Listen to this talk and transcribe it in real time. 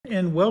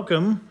and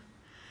welcome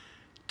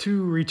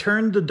to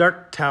Return to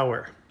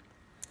Darktower.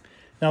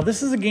 Now,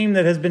 this is a game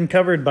that has been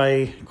covered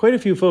by quite a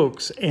few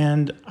folks,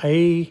 and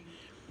the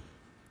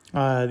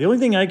only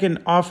thing I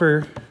can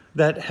offer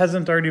that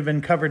hasn't already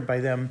been covered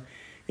by them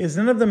is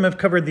none of them have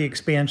covered the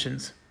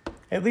expansions,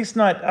 at least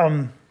not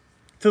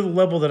to the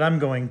level that I'm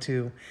going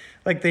to.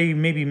 Like, they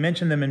maybe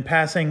mention them in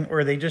passing,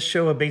 or they just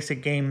show a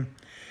basic game.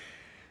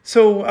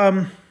 So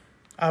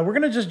we're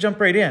going to just jump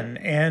right in,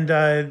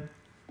 and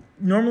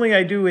normally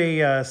I do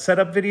a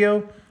setup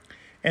video,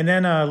 and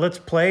then let's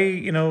play,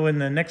 in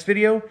the next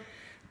video.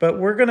 But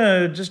we're going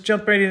to just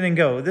jump right in and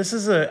go. This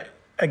is a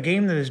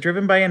game that is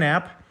driven by an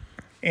app,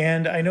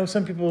 and I know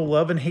some people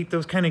love and hate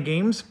those kind of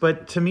games,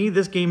 but to me,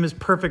 this game is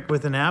perfect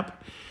with an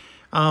app.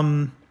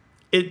 The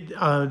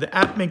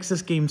app makes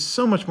this game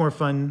so much more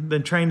fun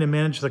than trying to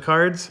manage the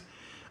cards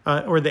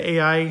or the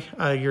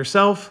AI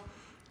yourself.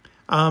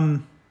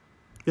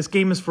 This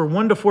game is for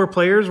 1 to 4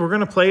 players. We're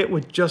going to play it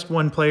with just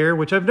 1 player,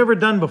 which I've never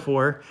done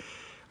before.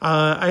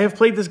 I have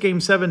played this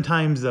game 7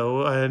 times,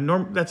 though.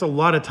 That's a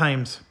lot of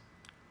times.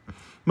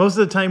 Most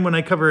of the time when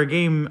I cover a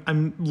game,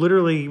 I'm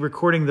literally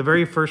recording the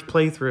very first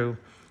playthrough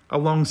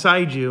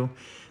alongside you.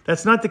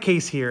 That's not the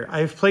case here.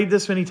 I've played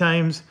this many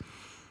times.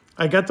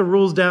 I got the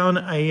rules down.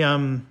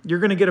 You're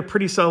going to get a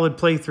pretty solid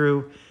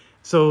playthrough,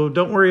 so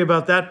don't worry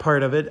about that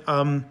part of it.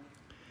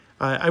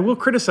 I will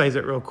criticize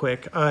it real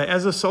quick.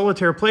 As a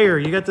solitaire player,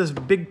 you got this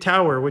big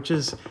tower, which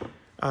is,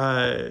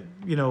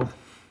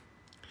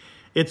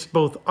 it's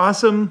both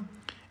awesome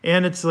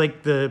and it's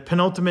like the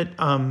penultimate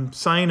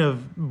sign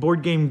of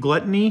board game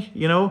gluttony.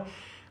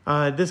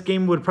 This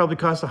game would probably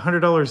cost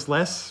 $100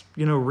 less,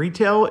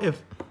 retail,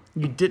 if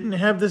you didn't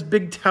have this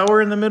big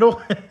tower in the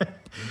middle.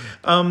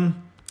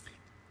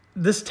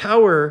 This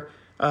tower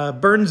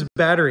burns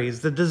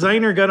batteries. The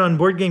designer got on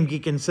Board Game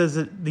Geek and says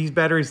that these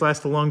batteries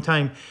last a long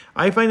time.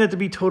 I find that to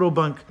be total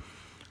bunk.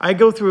 I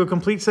go through a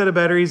complete set of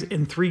batteries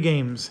in 3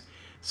 games.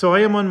 So I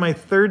am on my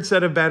 3rd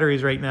set of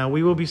batteries right now.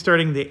 We will be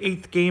starting the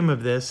 8th game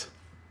of this.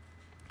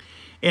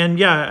 And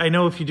yeah, I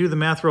know if you do the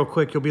math real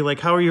quick, you'll be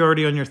like, how are you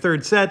already on your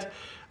 3rd set?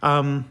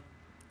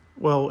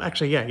 Well,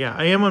 actually, yeah,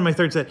 I am on my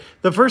 3rd set.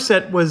 The first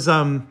set was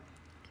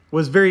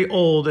very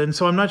old, and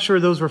so I'm not sure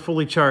those were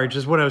fully charged,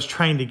 is what I was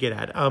trying to get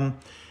at.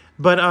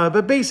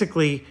 But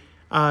basically,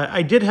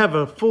 I did have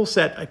a full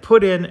set I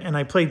put in, and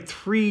I played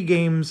 3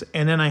 games,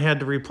 and then I had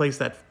to replace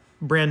that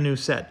brand new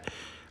set.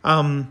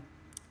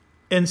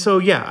 And so,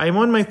 yeah, I'm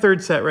on my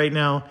 3rd set right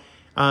now.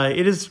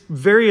 It is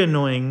very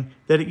annoying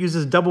that it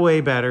uses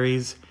AA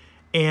batteries,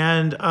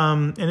 and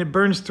it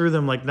burns through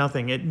them like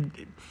nothing.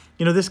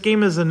 This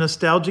game is a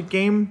nostalgic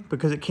game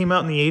because it came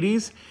out in the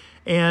 80s,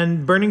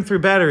 and burning through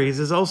batteries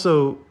is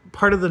also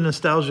part of the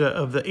nostalgia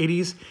of the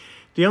 80s.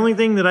 The only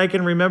thing that I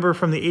can remember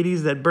from the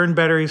 80s that burned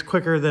batteries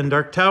quicker than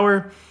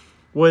Darktower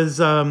was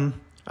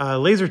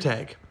laser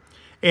tag.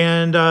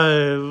 And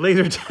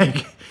laser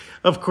tag,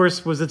 of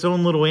course, was its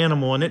own little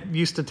animal, and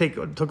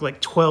it took like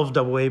 12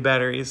 AA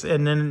batteries,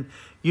 and then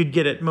you'd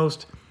get at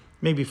most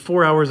maybe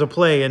 4 hours of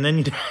play, and then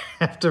you'd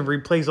have to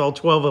replace all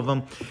 12 of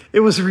them. It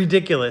was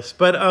ridiculous.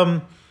 But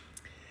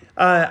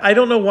I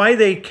don't know why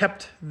they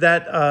kept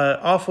that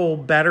awful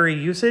battery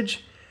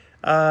usage.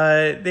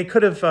 They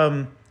could have,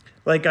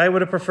 I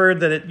would have preferred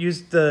that it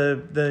used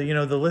the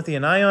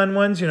lithium ion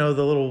ones, the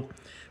little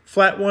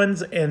flat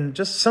ones, and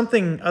just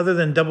something other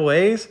than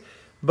AA's.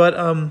 But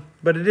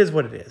it is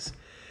what it is.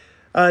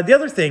 The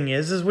other thing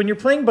is when you're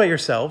playing by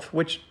yourself,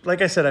 which,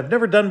 like I said, I've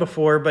never done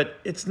before, but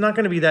it's not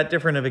going to be that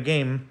different of a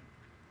game.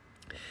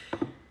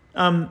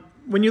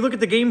 When you look at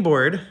the game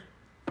board,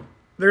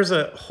 there's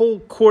a whole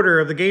quarter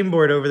of the game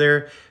board over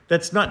there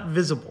that's not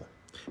visible.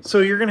 So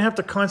you're going to have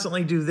to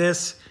constantly do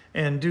this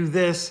and do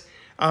this.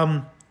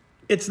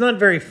 It's not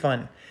very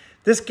fun.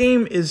 This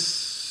game is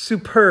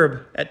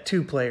superb at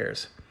 2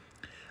 players.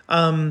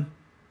 And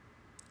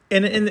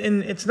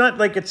it's not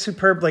like it's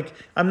superb. Like,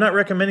 I'm not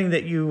recommending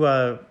that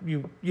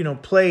you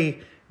play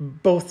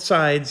both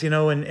sides,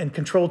 and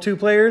control 2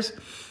 players.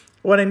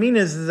 What I mean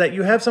is that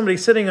you have somebody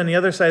sitting on the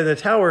other side of the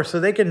tower so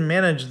they can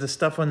manage the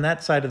stuff on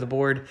that side of the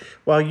board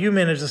while you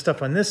manage the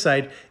stuff on this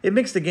side. It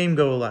makes the game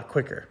go a lot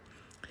quicker.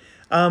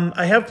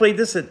 I have played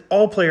this at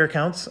all player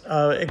counts.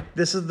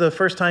 This is the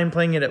first time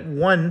playing it at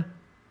 1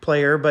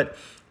 player, but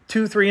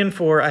 2, 3, and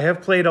 4, I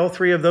have played all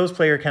 3 of those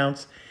player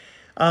counts.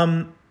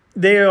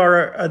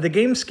 The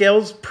game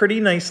scales pretty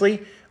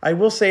nicely. I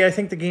will say I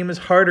think the game is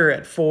harder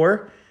at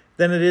 4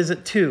 than it is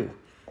at 2.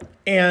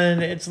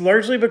 And it's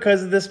largely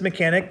because of this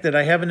mechanic that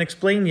I haven't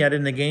explained yet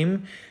in the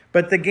game.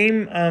 But the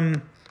game,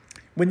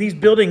 when these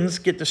buildings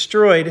get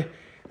destroyed,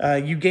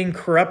 you gain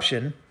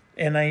corruption.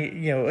 And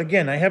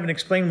again, I haven't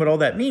explained what all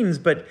that means.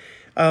 But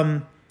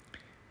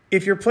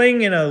if you're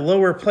playing in a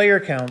lower player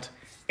count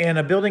and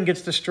a building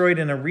gets destroyed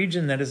in a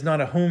region that is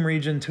not a home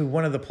region to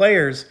one of the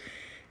players,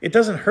 it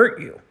doesn't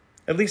hurt you,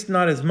 at least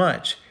not as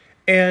much.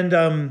 And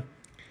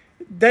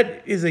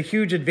that is a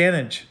huge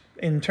advantage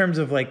in terms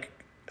of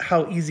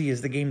how easy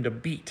is the game to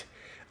beat.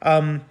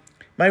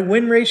 My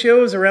win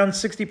ratio is around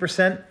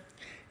 60%,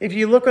 if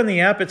you look on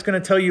the app, it's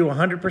going to tell you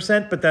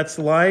 100%, but that's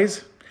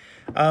lies.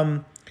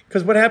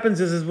 Because what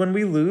happens is when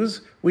we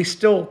lose, we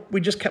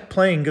just kept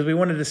playing because we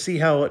wanted to see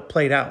how it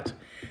played out.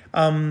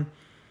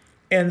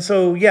 And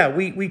so, yeah,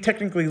 we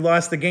technically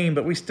lost the game,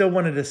 but we still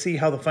wanted to see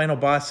how the final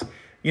boss,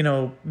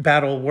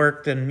 battle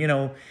worked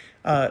and,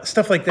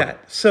 stuff like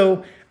that.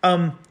 So,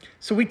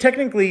 so we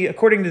technically,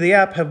 according to the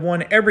app, have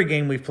won every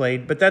game we've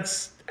played, but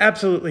that's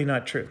absolutely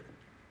not true.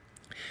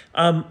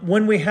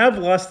 When we have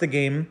lost the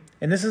game,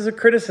 and this is a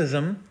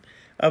criticism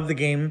of the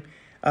game,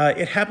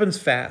 it happens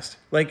fast.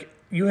 Like,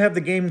 you have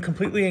the game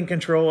completely in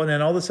control, and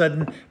then all of a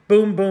sudden,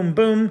 boom, boom,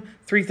 boom,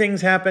 3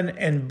 things happen,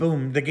 and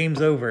boom, the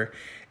game's over.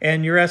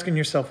 And you're asking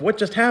yourself, what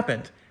just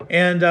happened?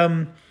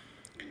 And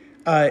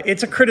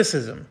it's a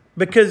criticism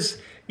because,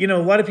 a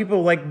lot of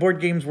people like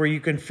board games where you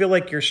can feel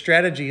like your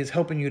strategy is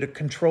helping you to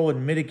control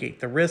and mitigate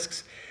the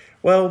risks.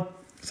 Well,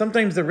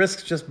 sometimes the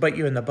risks just bite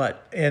you in the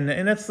butt. And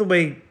that's the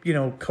way,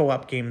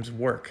 co-op games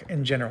work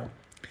in general.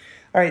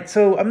 All right,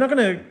 so I'm not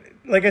going to,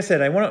 like I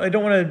said, I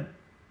don't want to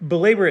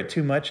belabor it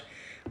too much.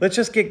 Let's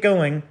just get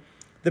going.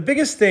 The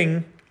biggest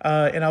thing,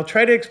 and I'll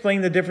try to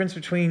explain the difference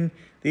between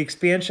the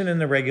expansion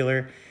and the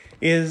regular,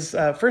 is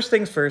first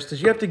things first,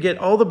 is you have to get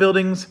all the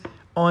buildings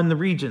on the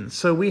regions.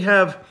 So we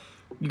have,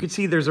 you can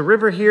see there's a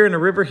river here and a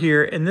river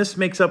here, and this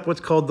makes up what's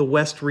called the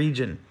West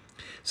region.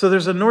 So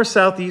there's a north,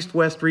 south, east,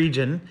 west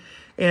region,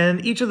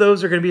 and each of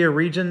those are going to be a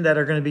region that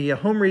are going to be a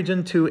home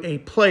region to a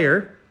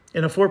player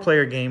in a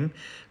 4-player game.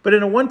 But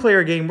in a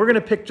 1-player game, we're going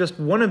to pick just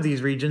one of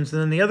these regions,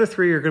 and then the other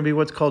 3 are going to be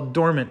what's called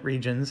dormant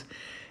regions.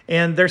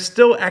 And they're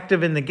still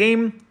active in the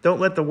game. Don't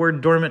let the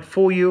word dormant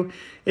fool you.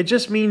 It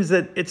just means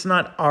that it's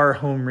not our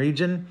home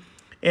region.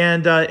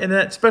 And in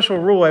that special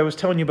rule I was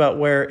telling you about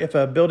where if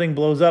a building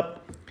blows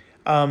up,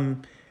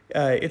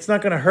 it's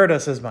not going to hurt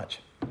us as much.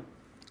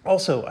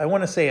 Also, I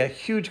want to say a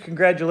huge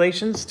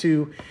congratulations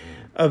to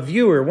a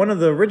viewer, one of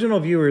the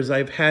original viewers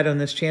I've had on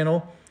this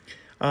channel.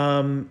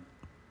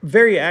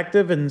 Very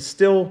active and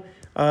still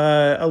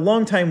a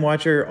long-time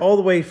watcher all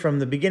the way from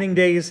the beginning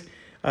days.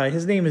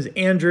 His name is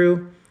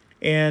Andrew,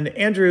 and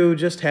Andrew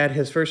just had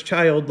his first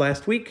child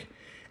last week,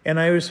 and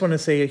I just want to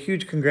say a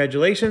huge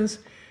congratulations.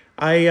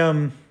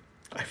 I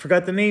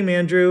forgot the name,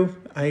 Andrew.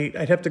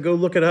 I'd have to go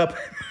look it up,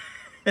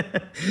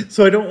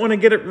 so I don't want to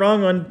get it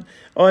wrong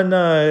on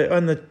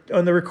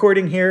the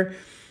recording here.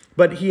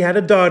 But he had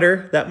a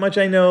daughter. That much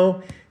I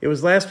know. It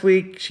was last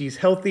week. She's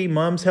healthy.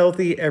 Mom's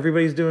healthy.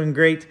 Everybody's doing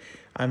great.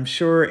 I'm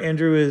sure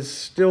Andrew is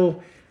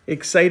still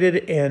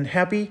excited and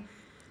happy.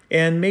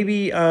 And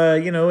maybe,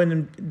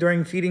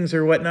 during feedings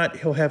or whatnot,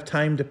 he'll have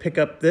time to pick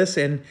up this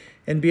and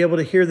be able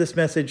to hear this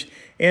message.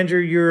 Andrew,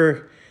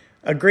 you're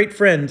a great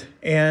friend.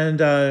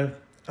 And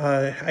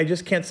I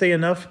just can't say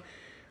enough,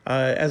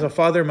 as a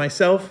father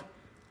myself,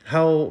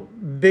 how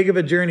big of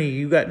a journey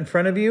you got in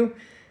front of you.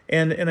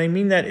 And I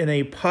mean that in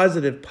a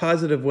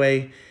positive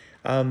way.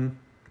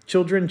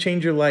 Children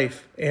change your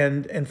life.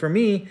 And for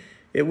me,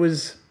 it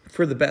was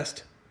for the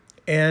best.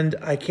 And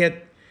I can't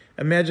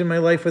imagine my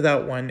life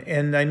without one.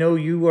 And I know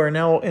you are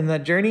now in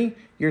that journey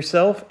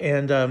yourself.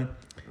 And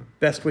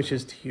best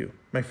wishes to you,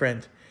 my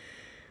friend.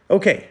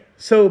 Okay,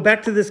 so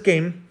back to this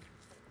game.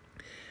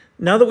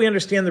 Now that we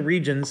understand the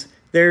regions,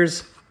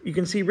 you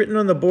can see written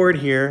on the board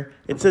here,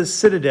 it says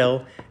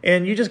Citadel.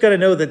 And you just got to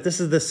know that this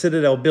is the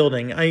Citadel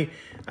building. I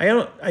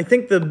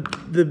think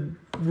the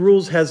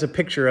rules has a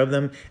picture of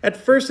them. At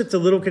first, it's a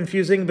little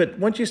confusing, but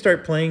once you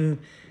start playing,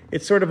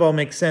 it sort of all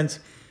makes sense.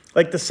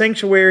 Like the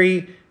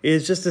sanctuary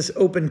is just this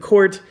open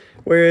court,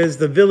 whereas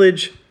the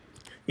village,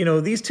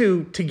 these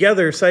two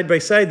together side by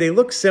side, they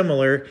look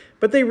similar,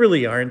 but they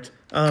really aren't.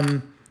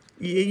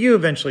 You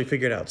eventually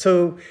figure it out.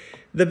 So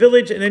the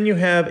village, and then you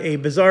have a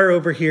bazaar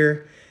over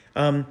here.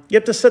 You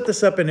have to set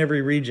this up in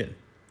every region.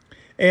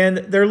 And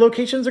their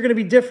locations are going to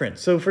be different.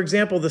 So, for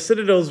example, the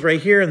Citadel's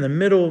right here in the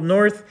middle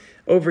north.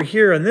 Over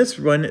here on this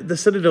one, the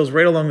Citadel's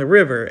right along the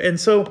river. And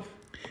so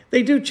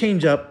they do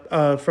change up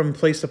from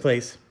place to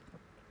place.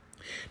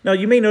 Now,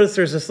 you may notice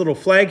there's this little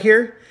flag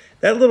here.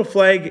 That little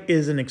flag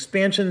is an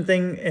expansion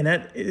thing, and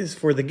that is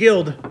for the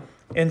guild.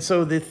 And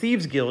so the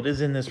Thieves Guild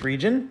is in this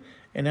region,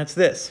 and that's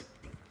this.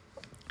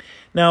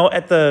 Now,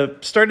 at the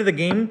start of the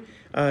game,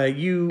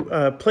 you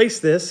place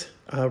this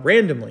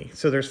randomly.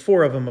 So there's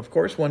 4 of them, of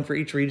course, 1 for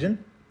each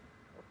region.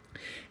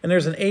 And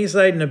there's an A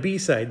side and a B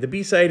side. The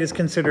B side is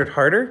considered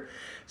harder.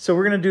 So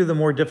we're going to do the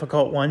more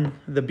difficult one,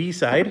 the B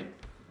side.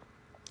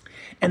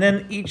 And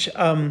then each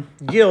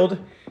guild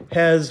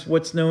has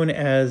what's known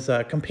as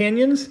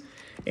companions.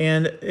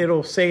 And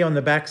it'll say on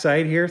the back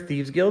side here,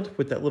 Thieves Guild,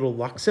 with that little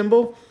lock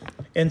symbol.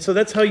 And so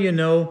that's how you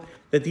know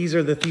that these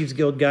are the Thieves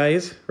Guild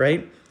guys,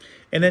 right?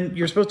 And then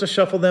you're supposed to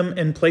shuffle them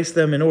and place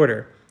them in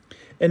order.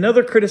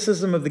 Another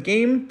criticism of the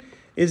game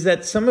is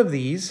that some of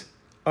these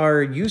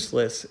are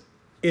useless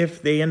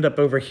if they end up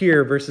over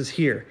here versus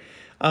here.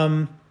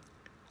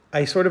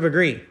 I sort of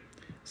agree.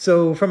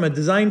 So from a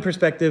design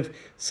perspective,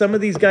 some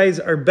of these guys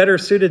are better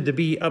suited to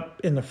be up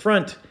in the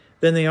front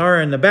than they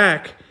are in the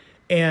back.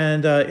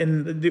 And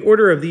the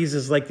order of these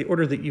is like the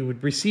order that you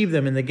would receive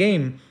them in the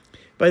game.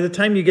 by the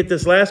time you get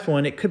this last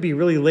one, it could be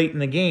really late in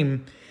the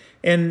game,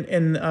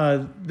 and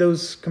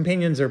those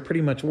companions are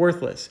pretty much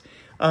worthless.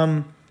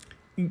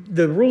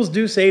 The rules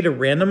do say to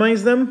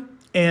randomize them,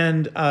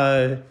 and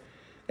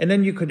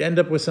then you could end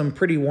up with some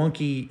pretty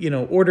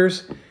wonky,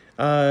 orders.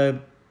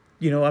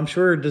 I'm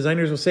sure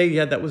designers will say,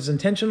 yeah, that was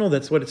intentional.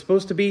 That's what it's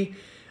supposed to be,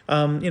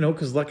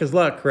 because luck is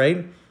luck,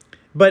 right?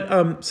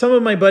 But some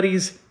of my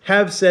buddies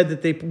have said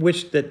that they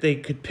wish that they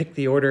could pick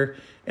the order.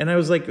 And I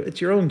was like,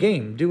 it's your own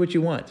game. Do what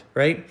you want,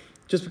 right?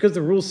 Just because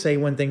the rules say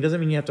one thing doesn't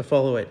mean you have to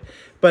follow it.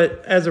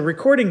 But as a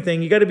recording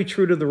thing, you got to be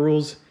true to the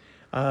rules.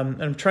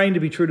 And I'm trying to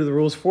be true to the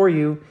rules for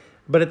you,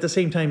 but at the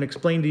same time,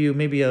 explain to you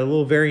maybe a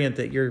little variant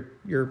that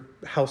your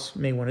house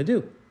may want to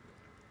do.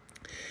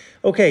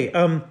 Okay,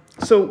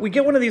 so we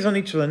get one of these on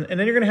each one, and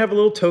then you're going to have a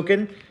little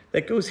token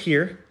that goes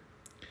here.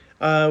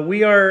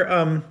 We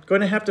are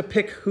going to have to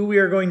pick who we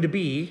are going to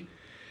be.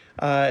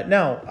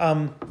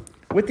 Now,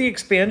 with the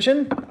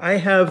expansion, I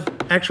have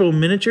actual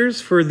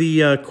miniatures for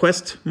the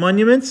quest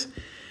monuments.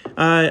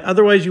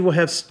 Otherwise, you will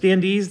have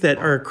standees that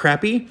are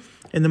crappy.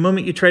 And the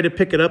moment you try to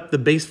pick it up, the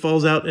base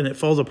falls out and it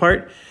falls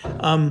apart.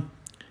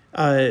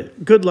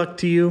 Good luck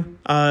to you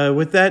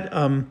with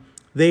that.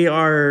 They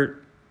are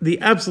the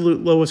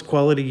absolute lowest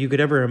quality you could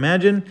ever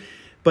imagine,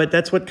 but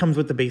that's what comes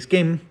with the base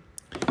game.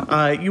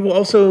 You will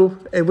also,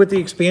 with the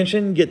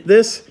expansion, get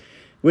this,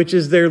 which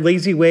is their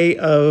lazy way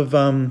of,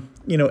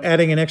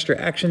 adding an extra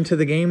action to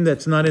the game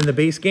that's not in the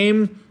base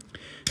game.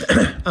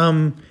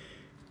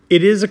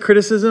 It is a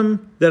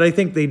criticism that I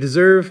think they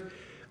deserve,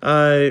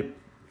 and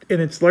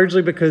it's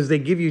largely because they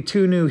give you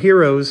 2 new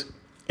heroes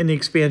in the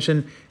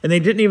expansion, and they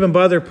didn't even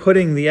bother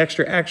putting the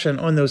extra action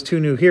on those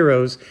 2 new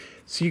heroes.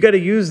 So you got to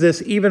use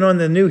this even on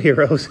the new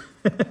heroes.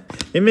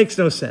 It makes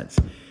no sense.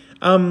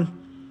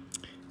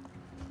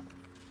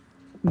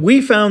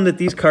 We found that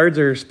these cards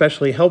are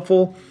especially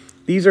helpful.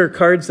 These are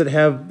cards that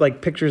have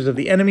like pictures of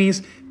the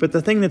enemies, but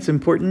the thing that's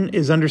important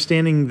is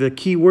understanding the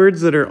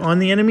keywords that are on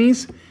the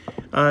enemies.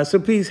 So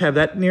please have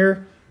that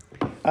near.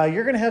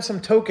 You're going to have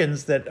some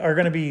tokens that are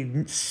going to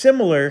be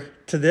similar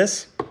to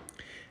this.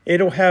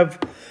 It'll have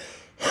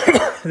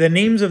the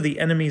names of the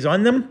enemies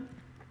on them.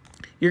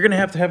 You're going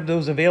to have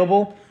those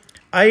available.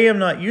 I am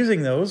not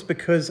using those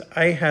because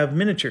I have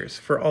miniatures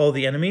for all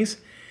the enemies.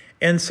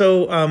 And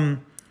so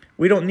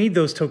we don't need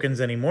those tokens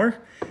anymore.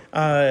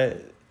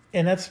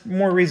 And that's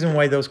more reason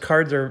why those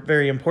cards are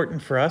very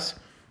important for us.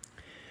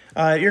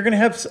 You're going to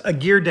have a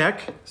gear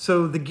deck.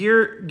 So the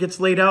gear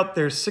gets laid out.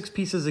 There's 6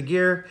 pieces of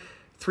gear,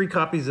 3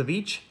 copies of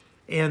each.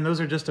 And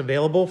those are just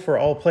available for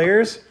all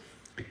players.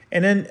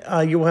 And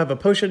then you will have a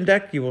potion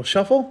deck you will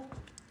shuffle.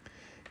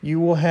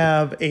 You will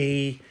have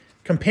a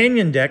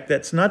companion deck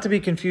that's not to be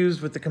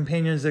confused with the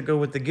companions that go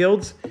with the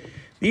guilds.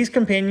 These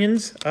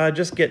companions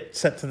just get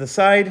set to the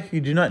side.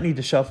 You do not need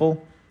to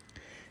shuffle.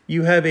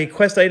 You have a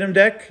quest item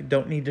deck.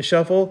 Don't need to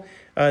shuffle.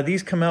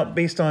 These come out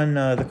based on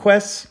the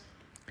quests.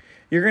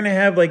 You're going to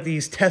have like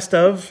these test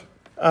of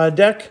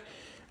deck,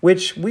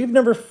 which we've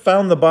never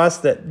found the boss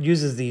that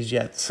uses these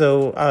yet.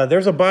 So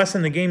there's a boss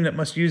in the game that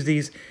must use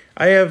these.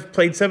 I have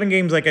played 7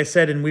 games, like I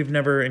said, and we've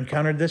never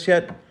encountered this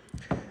yet.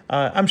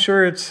 I'm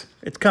sure it's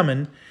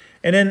coming.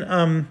 And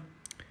then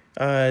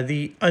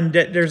the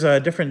undead, there's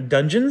different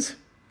dungeons.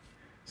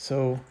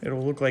 So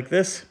it'll look like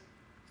this.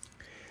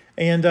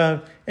 And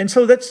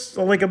so that's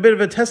like a bit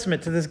of a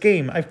testament to this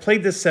game. I've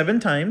played this 7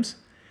 times.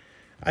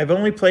 I've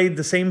only played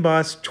the same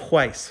boss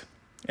twice.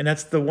 And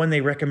that's the one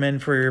they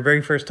recommend for your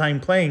very first time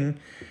playing.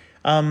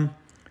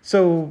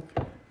 So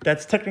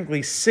that's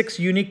technically 6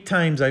 unique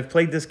times I've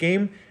played this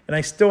game. And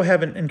I still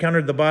haven't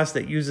encountered the boss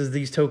that uses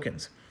these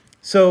tokens.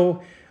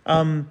 So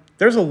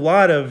there's a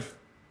lot of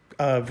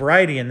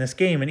variety in this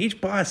game. And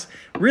each boss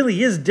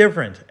really is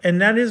different.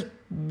 And that is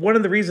one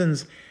of the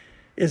reasons,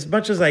 as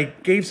much as I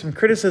gave some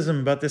criticism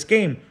about this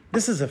game,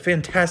 this is a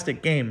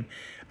fantastic game.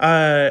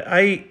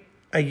 I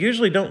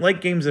usually don't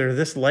like games that are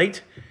this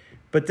light,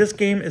 but this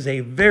game is a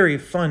very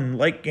fun,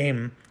 light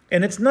game.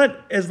 And it's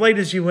not as light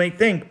as you might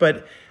think,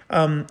 but,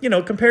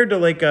 compared to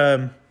like,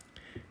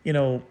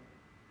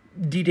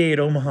 D-Day at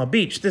Omaha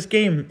Beach, this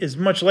game is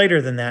much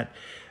lighter than that.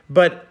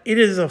 But it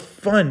is a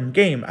fun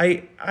game.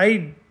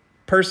 I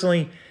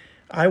personally,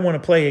 I want to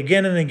play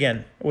again and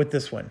again with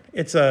this one.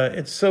 It's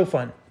so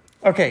fun.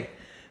 Okay.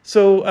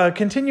 So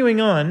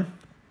continuing on,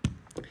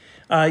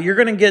 you're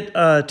going to get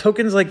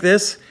tokens like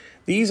this.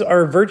 These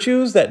are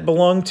virtues that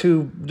belong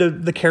to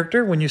the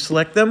character when you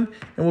select them,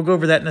 and we'll go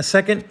over that in a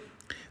second.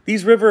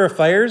 These River of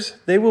Fires,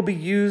 they will be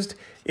used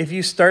if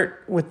you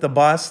start with the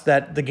boss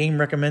that the game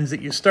recommends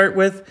that you start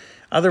with.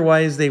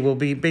 Otherwise, they will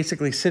be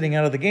basically sitting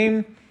out of the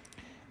game.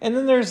 And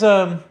then there's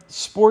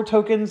Spore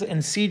tokens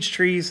and Siege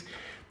trees.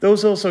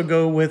 Those also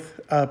go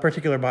with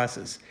particular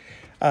bosses.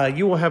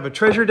 You will have a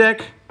treasure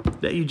deck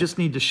that you just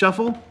need to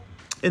shuffle.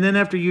 And then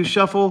after you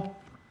shuffle,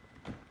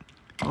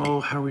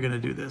 how are we going to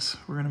do this?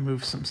 We're going to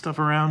move some stuff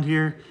around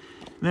here.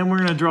 And then we're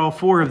going to draw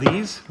 4 of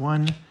these.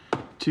 1,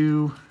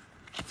 2,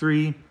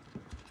 3,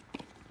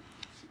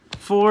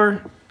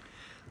 4,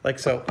 like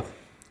so.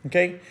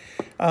 Okay.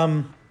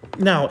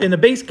 Now, in the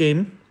base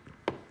game,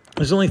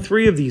 There's only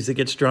 3 of these that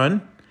gets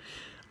drawn.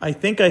 I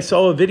think I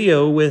saw a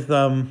video with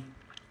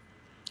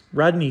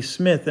Rodney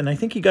Smith, and I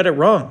think he got it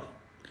wrong.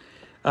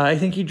 I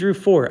think he drew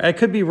 4. I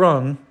could be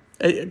wrong,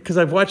 because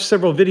I've watched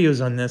several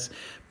videos on this.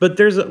 But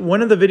there's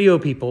one of the video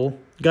people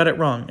got it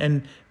wrong.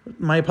 And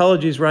my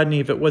apologies, Rodney,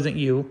 if it wasn't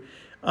you.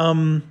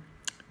 But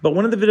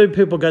one of the video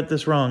people got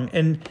this wrong.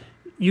 And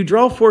you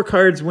draw 4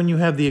 cards when you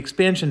have the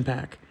expansion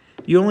pack.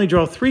 You only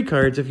draw 3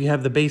 cards if you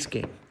have the base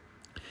game.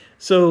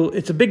 So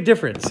it's a big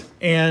difference.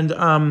 And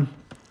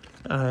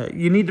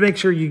you need to make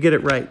sure you get it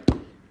right.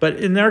 But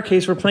in our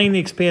case, we're playing the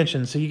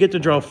expansion, so you get to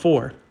draw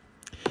 4.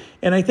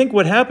 And I think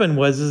what happened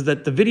is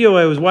that the video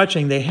I was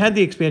watching, they had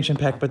the expansion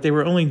pack, but they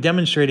were only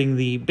demonstrating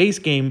the base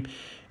game,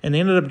 and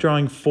they ended up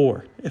drawing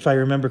 4, if I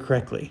remember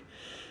correctly.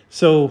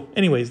 So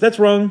anyways, that's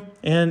wrong,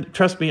 and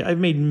trust me, I've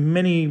made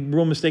many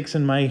rule mistakes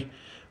in my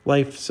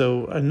life,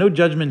 so no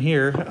judgment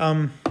here.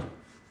 And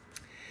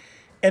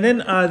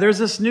then there's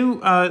this new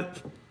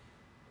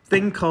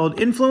thing called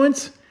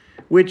Influence,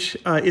 which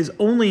is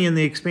only in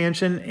the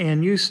expansion,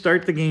 and you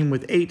start the game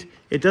with 8.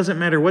 It doesn't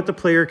matter what the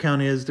player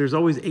count is, there's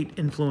always 8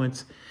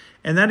 influence.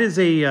 And that is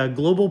a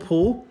global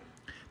pool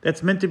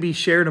that's meant to be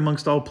shared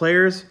amongst all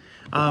players.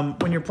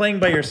 When you're playing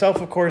by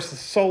yourself, of course,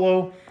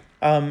 solo,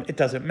 it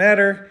doesn't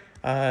matter.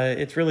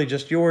 It's really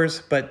just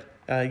yours, but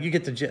you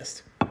get the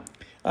gist.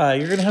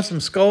 You're going to have some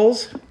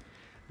skulls.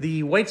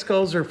 The white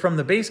skulls are from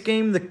the base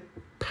game. The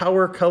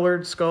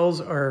power-colored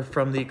skulls are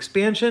from the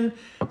expansion.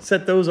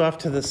 Set those off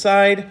to the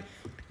side.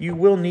 You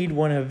will need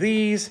one of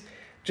these.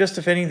 Just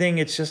if anything,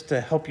 it's just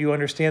to help you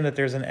understand that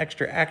there's an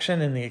extra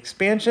action in the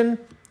expansion.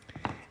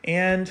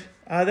 And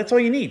that's all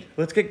you need.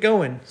 Let's get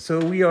going. So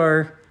we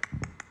are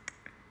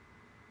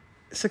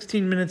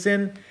 16 minutes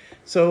in.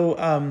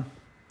 So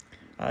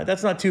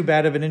that's not too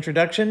bad of an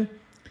introduction.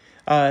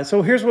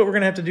 So here's what we're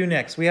going to have to do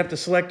next. We have to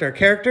select our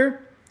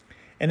character,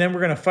 and then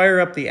we're going to fire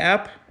up the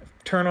app,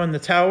 turn on the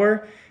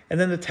tower, and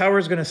then the tower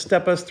is going to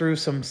step us through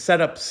some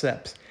setup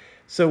steps.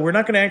 So we're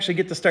not going to actually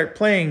get to start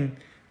playing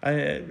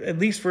at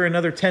least for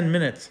another 10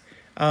 minutes.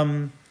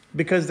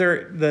 Because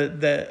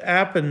the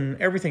app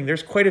and everything,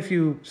 there's quite a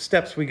few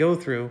steps we go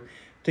through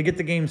to get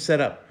the game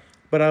set up.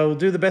 But I will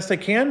do the best I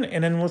can,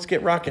 and then let's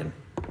get rocking.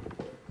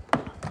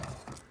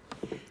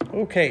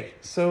 Okay,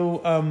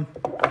 so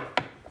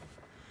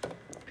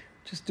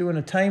just doing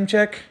a time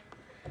check.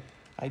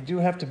 I do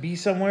have to be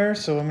somewhere,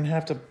 so I'm going to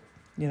have to,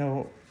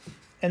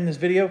 end this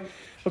video.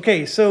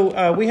 Okay,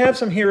 so we have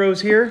some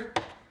heroes here.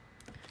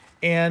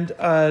 And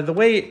the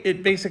way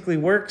it basically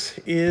works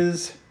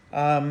is...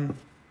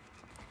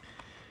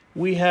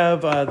 we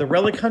have the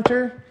Relic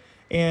Hunter,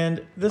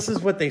 and this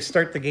is what they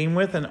start the game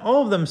with. And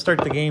all of them start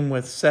the game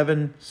with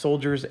 7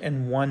 soldiers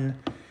and 1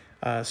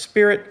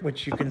 spirit,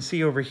 which you can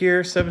see over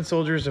here, 7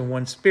 soldiers and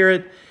 1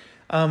 spirit.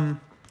 And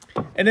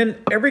then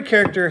every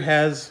character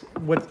has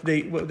what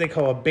they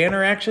call a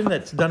banner action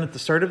that's done at the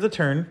start of the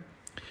turn.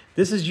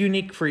 This is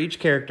unique for each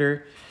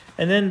character.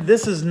 And then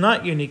this is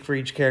not unique for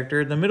each character.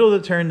 In the middle of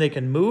the turn, they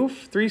can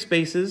move 3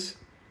 spaces,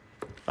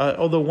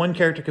 although 1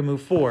 character can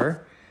move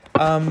 4.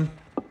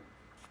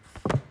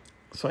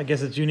 So I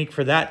guess it's unique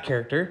for that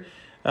character.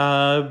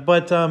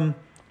 But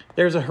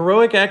there's a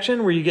heroic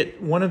action where you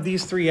get one of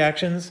these 3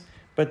 actions,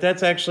 but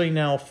that's actually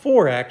now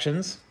 4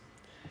 actions.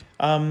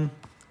 And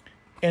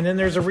then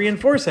there's a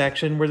reinforce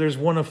action where there's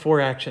 1 of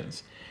 4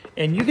 actions.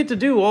 And you get to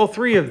do all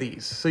 3 of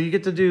these. So you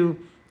get to do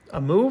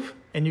a move,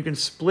 and you can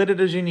split it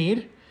as you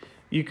need.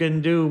 You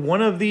can do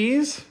 1 of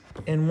these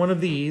and 1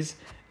 of these,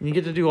 and you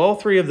get to do all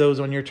 3 of those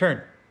on your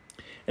turn.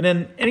 And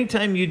then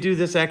anytime you do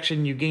this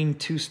action, you gain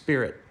 2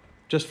 spirit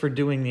just for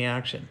doing the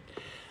action.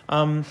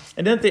 And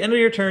then at the end of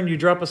your turn, you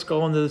drop a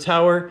skull into the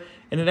tower,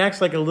 and it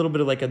acts like a little bit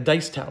of like a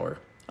dice tower.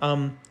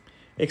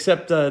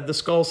 Except the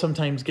skull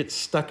sometimes gets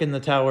stuck in the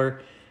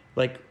tower,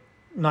 like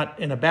not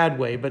in a bad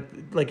way, but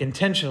like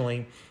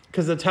intentionally,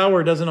 because the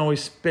tower doesn't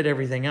always spit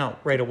everything out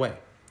right away.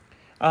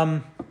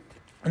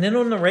 And then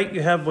on the right,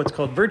 you have what's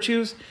called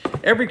virtues.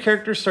 Every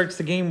character starts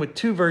the game with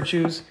 2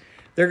 virtues.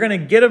 They're going to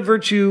get a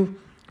virtue.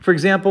 For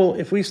example,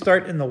 if we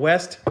start in the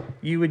West,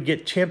 you would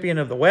get Champion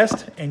of the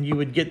West, and you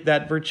would get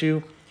that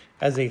virtue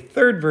as a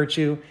 3rd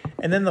virtue.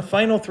 And then the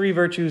final 3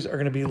 virtues are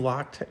going to be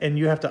locked, and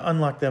you have to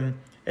unlock them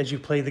as you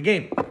play the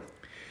game.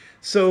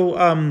 So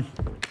I'm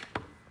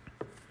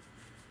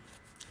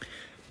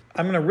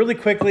going to really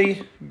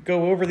quickly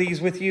go over these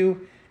with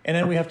you, and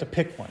then we have to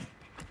pick one.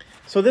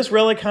 So this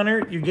Relic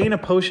Hunter, you gain a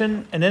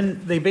potion, and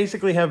then they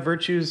basically have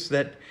virtues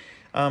that...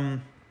 the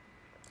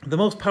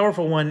most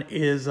powerful one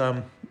is...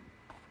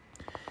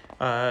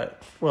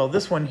 well,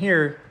 this one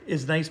here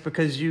is nice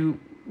because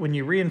when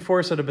you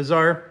reinforce at a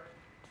bazaar,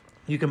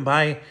 you can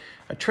buy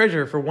a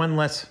treasure for 1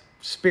 less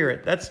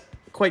spirit. That's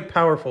quite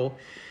powerful.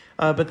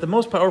 But the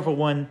most powerful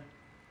one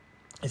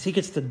is he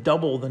gets to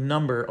double the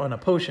number on a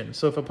potion.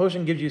 So if a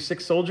potion gives you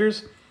 6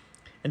 soldiers,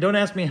 and don't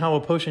ask me how a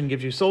potion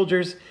gives you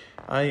soldiers,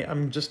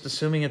 I'm just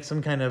assuming it's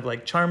some kind of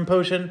like charm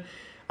potion,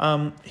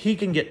 he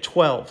can get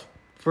 12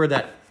 for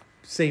that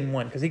same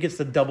one because he gets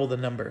to double the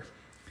number.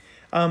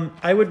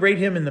 I would rate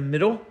him in the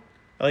middle.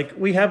 Like,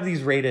 we have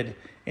these rated,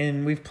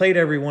 and we've played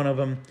every one of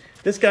them.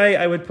 This guy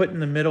I would put in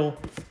the middle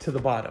to the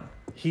bottom.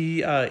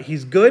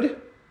 He's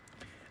good.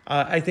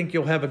 I think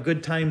you'll have a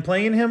good time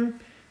playing him,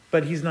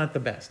 but he's not the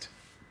best.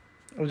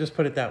 We'll just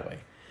put it that way.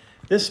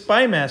 This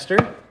Spy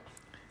Master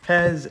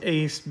has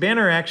a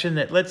banner action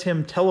that lets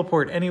him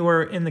teleport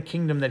anywhere in the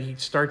kingdom that he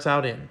starts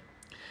out in.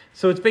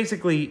 So it's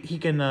basically he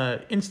can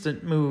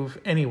instant move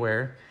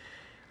anywhere.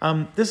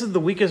 This is the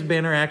weakest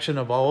banner action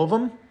of all of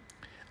them.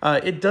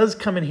 It does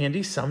come in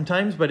handy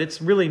sometimes, but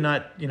it's really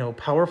not,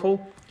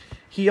 powerful.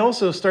 He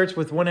also starts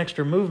with 1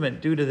 extra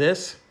movement due to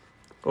this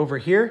over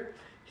here.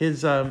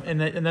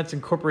 And that's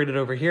incorporated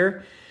over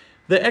here.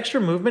 The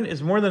extra movement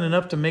is more than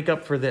enough to make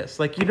up for this.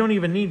 Like, you don't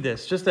even need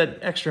this. Just that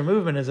extra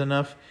movement is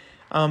enough.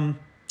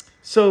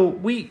 So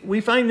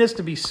we find this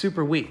to be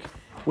super weak.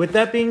 With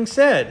that being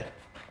said,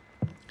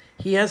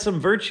 he has some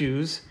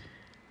virtues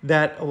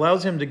that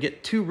allows him to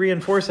get 2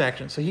 reinforce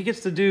actions. So he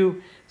gets to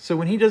do, so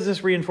when he does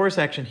this reinforce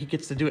action, he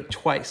gets to do it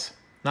twice.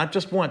 Not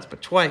just once,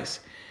 but twice.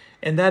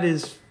 And that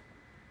is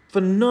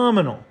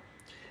phenomenal.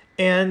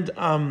 And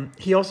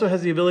he also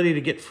has the ability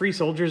to get free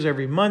soldiers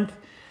every month.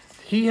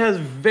 He has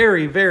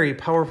very, very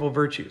powerful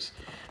virtues.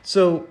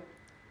 So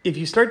if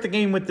you start the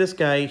game with this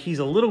guy, he's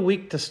a little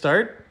weak to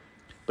start,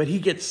 but he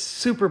gets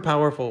super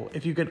powerful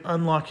if you can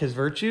unlock his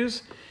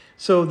virtues.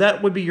 So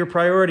that would be your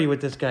priority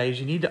with this guy, is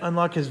you need to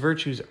unlock his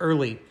virtues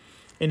early.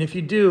 And if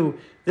you do,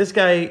 this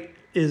guy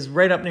is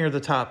right up near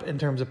the top in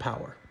terms of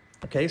power.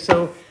 Okay,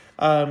 so,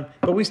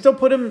 but we still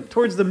put him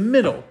towards the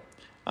middle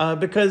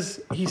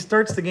because he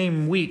starts the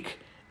game weak.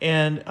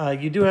 And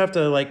you do have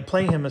to like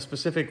play him a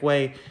specific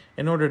way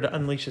in order to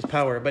unleash his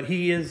power. But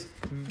he is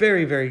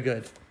very, very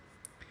good.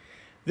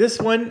 This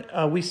one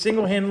we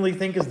single-handedly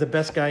think is the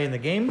best guy in the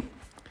game.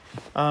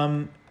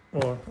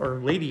 Or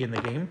lady in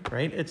the game,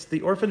 right? It's the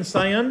Orphan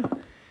Scion.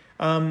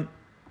 Some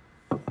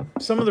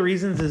of the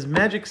reasons is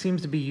magic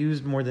seems to be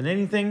used more than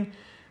anything.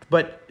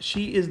 But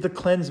she is the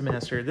Cleanse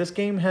Master. This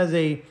game has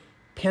a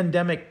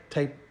pandemic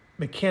type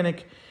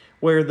mechanic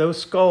where those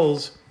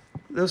skulls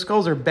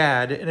are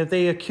bad, and if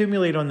they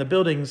accumulate on the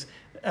buildings,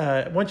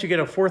 once you get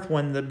a 4th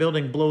one, the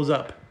building blows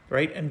up,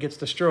 right, and gets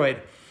destroyed.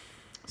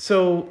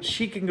 So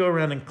she can go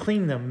around and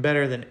clean them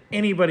better than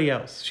anybody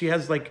else. She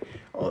has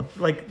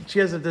she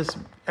has this,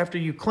 after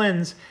you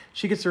cleanse,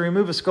 she gets to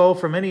remove a skull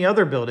from any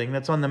other building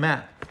that's on the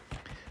map.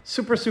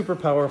 Super, super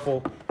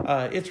powerful.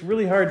 It's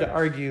really hard to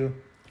argue.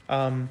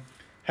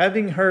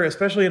 Having her,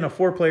 especially in a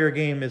 4-player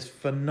game, is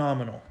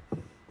phenomenal.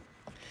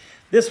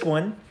 This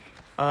one,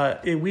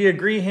 we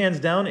agree hands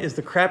down, is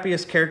the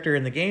crappiest character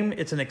in the game.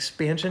 It's an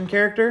expansion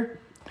character.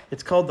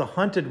 It's called the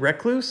Haunted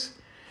Recluse.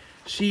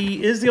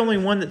 She is the only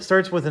one that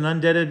starts with an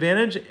undead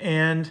advantage,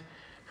 and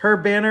her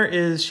banner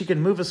is she can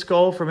move a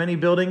skull from any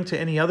building to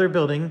any other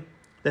building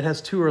that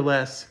has 2 or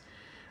less.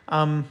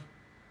 And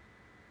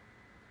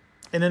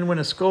then when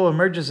a skull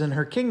emerges in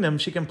her kingdom,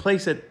 she can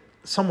place it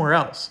somewhere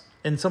else,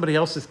 in somebody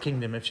else's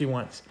kingdom if she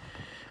wants.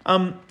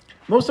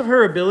 Most of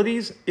her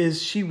abilities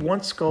is she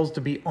wants skulls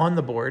to be on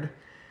the board.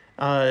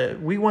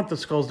 We want the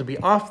skulls to be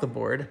off the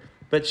board,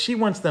 but she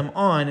wants them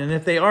on, and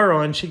if they are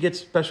on, she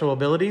gets special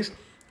abilities.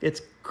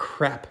 It's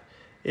crap.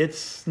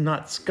 It's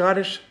not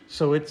Scottish,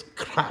 so it's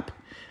crap.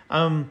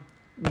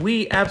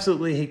 We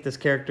absolutely hate this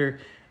character.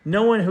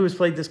 No one who has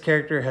played this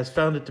character has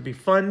found it to be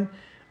fun.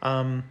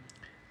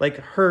 Like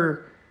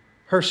her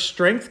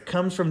strength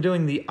comes from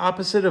doing the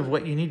opposite of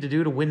what you need to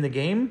do to win the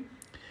game.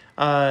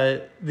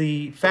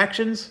 The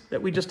factions that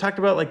we just talked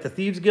about, like the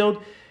Thieves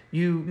Guild,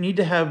 you need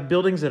to have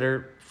buildings that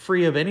are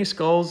free of any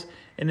skulls,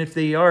 and if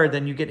they are,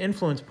 then you get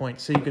influence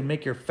points, so you can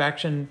make your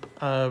faction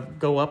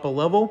go up a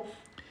level.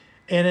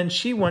 And then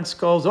she wants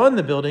skulls on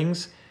the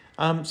buildings,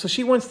 so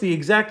she wants the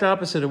exact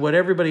opposite of what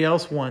everybody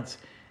else wants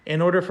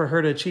in order for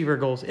her to achieve her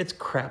goals. It's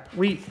crap.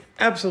 We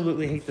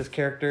absolutely hate this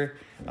character.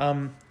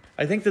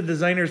 I think the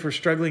designers were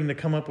struggling to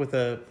come up with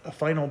a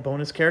final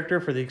bonus character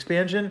for the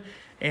expansion,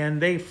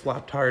 and they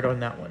flopped hard on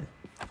that one.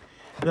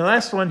 The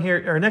last one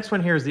here, or next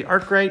one here, is the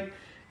Arkwright,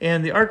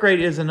 and the Arkwright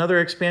is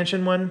another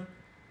expansion one.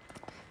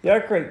 The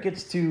Arkwright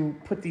gets to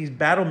put these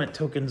battlement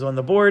tokens on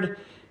the board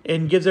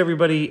and gives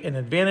everybody an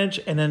advantage,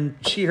 and then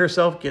she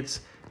herself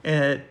gets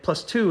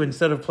 +2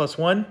 instead of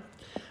 +1.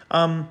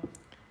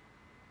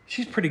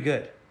 She's pretty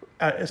good.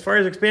 As far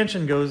as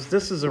expansion goes,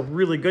 this is a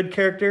really good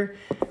character.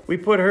 We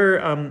put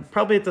her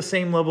probably at the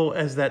same level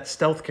as that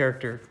stealth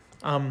character.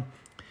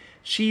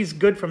 She's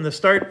good from the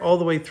start all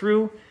the way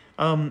through.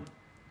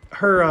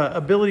 Her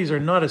abilities are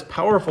not as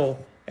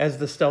powerful as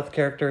the stealth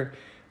character,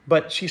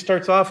 but she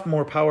starts off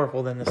more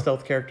powerful than the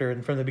stealth character,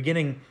 and from the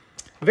beginning,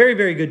 very,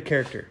 very good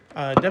character.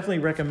 Definitely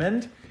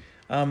recommend.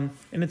 And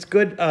it's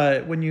good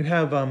when you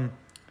have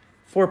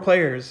 4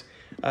 players.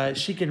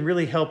 She can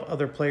really help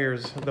other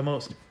players the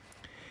most.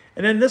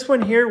 And then this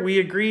one here, we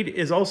agreed,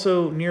 is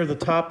also near the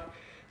top.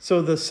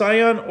 So the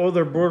Scion or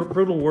the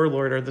Brutal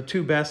Warlord are the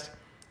 2 best.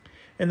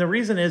 And the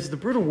reason is the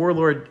Brutal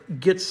Warlord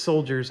gets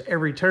soldiers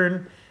every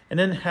turn and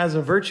then has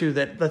a virtue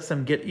that lets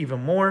them get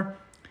even more.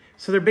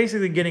 So they're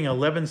basically getting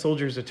 11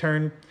 soldiers a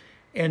turn,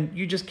 and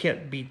you just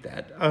can't beat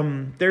that.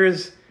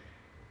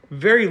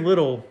 very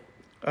little,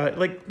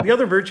 like the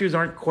other virtues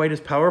aren't quite as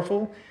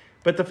powerful,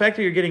 but the fact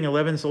that you're getting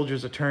 11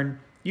 soldiers a turn,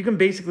 you can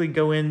basically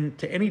go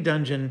into any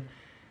dungeon,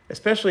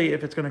 especially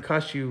if it's going to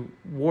cost you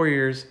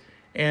warriors,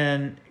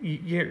 and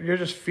you're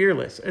just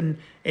fearless. And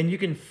you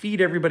can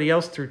feed everybody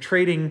else through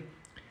trading,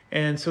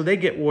 and so they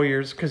get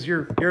warriors because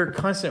you're a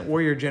constant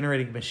warrior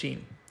generating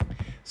machine.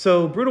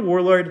 So Brutal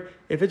Warlord,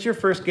 if it's your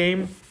first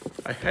game,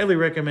 I highly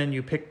recommend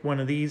you pick one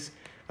of these.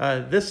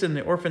 This and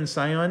the Orphan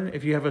Scion,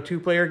 if you have a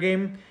 2-player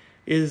game,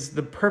 is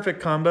the perfect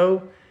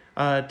combo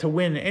to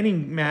win any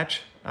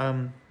match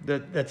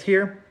that's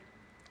here.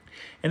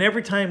 And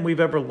every time we've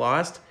ever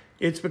lost,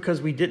 it's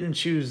because we didn't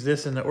choose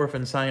this in the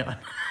Orphan Scion.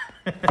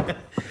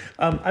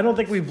 I don't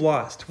think we've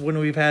lost when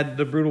we've had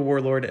the Brutal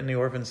Warlord and the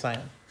Orphan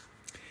Scion.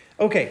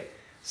 Okay,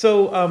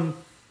 so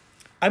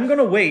I'm going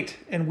to wait,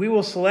 and we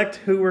will select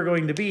who we're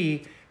going to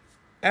be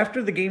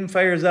after the game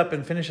fires up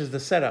and finishes the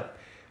setup.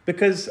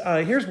 Because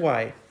here's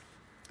why.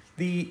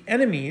 The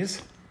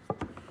enemies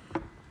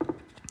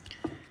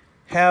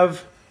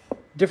have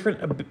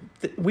different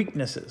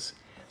weaknesses.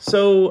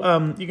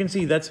 So you can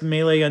see that's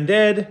melee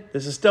undead.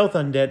 This is stealth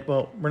undead.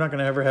 Well, we're not going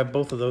to ever have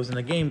both of those in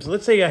the game. So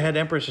let's say I had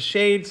Empress of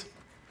Shades,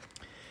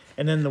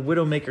 and then the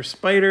Widowmaker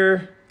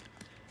Spider,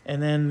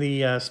 and then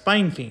the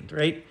Spine Fiend,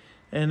 right?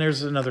 And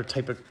there's another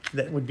type of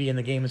that would be in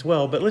the game as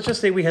well. But let's just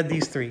say we had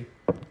these 3.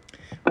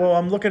 Well,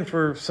 I'm looking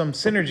for some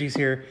synergies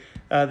here.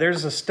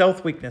 There's a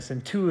stealth weakness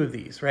in 2 of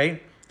these,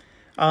 right?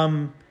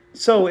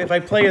 So if I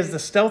play as the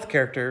stealth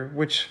character,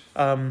 which,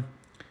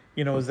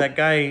 you know, is that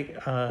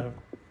guy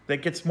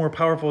that gets more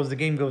powerful as the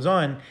game goes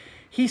on,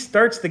 he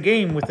starts the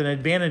game with an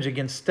advantage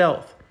against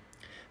stealth.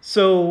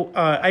 So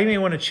I may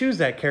want to choose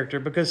that character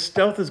because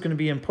stealth is going to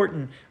be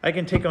important. I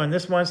can take on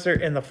this monster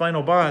and the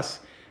final boss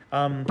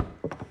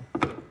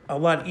a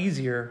lot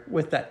easier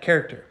with that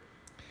character.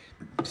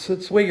 So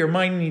it's the way your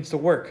mind needs to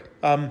work.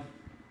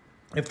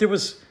 If there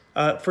was,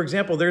 for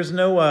example, there's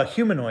no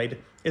humanoid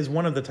is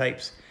one of the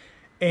types,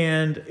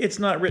 and it's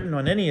not written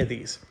on any of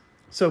these.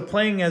 So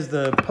playing as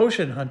the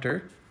Potion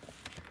Hunter,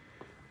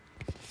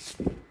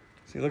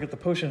 so you look at the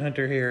Potion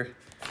Hunter here,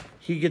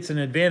 he gets an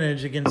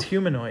advantage against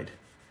humanoid.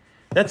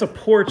 That's a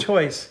poor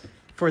choice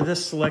for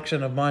this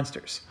selection of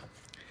monsters.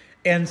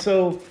 And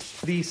so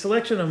the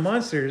selection of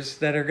monsters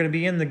that are going to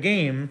be in the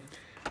game,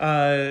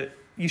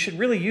 you should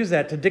really use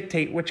that to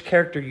dictate which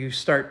character you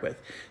start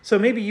with. So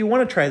maybe you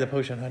want to try the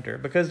Potion Hunter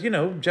because, you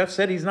know, Jeff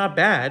said he's not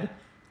bad.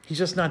 He's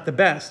just not the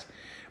best.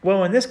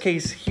 Well, in this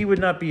case, he would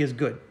not be as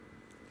good.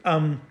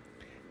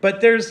 But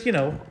there's, you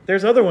know,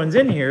 there's other ones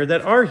in here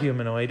that are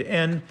humanoid.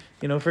 And,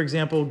 you know, for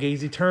example,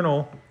 Gaze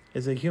Eternal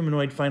is a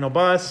humanoid final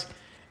boss.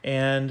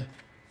 And,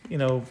 you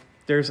know,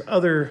 there's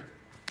other,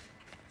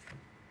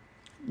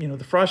 you know,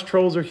 the Frost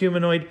Trolls are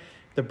humanoid.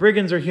 The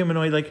Brigands are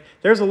humanoid. Like,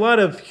 there's a lot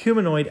of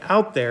humanoid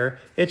out there.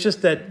 It's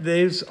just that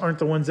these aren't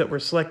the ones that were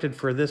selected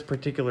for this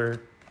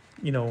particular,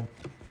 you know,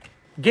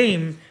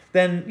 game.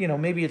 Then, you know,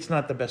 maybe it's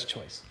not the best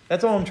choice.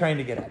 That's all I'm trying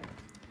to get at.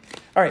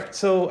 All right,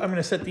 so I'm going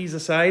to set these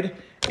aside,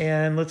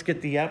 and let's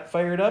get the app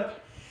fired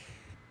up.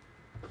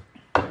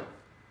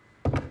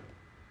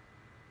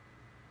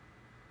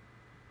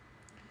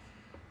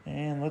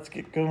 And let's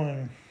get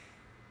going.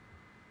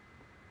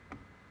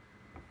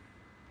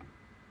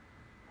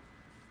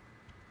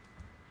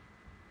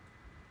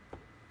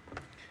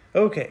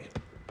 Okay,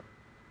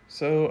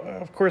 so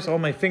of course all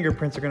my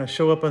fingerprints are going to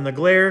show up on the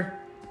glare.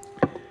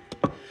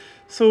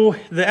 So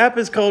the app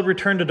is called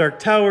Return to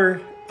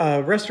Darktower.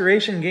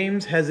 Restoration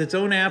Games has its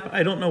own app.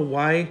 I don't know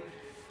why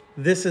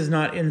this is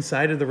not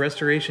inside of the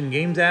Restoration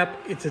Games app.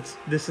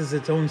 This is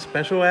its own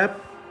special app.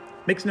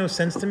 Makes no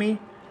sense to me.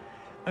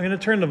 I'm going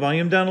to turn the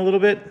volume down a little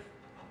bit.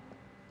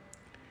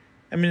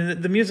 I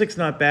mean, the music's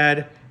not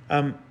bad.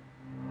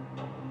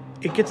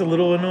 It gets a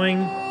little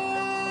annoying,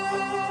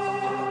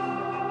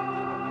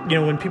 you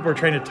know, when people are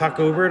trying to talk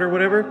over it or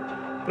whatever.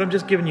 But I'm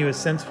just giving you a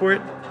sense for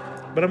it.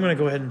 But I'm going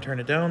to go ahead and turn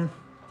it down.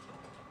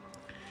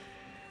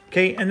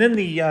 Okay, and then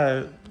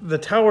the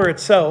tower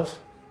itself.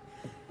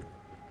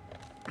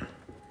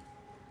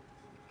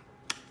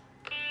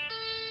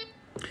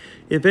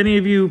 If any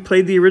of you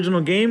played the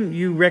original game,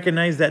 you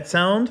recognize that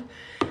sound.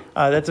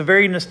 That's a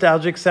very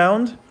nostalgic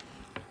sound.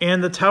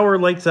 And the tower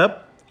lights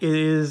up. It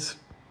is,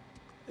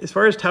 as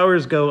far as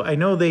towers go, I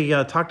know they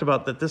talked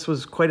about that this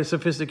was quite a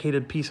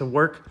sophisticated piece of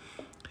work.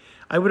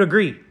 I would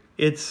agree.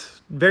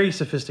 It's very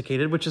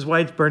sophisticated, which is why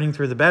it's burning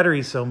through the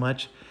batteries so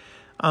much.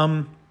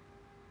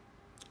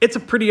 It's a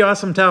pretty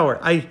awesome tower.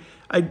 I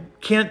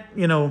can't,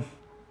 you know,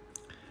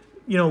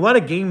 a lot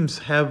of games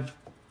have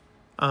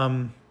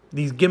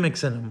these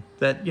gimmicks in them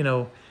that, you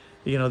know,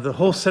 the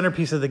whole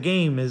centerpiece of the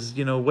game is,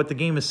 you know, what the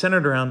game is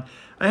centered around.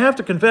 I have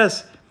to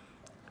confess,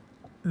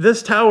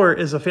 this tower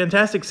is a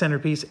fantastic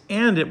centerpiece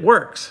and it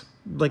works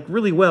like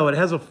really well. It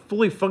has a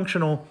fully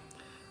functional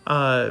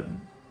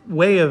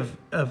way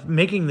of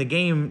making the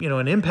game, you know,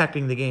 and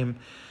impacting the game.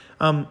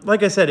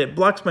 Like I said, it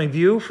blocks my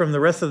view from the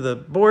rest of the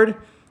board,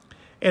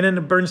 and then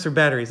it burns through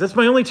batteries. That's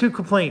my only 2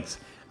 complaints.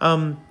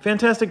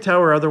 Fantastic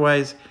tower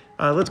otherwise.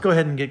 Let's go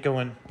ahead and get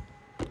going.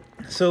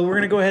 So we're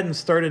going to go ahead and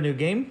start a new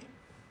game.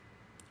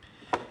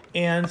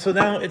 And so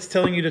now it's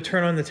telling you to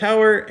turn on the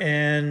tower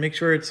and make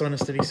sure it's on a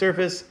steady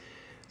surface.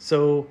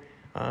 So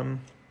I'm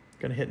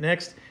going to hit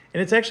next.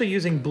 And it's actually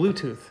using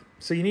Bluetooth.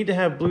 So you need to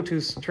have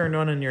Bluetooth turned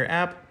on in your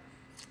app.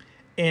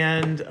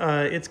 And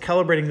it's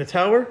calibrating the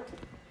tower.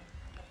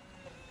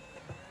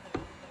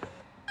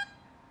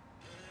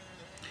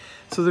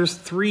 So there's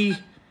 3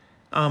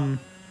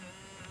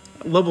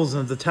 levels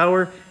of the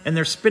tower, and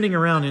they're spinning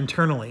around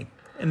internally.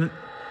 And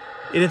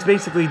it's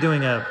basically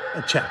doing a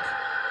check.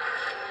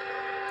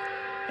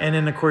 And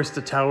then, of course,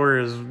 the tower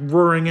is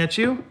roaring at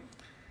you,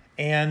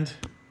 and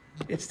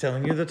it's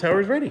telling you the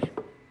tower's ready.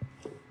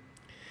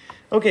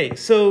 Okay,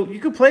 so you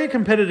could play a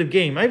competitive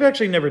game. I've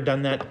actually never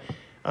done that.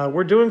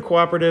 We're doing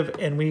cooperative,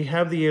 and we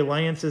have the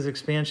Alliances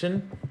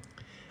expansion.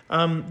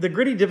 The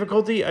gritty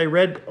difficulty, I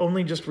read,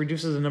 only just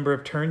reduces the number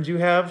of turns you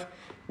have,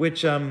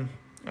 which I'm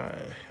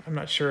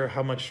not sure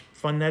how much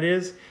fun that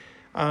is.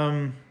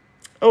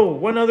 Oh,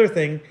 one other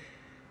thing.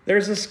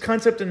 There's this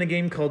concept in the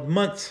game called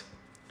months.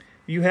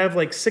 You have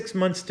like 6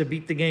 months to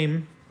beat the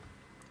game.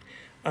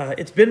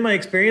 It's been my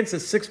experience that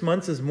 6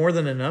 months is more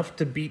than enough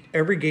to beat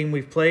every game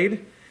we've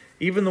played,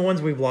 even the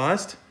ones we've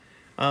lost.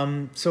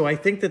 So I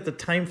think that the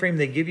time frame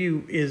they give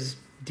you is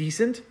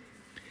decent.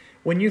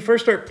 When you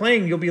first start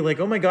playing, you'll be like,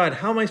 oh my God,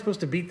 how am I supposed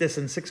to beat this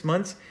in 6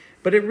 months?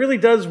 But it really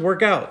does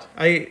work out.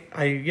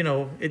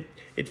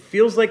 It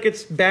feels like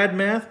it's bad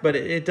math, but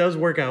it does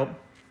work out.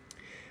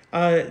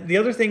 The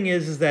other thing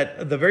is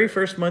that the very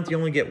first month, you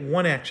only get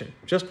 1 action,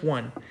 just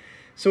 1.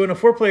 So in a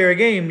 4-player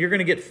game, you're going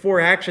to get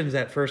 4 actions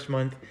that first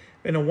month.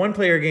 In a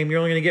 1-player game, you're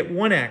only going to get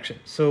 1 action.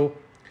 So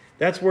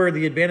that's where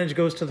the advantage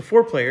goes to the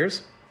 4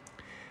 players.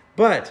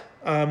 But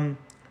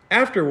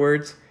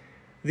afterwards,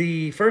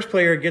 the first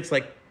player gets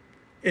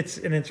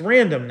it's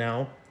random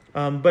now.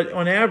 But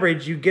on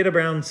average, you get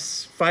around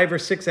 5 or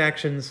 6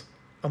 actions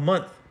a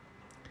month.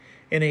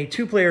 In a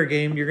 2-player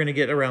game, you're going to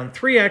get around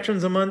 3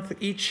 actions a month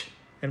each,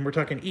 and we're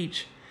talking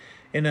each.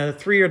 In a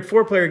 3 or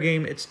 4-player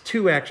game, it's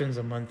 2 actions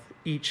a month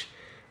each,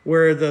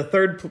 where the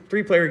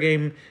 3-player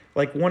game,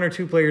 like 1 or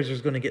 2 players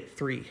is going to get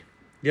 3.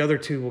 The other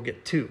 2 will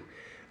get 2.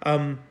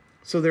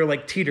 So they're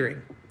like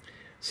teetering.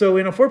 So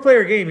in a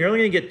 4-player game, you're only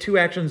going to get 2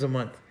 actions a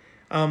month.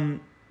 In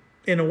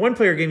a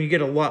 1-player game, you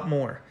get a lot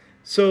more.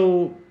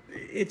 So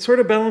it sort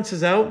of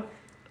balances out.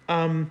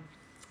 I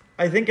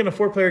think in a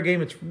 4-player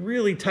game, it's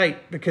really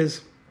tight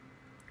because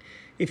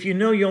if you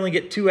know you only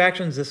get 2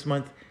 actions this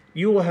month,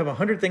 you will have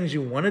 100 things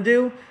you want to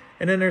do,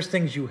 and then there's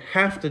things you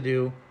have to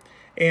do,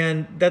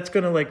 and that's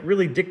going to like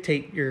really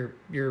dictate your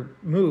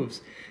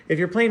moves. If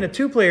you're playing a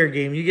 2-player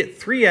game, you get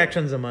 3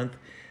 actions a month,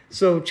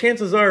 so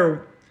chances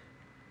are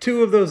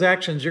 2 of those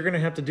actions you're going to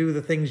have to do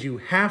the things you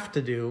have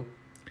to do,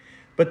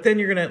 but then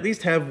you're going to at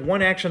least have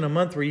 1 action a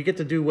month where you get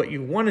to do what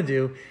you want to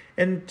do,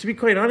 and to be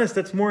quite honest,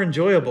 that's more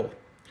enjoyable.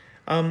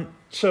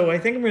 So I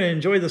think I'm going to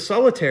enjoy the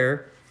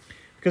solitaire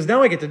because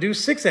now I get to do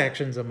 6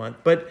 actions a month,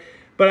 but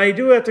I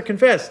do have to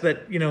confess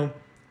that,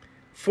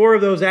 4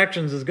 of those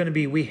actions is going to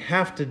be we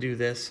have to do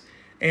this,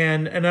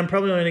 and I'm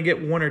probably only going to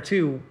get 1 or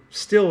 2,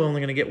 still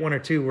only going to get 1 or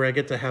 2 where I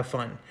get to have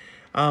fun.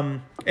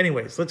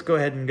 Anyways, let's go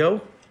ahead and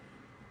go.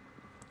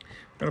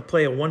 I'm going to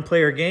play a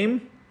 1-player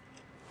game.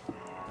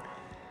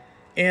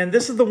 And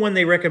this is the one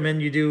they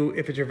recommend you do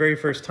if it's your very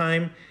first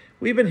time.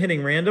 We've been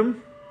hitting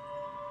random.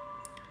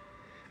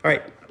 All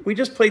right, we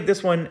just played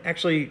this one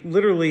actually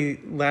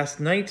literally last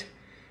night.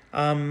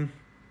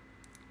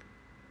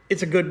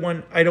 It's a good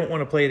one. I don't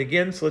want to play it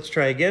again, so let's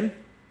try again.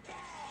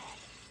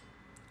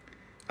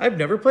 I've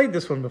never played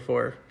this one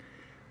before.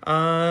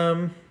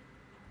 Yeah,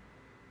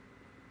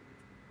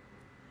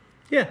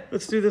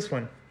 let's do this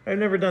one. I've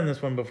never done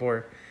this one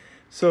before.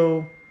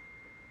 So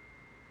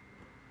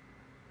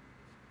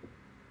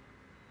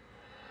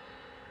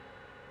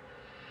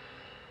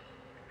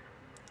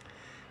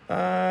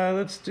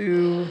let's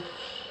do...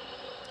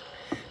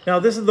 Now,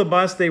 this is the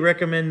boss they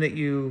recommend that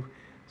you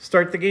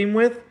start the game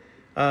with.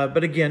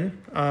 But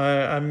again,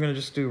 I'm going to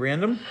just do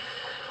random.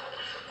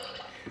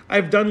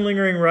 I've done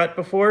Lingering Rot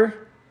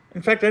before.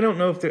 In fact, I don't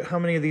know if how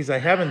many of these I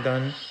haven't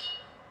done.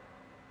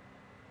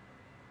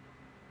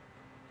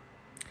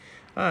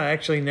 I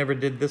actually never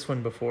did this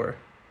one before.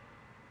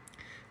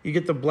 You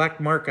get the black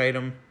mark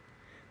item.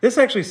 This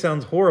actually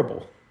sounds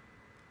horrible.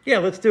 Yeah,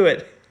 let's do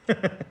it.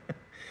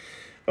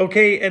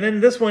 Okay, and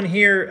then this one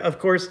here, of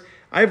course,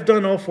 I've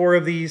done all 4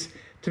 of these.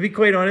 To be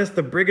quite honest,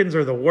 the brigands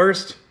are the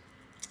worst.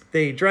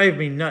 They drive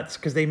me nuts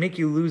because they make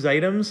you lose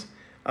items.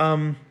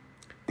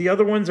 The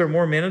other ones are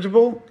more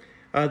manageable.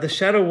 The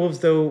Shadow Wolves,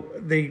 though,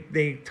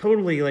 they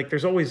totally, like,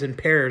 there's always in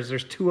pairs.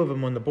 There's 2 of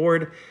them on the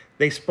board.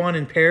 They spawn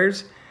in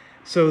pairs.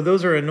 So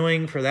those are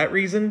annoying for that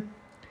reason.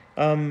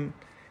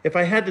 If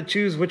I had to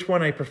choose which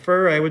one I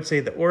prefer, I would say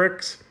the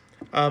Oryx.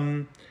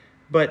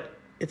 But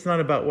it's not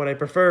about what I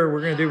prefer.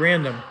 We're going to do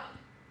random.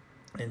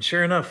 And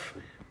sure enough,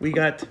 we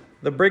got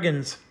the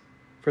brigands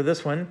for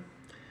this one.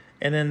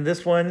 And then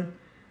this one,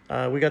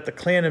 we got the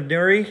Clan of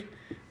Nuri,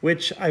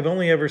 which I've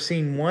only ever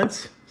seen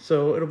once.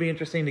 So it'll be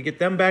interesting to get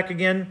them back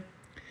again.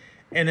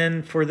 And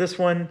then for this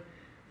one,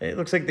 It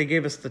looks like they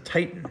gave us the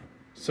Titan.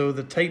 So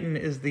the Titan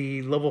is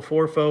the level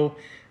 4 foe,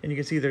 and you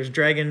can see there's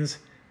dragons,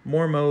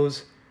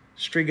 Mormos,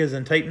 Strigas,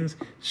 and Titans.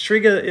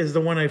 Striga is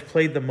the one I've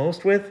played the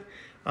most with.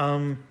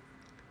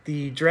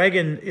 The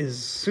dragon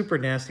is super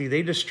nasty.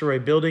 They destroy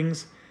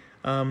buildings.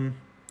 The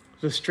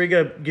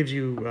Striga gives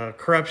you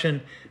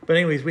corruption. But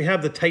anyways, we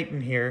have the Titan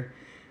here.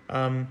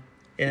 And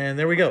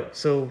there we go.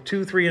 So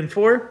 2, 3, and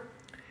 4.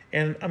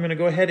 And I'm going to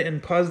go ahead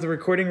and pause the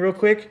recording real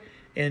quick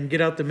and get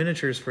out the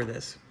miniatures for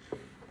this.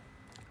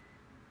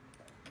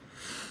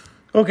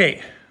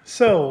 Okay,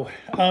 so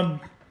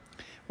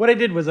what I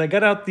did was I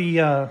got out the,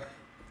 well,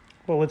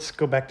 let's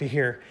go back to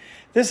here.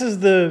 This is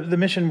the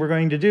mission we're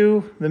going to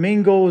do. The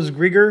main goal is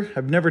Grigor.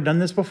 I've never done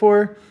this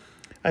before.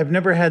 I've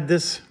never had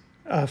this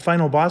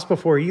final boss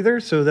before either,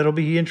 so that'll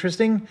be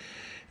interesting. And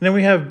then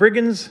we have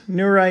Brigands,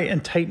 Nurai,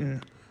 and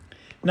Titan.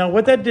 Now,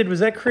 what that did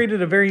was that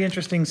created a very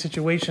interesting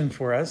situation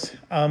for us.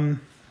 I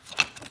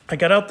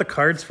got out the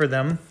cards for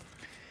them.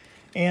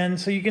 And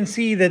so you can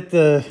see that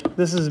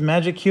this is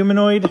Magic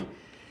Humanoid,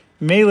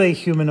 Melee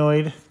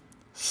Humanoid,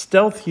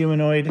 Stealth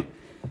Humanoid,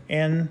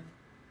 and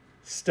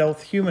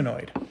Stealth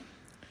Humanoid.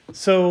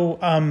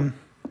 So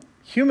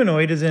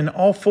Humanoid is in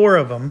all 4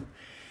 of them.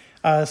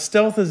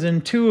 Stealth is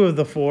in 2 of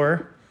the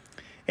 4.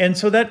 And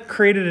so that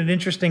created an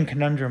interesting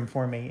conundrum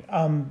for me.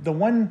 The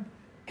one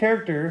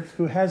character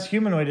who has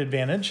Humanoid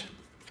advantage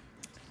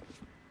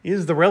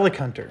is the Relic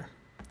Hunter.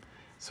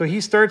 So he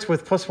starts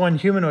with +1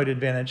 Humanoid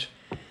advantage.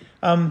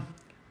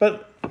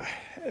 But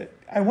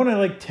I want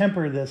to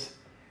temper this.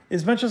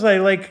 As much as I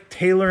like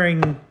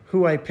tailoring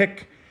who I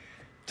pick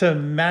to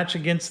match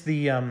against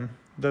the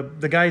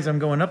guys I'm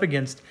going up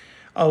against,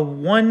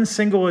 one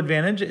single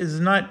advantage is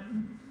not,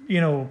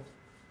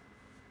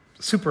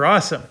 super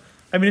awesome.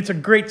 I mean, it's a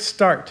great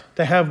start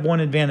to have one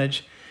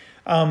advantage,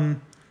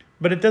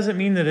 but it doesn't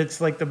mean that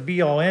it's like the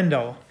be-all,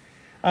 end-all.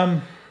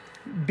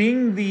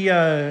 Being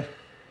the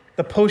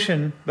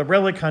potion, the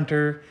Relic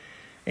Hunter,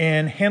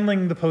 and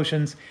handling the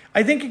potions,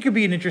 I think it could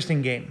be an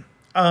interesting game.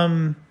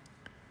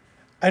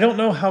 I don't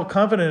know how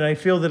confident I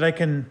feel that I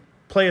can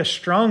play a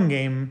strong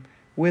game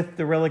with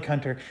the Relic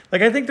Hunter.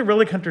 I think the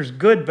Relic Hunter's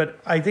good, but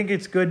I think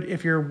it's good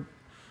if you're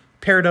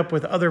paired up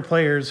with other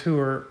players who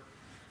are,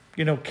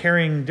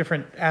 carrying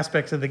different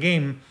aspects of the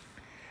game.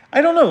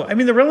 I don't know. I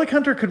mean, the Relic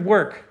Hunter could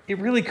work. It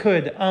really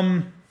could.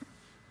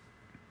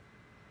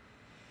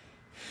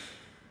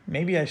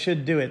 Maybe I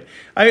should do it.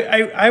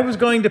 I was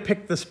going to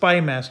pick the Spy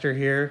Master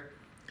here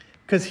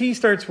because he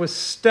starts with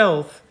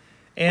Stealth,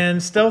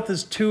 and Stealth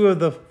is 2 of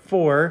the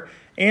 4,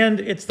 and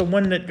it's the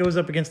one that goes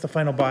up against the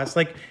final boss.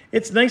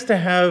 It's nice to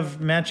have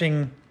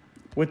matching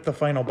with the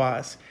final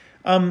boss.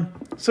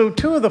 So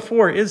 2 of the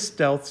 4 is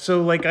Stealth,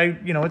 so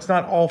it's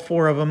not all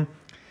 4 of them.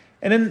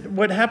 And then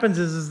what happens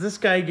is this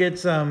guy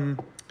gets,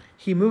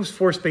 he moves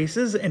 4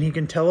 spaces and he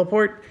can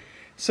teleport.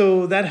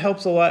 So that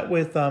helps a lot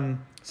with,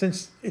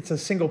 since it's a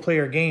single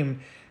player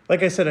game.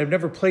 Like I said, I've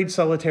never played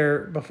Solitaire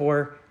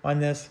before on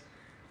this,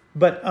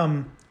 but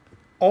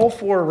all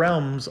 4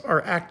 realms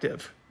are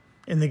active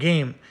in the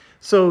game.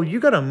 So you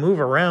got to move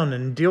around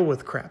and deal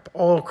with crap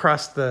all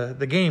across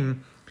the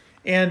game.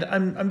 And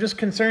I'm just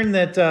concerned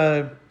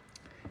that,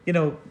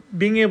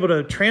 being able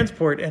to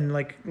transport and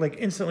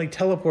instantly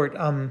teleport,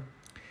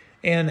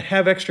 and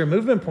have extra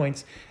movement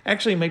points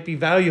actually might be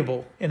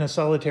valuable in a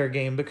solitaire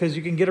game because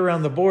you can get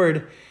around the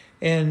board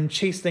and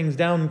chase things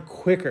down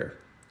quicker.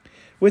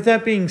 With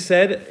that being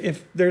said,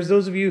 if there's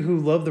those of you who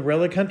love the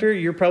Relic Hunter,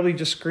 you're probably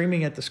just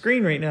screaming at the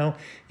screen right now,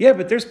 yeah,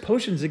 but there's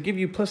potions that give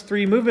you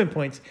 +3 movement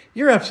points.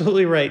 You're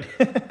absolutely right.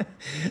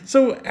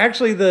 So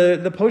actually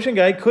the potion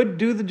guy could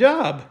do the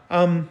job.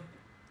 The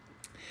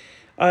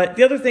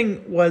other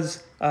thing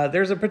was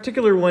there's a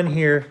particular one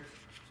here,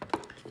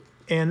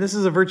 and this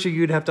is a virtue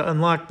you'd have to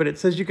unlock, but it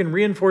says you can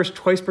reinforce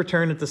twice per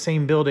turn at the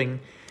same building.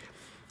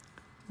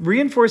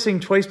 Reinforcing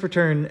twice per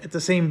turn at the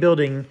same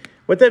building,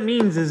 what that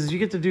means is you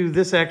get to do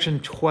this action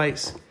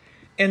twice.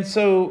 And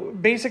so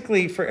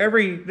basically for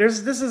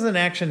this is an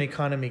action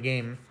economy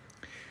game.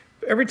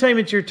 Every time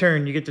it's your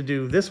turn, you get to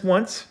do this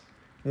once,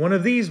 one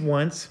of these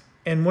once,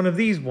 and one of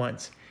these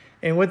once.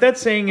 And what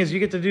that's saying is you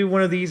get to do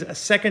one of these a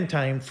second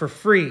time for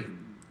free.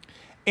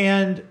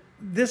 And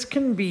this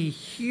can be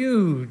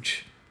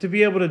huge to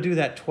be able to do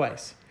that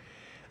twice.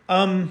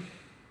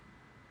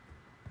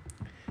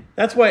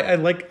 That's why I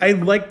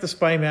like the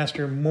Spy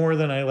Master more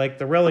than I like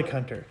the Relic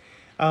Hunter.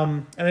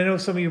 And I know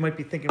some of you might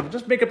be thinking, well,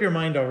 just make up your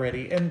mind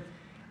already. And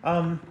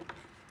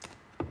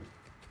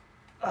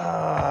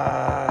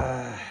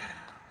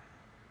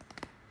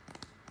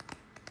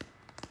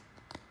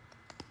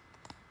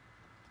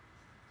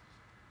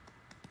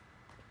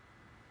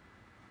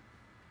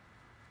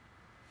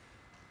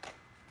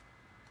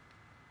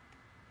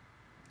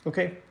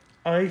okay,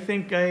 I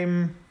think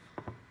I'm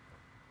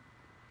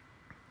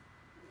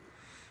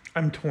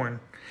torn.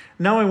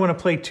 Now I want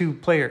to play 2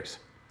 players.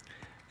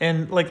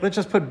 And let's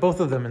just put both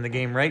of them in the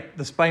game, right?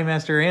 The Spy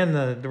Master and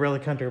the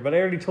Relic Hunter. But I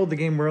already told the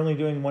game we're only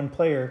doing 1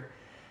 player.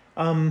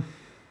 You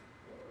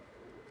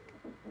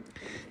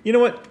know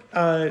what?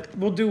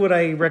 We'll do what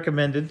I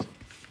recommended.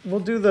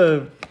 We'll do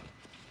the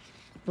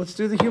let's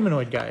do the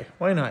humanoid guy.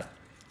 Why not?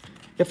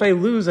 If I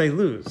lose, I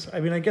lose. I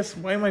mean, I guess,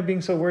 why am I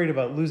being so worried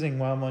about losing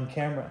while I'm on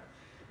camera?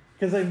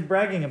 Because I'm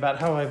bragging about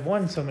how I've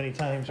won so many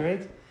times,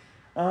 right?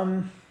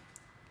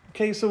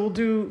 Okay, so we'll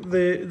do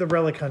the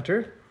Relic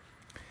Hunter.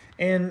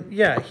 And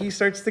yeah, he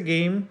starts the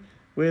game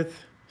with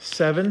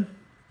 7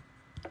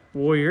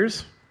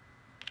 warriors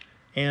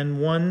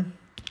and 1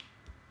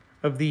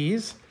 of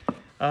these.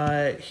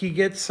 He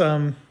gets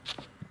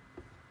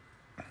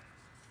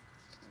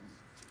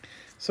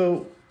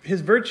so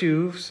his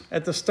virtues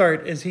at the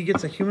start is he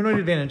gets a humanoid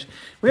advantage.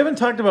 We haven't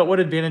talked about what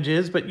advantage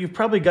is, but you've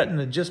probably gotten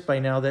the gist by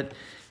now that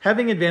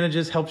having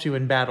advantages helps you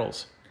in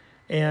battles.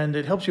 And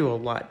it helps you a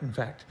lot, in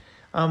fact.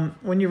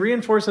 When you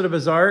reinforce at a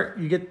bazaar,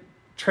 you get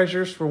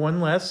treasures for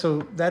 1 less,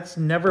 so that's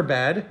never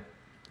bad.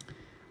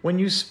 When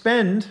you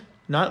spend,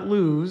 not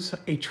lose,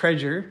 a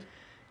treasure,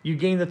 you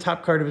gain the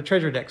top card of a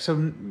treasure deck.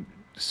 So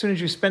as soon as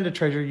you spend a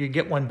treasure, you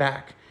get 1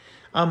 back.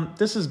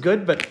 This is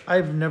good, but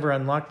I've never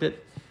unlocked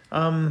it.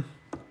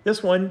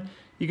 This one,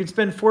 you can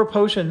spend 4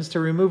 potions to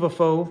remove a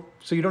foe,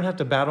 so you don't have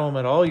to battle him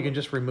at all. You can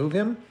just remove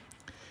him.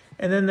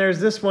 And then there's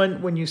this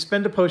one, when you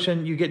spend a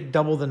potion, you get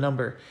double the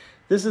number.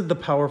 This is the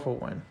powerful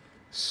one.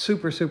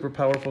 Super, super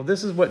powerful.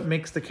 This is what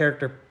makes the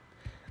character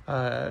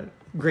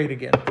great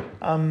again.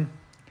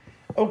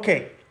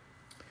 Okay,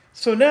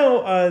 so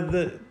now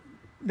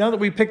now that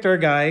we picked our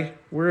guy,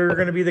 we're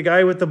going to be the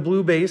guy with the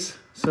blue base.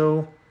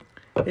 So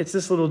it's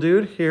this little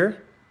dude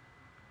here.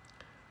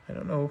 I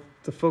don't know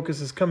if the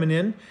focus is coming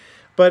in,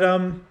 but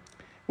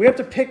we have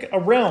to pick a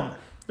realm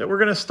that we're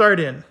going to start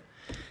in.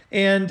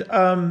 And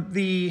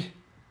the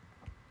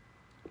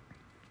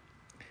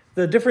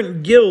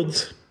different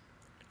guilds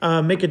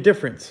make a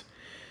difference.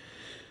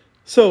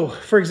 So,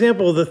 for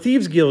example, the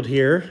Thieves Guild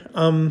here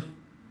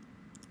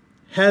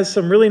has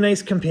some really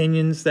nice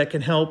companions that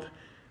can help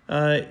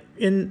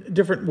in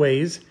different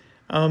ways.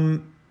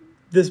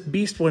 This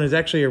Beast one is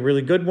actually a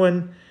really good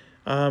one.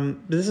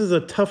 This is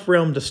a tough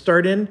realm to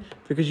start in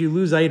because you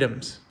lose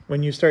items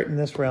when you start in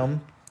this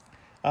realm.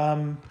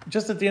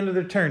 Just at the end of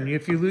their turn, you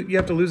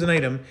have to lose an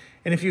item.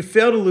 And if you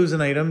fail to lose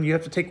an item, you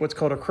have to take what's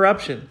called a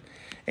corruption.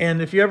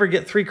 And if you ever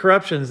get 3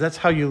 corruptions, that's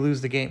how you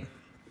lose the game.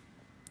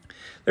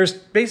 There's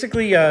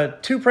basically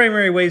 2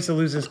 primary ways to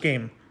lose this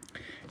game.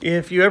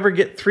 If you ever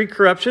get 3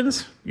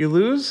 corruptions, you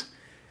lose.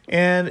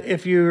 And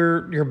if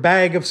your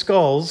bag of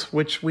skulls,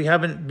 which we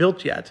haven't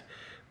built yet,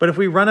 but if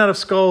we run out of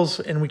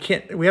skulls and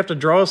we have to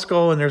draw a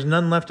skull and there's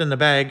none left in the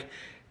bag,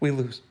 we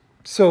lose.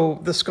 So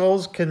the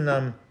skulls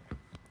can,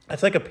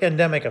 it's like a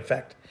pandemic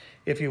effect,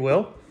 if you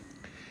will.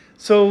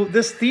 So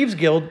this Thieves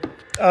Guild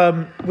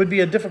would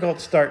be a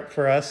difficult start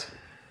for us.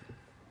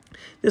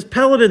 This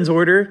Paladin's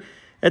Order,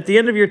 at the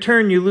end of your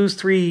turn, you lose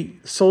 3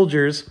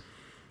 soldiers,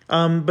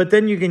 but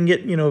then you can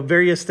get,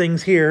 various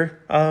things here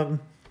that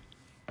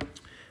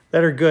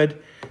are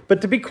good.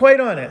 But to be quite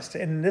honest,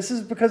 and this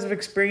is because of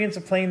experience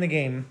of playing the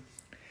game,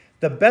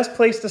 the best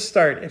place to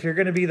start if you're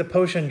going to be the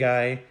potion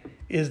guy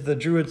is the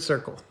Druid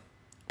Circle,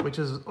 which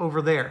is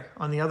over there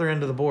on the other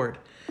end of the board.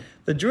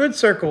 The Druid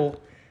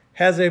Circle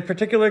has a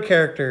particular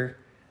character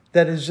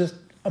that is just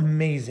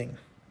amazing.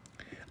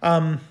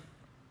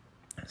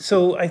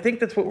 So I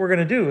think that's what we're going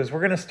to do, is we're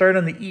going to start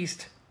on the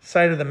east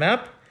side of the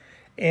map,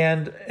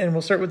 and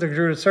we'll start with the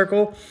Druid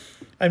Circle.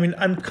 I mean,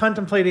 I'm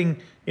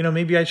contemplating,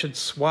 maybe I should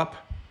swap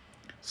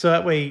so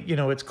that way,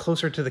 it's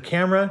closer to the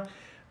camera.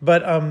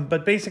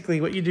 But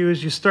basically what you do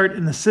is you start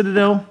in the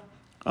citadel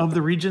of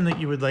the region that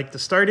you would like to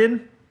start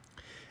in.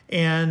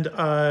 And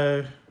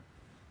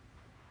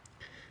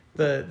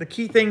the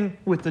key thing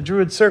with the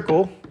Druid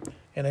Circle,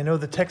 and I know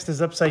the text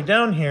is upside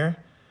down here,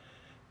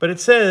 but it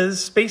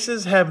says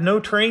spaces have no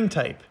terrain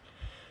type,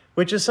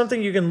 which is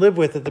something you can live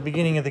with at the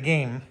beginning of the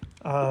game.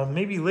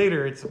 Maybe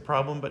later it's a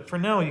problem, but for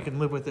now you can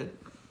live with it.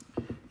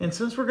 And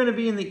since we're going to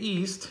be in the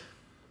east,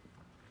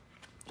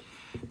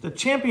 the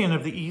champion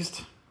of the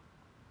east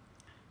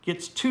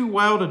gets 2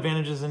 wild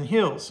advantages in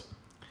hills.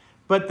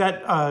 But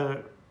that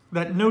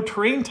no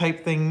terrain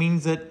type thing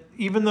means that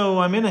even though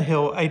I'm in a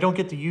hill, I don't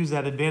get to use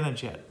that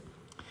advantage yet.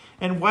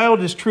 And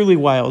wild is truly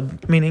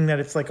wild, meaning that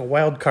it's like a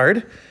wild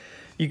card.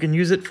 You can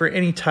use it for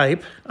any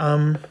type.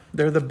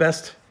 They're the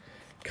best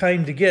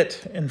kind to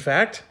get, in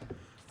fact.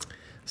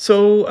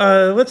 So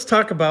let's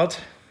talk about...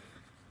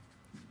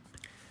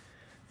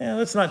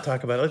 let's not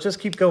talk about it. Let's just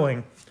keep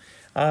going.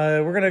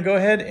 We're going to go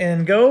ahead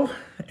and go.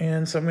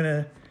 And so I'm going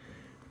to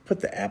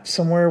put the app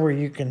somewhere where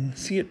you can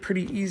see it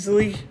pretty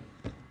easily.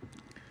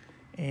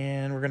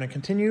 And we're going to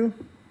continue.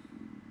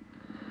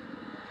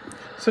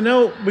 So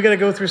now we got to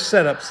go through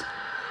setups.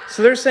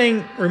 So they're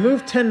saying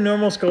remove 10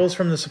 normal skulls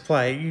from the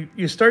supply.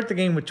 You start the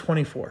game with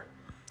 24.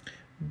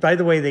 By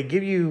the way, they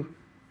give you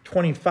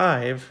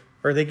 25,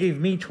 or they gave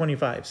me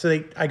 25.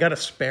 So I got a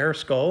spare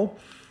skull.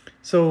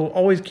 So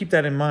always keep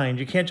that in mind.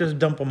 You can't just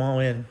dump them all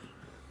in.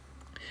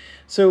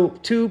 So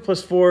 2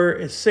 plus 4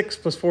 is 6,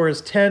 plus 4 is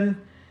 10.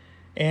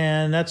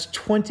 And that's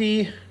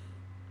 20.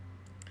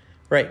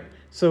 Right.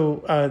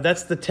 So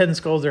that's the 10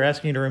 skulls they're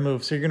asking you to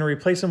remove. So you're going to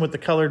replace them with the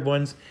colored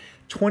ones.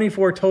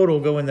 24 total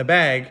go in the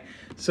bag.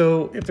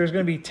 So if there's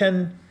going to be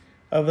 10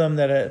 of them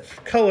that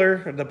have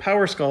color, the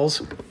power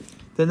skulls,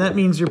 then that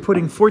means you're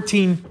putting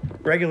 14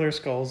 regular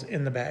skulls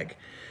in the bag.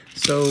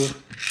 So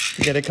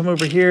you got to come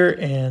over here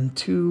and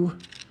 2,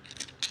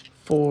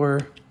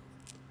 4,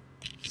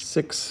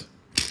 6,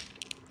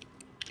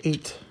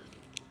 8.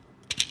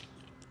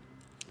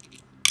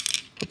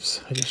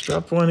 Oops, I just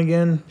dropped one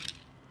again.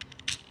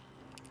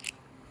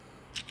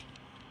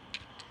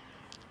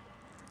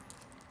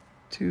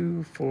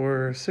 2,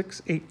 4,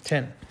 6, 8,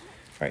 10. All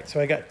right, so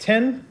I got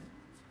 10,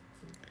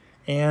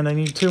 and I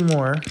need 2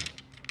 more.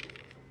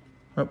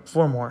 Oh,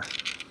 4 more.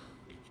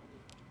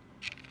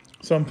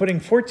 So I'm putting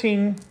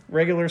 14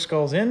 regular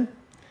skulls in,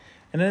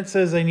 and then it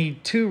says I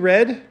need 2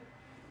 red,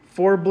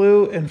 4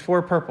 blue, and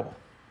 4 purple.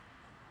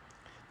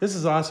 This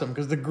is awesome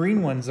because the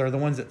green ones are the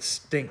ones that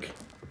stink.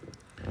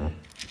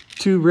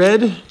 2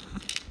 red,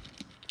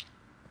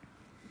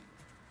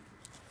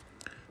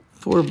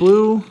 4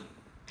 blue,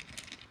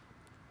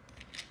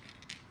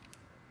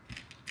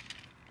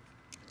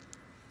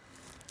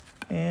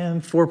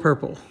 and 4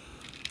 purple.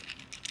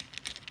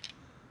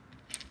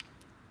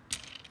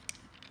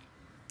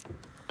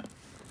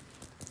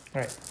 All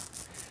right,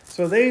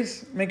 so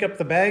these make up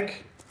the bag,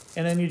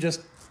 and then you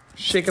just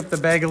shake up the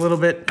bag a little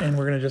bit, and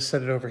we're gonna just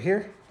set it over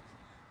here.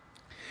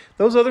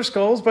 Those other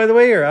skulls, by the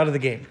way, are out of the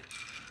game.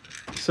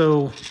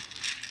 So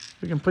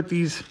we can put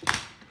these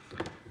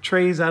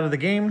trays out of the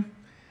game.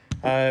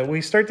 We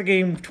start the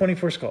game with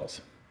 24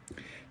 skulls.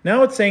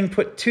 Now it's saying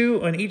put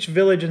 2 on each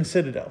village and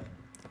citadel.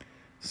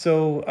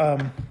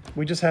 So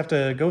we just have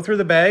to go through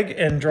the bag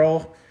and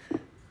draw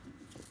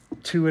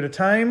 2 at a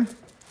time.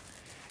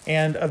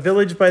 And a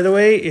village, by the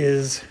way,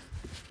 is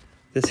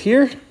this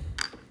here.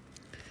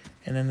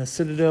 And then the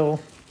citadel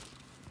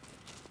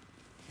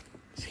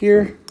is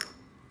here.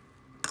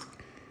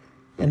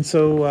 And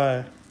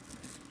so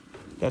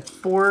that's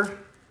 4,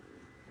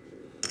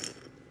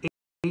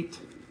 8,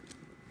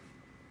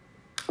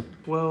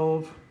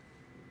 12,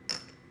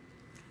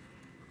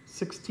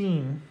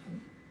 16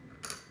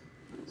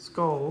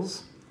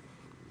 skulls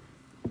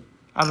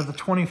out of the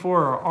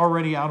 24 are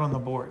already out on the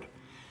board.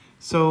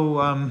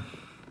 So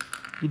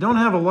you don't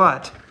have a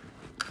lot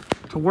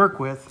to work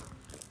with.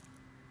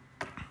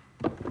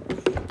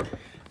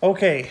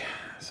 Okay,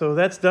 so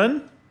that's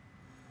done.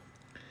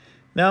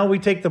 Now we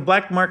take the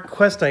black mark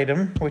quest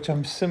item, which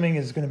I'm assuming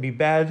is going to be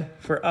bad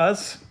for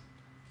us.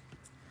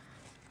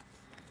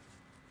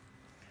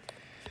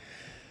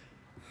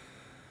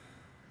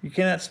 You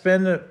cannot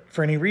spend it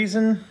for any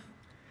reason.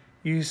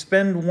 You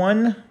spend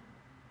 1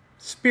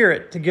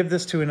 spirit to give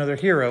this to another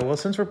hero. Well,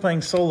 since we're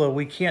playing solo,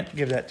 we can't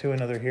give that to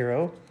another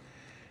hero.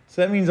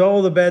 So that means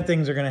all the bad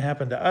things are going to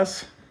happen to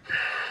us.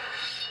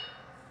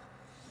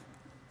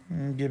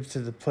 And give to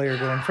the player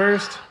going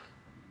first.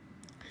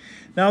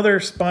 Now they're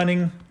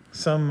spawning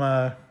some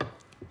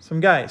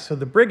guys. So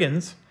the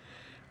brigands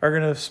are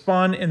going to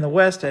spawn in the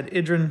west at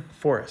Idrin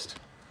Forest.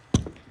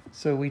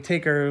 So we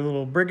take our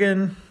little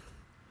brigand,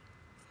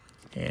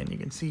 and you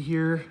can see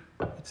here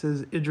it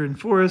says Idrin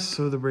Forest,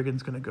 so the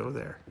brigand's going to go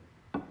there.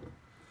 And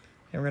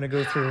we're going to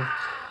go through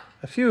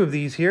a few of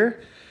these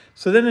here.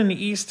 So then in the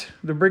east,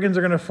 the brigands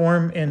are going to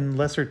form in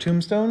lesser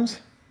tombstones.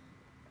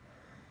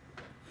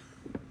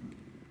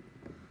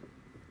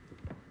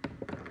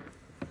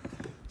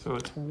 So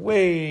it's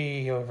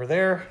way over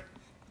there.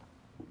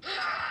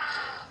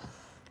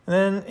 And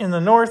then in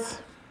the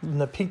north, in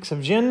the Peaks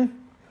of Jin.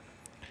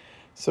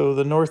 So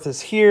the north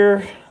is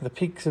here, the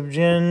Peaks of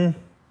Jin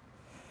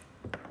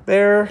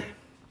there.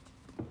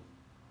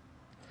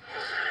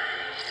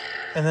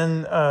 And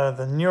then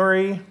the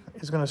Nuri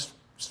is going to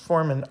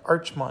form in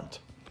Archmont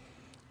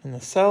in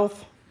the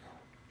south.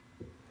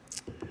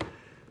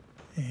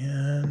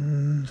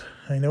 And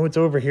I know it's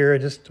over here, I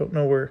just don't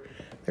know where.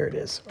 There it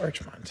is,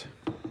 Archmont.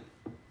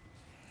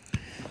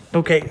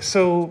 Okay,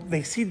 so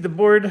they seed the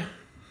board.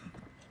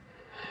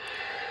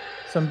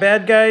 Some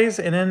bad guys,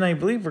 and then I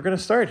believe we're going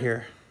to start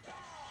here.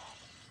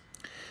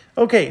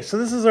 Okay, so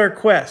this is our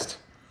quest.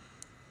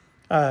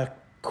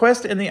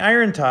 Quest in the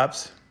Iron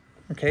Tops.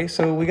 Okay,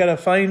 so we got to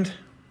find...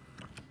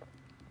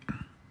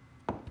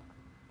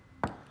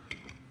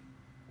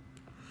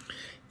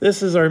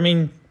 This is our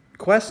main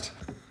quest.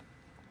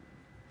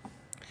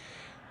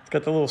 It's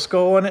got the little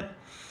skull on it.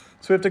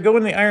 So we have to go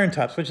in the Iron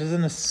Tops, which is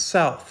in the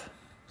south.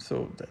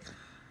 So,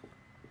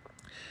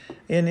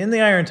 and in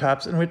the Iron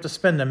Tops, and we have to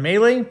spend a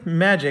melee,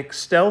 magic,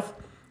 stealth,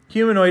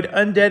 humanoid,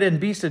 undead, and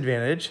beast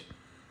advantage.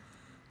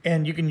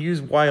 And you can use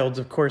wilds,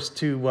 of course,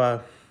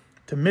 to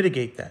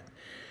mitigate that.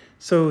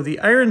 So the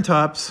Iron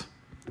Tops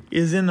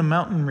is in the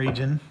mountain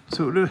region.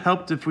 So it would have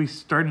helped if we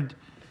started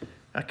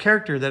a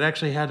character that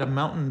actually had a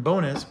mountain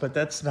bonus, but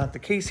that's not the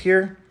case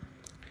here.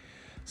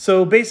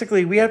 So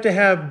basically, we have to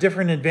have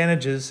different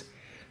advantages.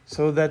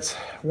 So that's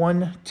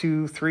 1,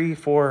 2, 3,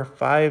 4,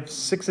 5,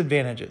 6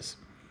 advantages.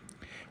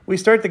 We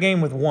start the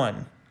game with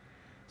 1.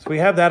 So we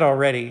have that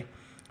already.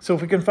 So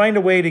if we can find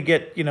a way to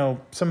get,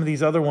 some of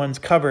these other ones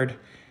covered,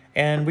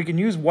 and we can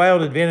use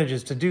wild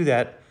advantages to do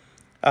that,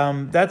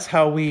 that's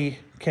how we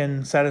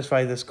can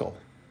satisfy this goal.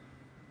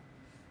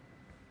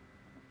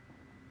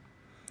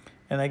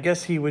 and I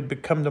guess he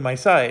would come to my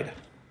side.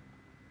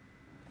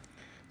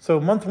 So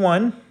month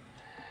 1,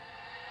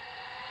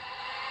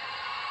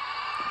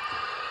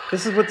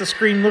 this is what the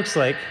screen looks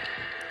like.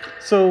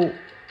 So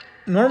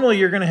normally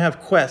you're going to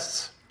have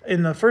quests.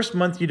 In the first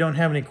month, you don't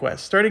have any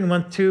quests. Starting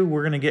month 2,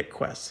 we're going to get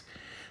quests.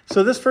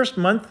 So this first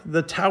month,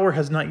 the tower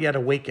has not yet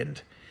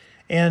awakened.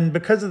 And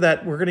because of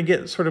that, we're going to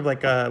get sort of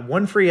like a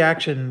one free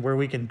action where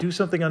we can do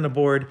something on the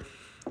board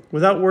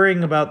without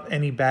worrying about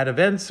any bad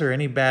events or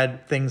any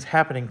bad things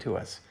happening to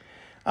us.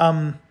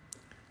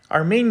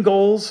 Our main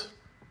goals,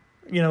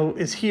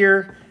 is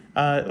here.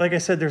 Like I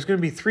said, there's going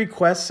to be 3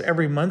 quests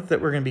every month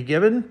that we're going to be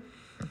given.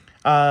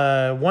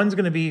 One's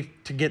going to be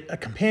to get a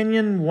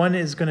companion. One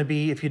is going to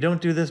be, if you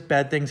don't do this,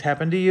 bad things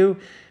happen to you.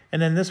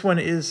 And then this one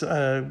is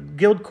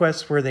guild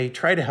quests where they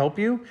try to help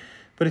you,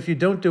 but if you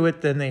don't do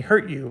it, then they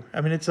hurt you.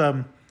 I mean, it's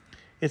a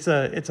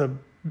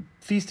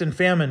feast and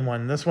famine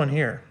one, this one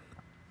here.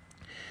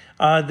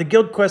 The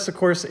guild quest, of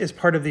course, is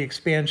part of the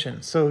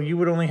expansion. So you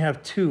would only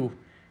have 2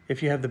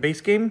 if you have the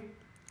base game.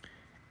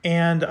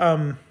 And,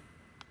 sorry,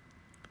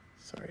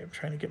 I'm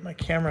trying to get my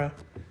camera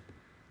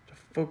to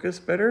focus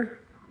better.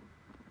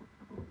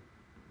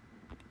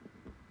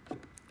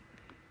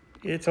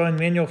 It's on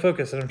manual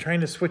focus, and I'm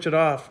trying to switch it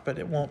off, but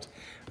it won't.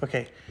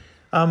 Okay.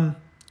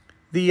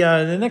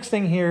 The next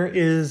thing here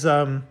is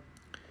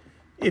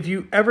if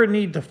you ever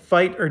need to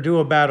fight or do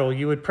a battle,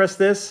 you would press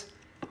this,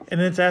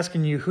 and it's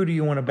asking you, who do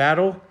you want to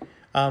battle?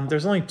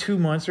 There's only 2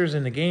 monsters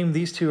in the game.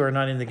 These 2 are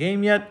not in the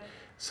game yet,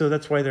 so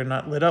that's why they're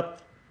not lit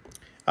up.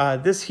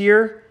 This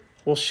here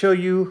will show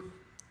you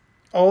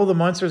all the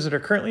monsters that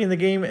are currently in the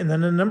game, and then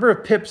the number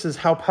of pips is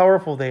how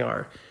powerful they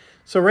are.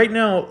 So right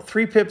now,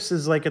 3 pips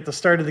is like at the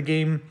start of the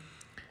game.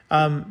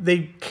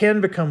 They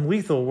can become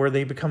lethal where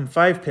they become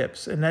 5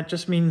 pips, and that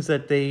just means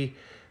that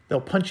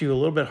they'll punch you a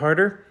little bit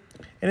harder.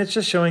 And it's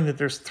just showing that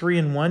there's 3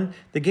 in 1.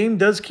 The game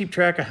does keep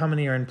track of how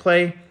many are in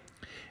play.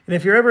 And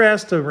if you're ever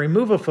asked to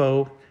remove a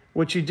foe,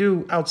 what you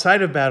do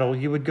outside of battle,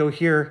 you would go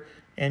here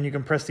and you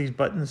can press these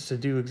buttons to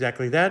do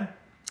exactly that.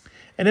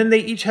 And then they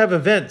each have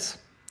events.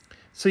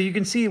 So you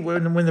can see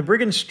when the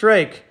brigands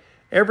strike,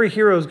 every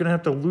hero is going to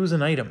have to lose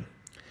an item.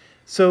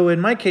 So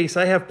in my case,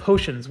 I have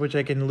potions, which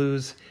I can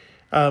lose.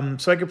 So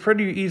I could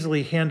pretty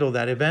easily handle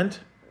that event.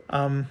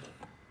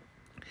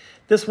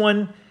 This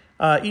one,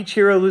 each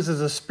hero loses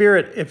a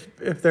spirit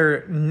if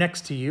they're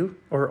next to you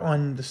or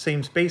on the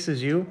same space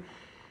as you.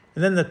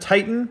 And then the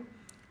Titan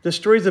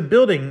destroys a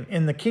building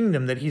in the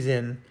kingdom that he's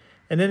in.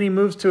 And then he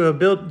moves to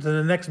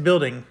the next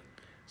building.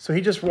 So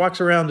he just walks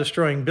around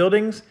destroying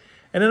buildings.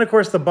 And then, of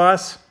course, the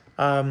boss,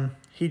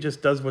 he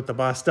just does what the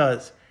boss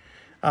does.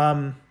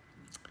 And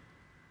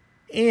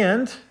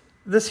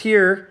this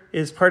here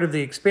is part of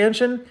the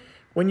expansion.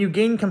 When you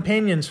gain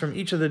companions from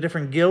each of the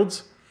different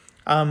guilds,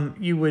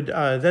 you would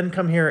then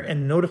come here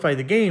and notify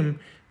the game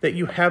that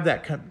you have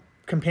that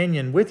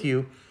companion with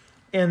you.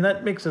 And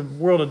that makes a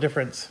world of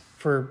difference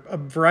for a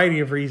variety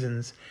of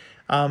reasons.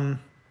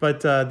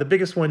 But the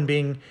biggest one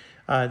being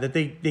that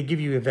they give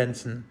you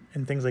events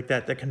and things like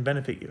that can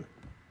benefit you.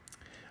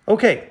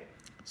 Okay,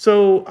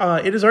 so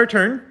it is our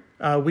turn.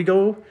 We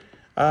go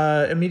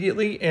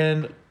immediately,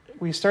 and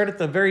we start at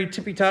the very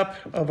tippy top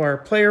of our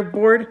player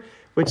board,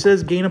 which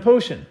says gain a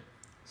potion.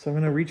 So I'm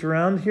going to reach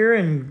around here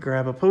and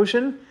grab a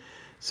potion.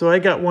 So I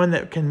got one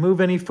that can move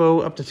any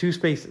foe up to 2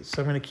 spaces.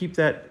 So I'm going to keep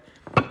that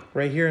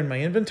right here in my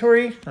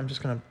inventory. I'm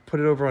just going to put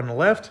it over on the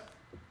left.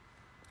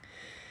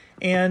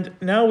 And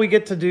now we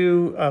get to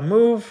do a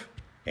move,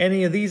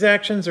 any of these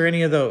actions or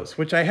any of those,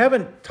 which I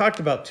haven't talked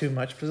about too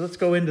much, but let's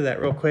go into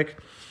that real quick.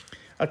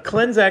 A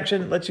cleanse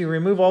action lets you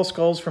remove all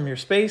skulls from your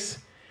space.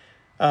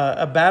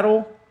 A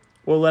battle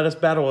will let us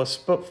battle a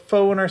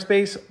foe in our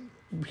space.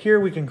 Here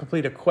we can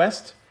complete a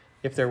quest,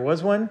 if there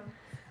was one.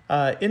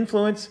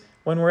 Influence,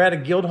 when we're at a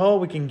guild hall,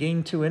 we can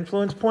gain 2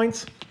 influence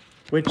points,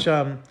 which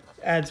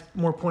adds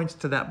more points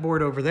to that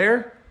board over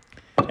there.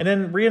 And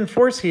then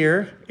reinforce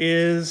here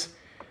is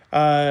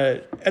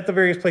at the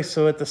various places.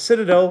 So at the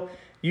Citadel,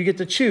 you get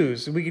to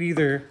choose. We could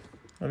either,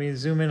 let me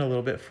zoom in a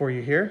little bit for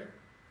you here.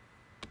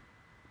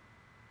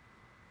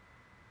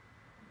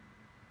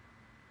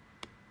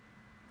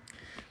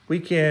 We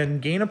can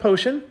gain a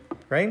potion,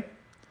 right,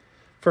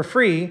 for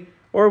free,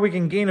 or we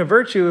can gain a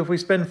virtue if we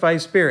spend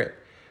 5 spirit.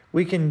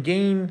 We can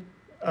gain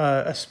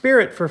a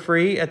spirit for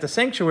free at the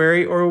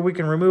sanctuary, or we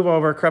can remove all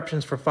of our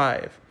corruptions for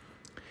 5.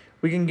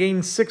 We can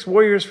gain 6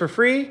 warriors for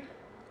free,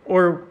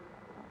 or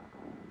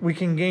we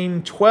can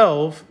gain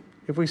 12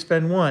 if we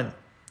spend 1.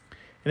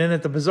 And then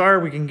at the bazaar,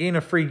 we can gain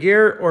a free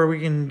gear, or we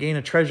can gain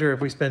a treasure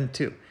if we spend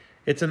 2.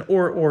 It's an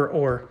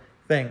or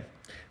thing.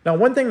 Now,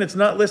 one thing that's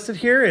not listed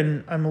here,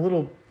 and I'm a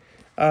little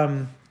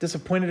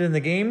disappointed in the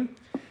game,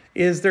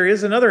 is there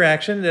is another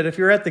action that if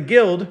you're at the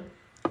guild,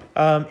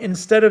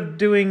 instead of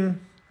doing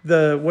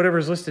the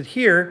whatever's listed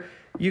here,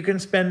 you can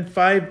spend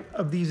 5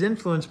 of these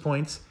influence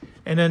points,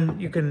 and then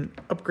you can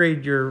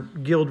upgrade your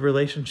guild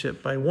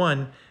relationship by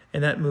 1,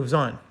 and that moves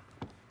on.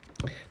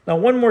 Now,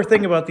 one more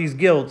thing about these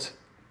guilds.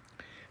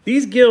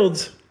 These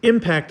guilds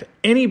impact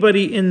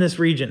anybody in this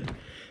region.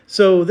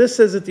 So this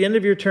says at the end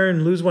of your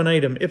turn, lose 1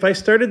 item. If I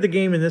started the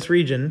game in this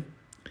region,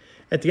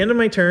 at the end of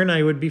my turn,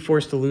 I would be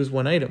forced to lose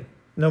 1 item,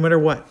 no matter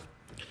what.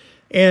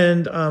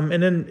 And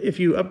then if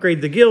you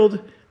upgrade the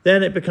guild,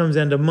 then it becomes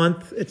end of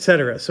month,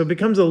 etc. So it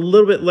becomes a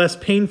little bit less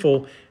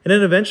painful, and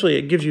then eventually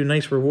it gives you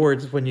nice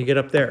rewards when you get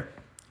up there.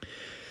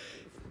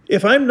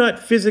 If I'm not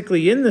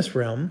physically in this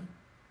realm,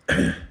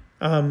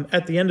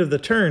 at the end of the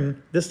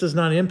turn, this does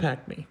not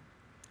impact me.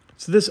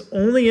 So this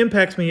only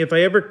impacts me if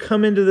I ever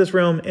come into this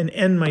realm and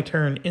end my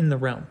turn in the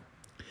realm.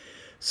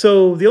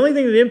 So the only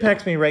thing that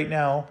impacts me right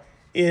now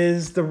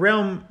is the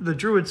realm, the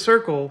Druid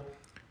Circle,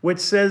 which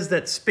says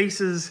that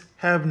spaces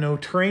have no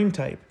terrain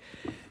type.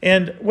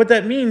 And what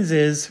that means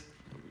is,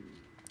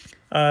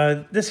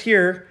 this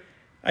here,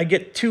 I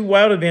get 2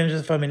 wild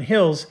advantages if I'm in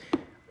hills.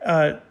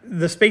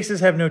 The spaces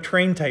have no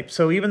terrain type.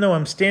 So even though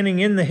I'm standing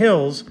in the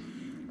hills,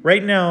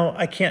 right now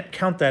I can't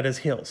count that as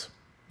hills.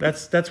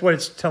 That's what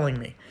it's telling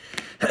me.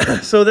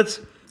 So that's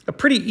a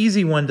pretty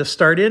easy one to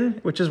start in,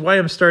 which is why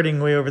I'm starting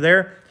way over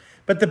there.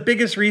 But the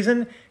biggest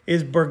reason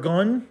is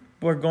Borgogne,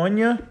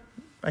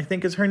 I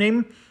think is her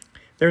name.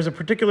 There's a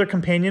particular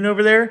companion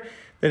over there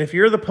that if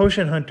you're the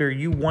potion hunter,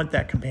 you want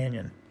that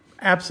companion.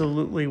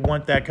 Absolutely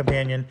want that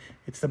companion.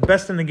 It's the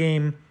best in the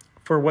game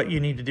for what you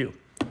need to do.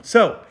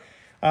 So,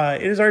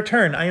 it is our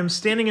turn. I am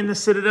standing in the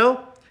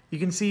citadel. You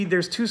can see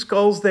there's 2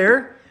 skulls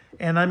there,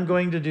 and I'm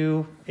going to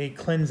do a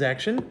cleanse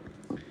action,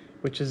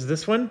 which is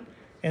this one.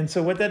 And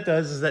so what that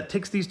does is that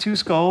takes these 2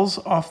 skulls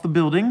off the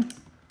building,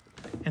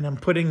 and I'm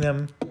putting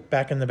them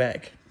back in the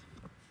bag.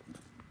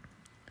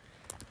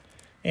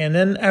 And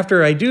then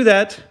after I do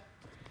that,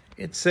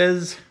 it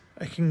says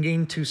I can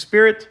gain 2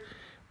 spirit,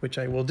 which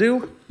I will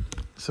do.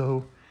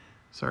 So,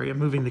 sorry, I'm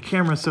moving the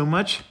camera so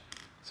much.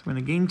 So I'm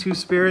going to gain 2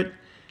 spirit.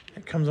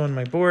 It comes on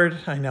my board.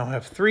 I now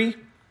have 3.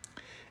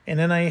 And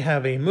then I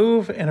have a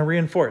move and a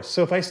reinforce.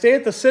 So if I stay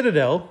at the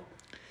citadel,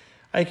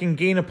 I can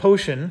gain a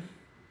potion.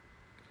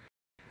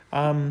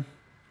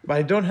 But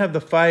I don't have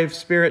the 5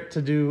 spirit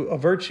to do a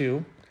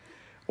virtue,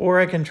 or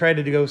I can try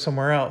to go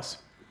somewhere else.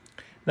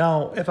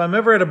 Now, if I'm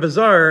ever at a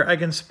bazaar, I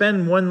can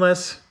spend 1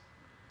 less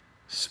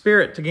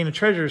spirit to gain a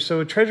treasure. So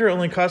a treasure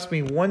only costs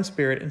me 1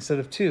 spirit instead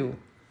of 2.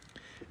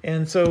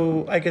 And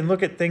so I can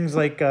look at things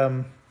like,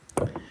 you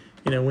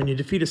know, when you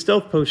defeat a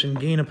stealth potion,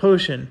 gain a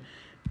potion.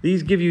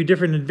 These give you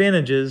different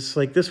advantages.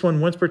 Like this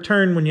one, once per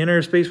turn, when you enter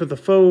a space with a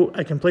foe,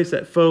 I can place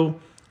that foe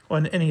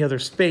on any other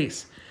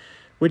space,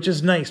 which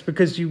is nice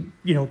because you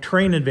know,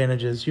 terrain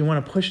advantages. You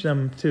want to push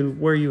them to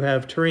where you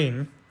have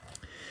terrain.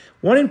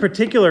 One in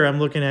particular I'm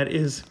looking at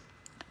is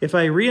if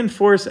I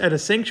reinforce at a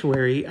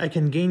sanctuary, I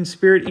can gain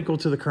spirit equal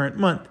to the current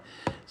month.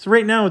 So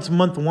right now it's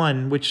month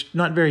 1, which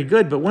not very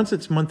good, but once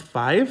it's month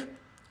 5,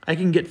 I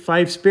can get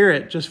 5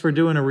 spirit just for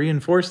doing a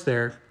reinforce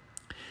there.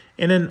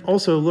 And then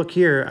also look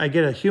here, I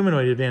get a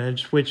humanoid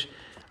advantage, which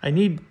I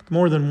need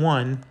more than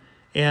 1,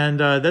 and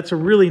that's a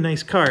really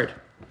nice card.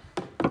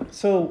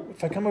 So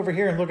if I come over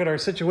here and look at our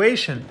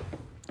situation,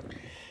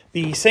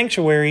 the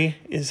sanctuary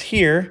is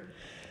here.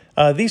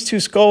 These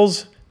 2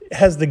 skulls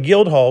has the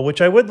guild hall,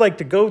 which I would like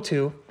to go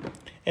to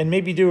and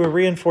maybe do a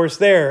reinforce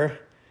there.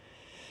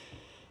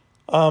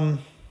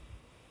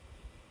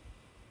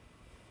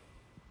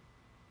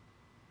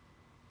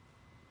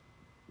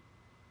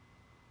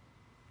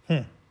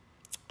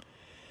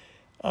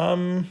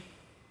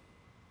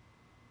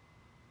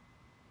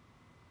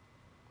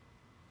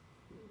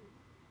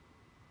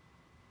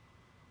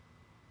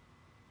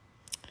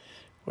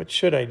 What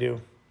should I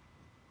do?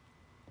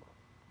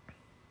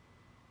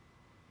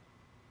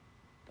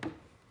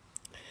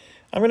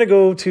 I'm going to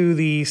go to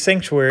the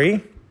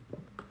sanctuary.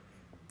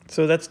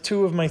 So that's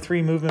 2 of my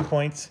 3 movement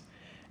points.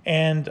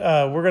 And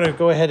we're going to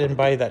go ahead and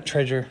buy that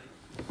treasure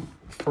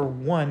for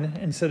 1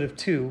 instead of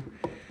 2.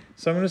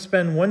 So I'm going to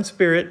spend 1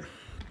 spirit.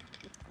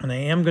 And I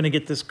am going to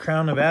get this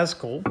Crown of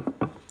Azkul.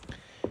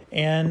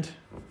 And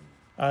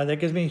that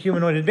gives me a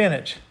humanoid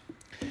advantage.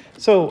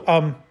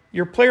 So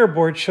your player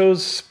board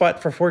shows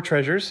spot for 4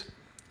 treasures.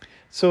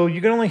 So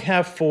you can only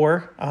have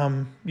 4.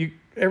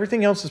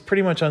 Everything else is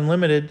pretty much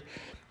unlimited.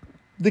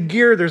 The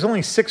gear, there's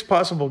only 6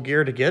 possible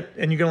gear to get,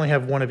 and you can only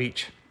have 1 of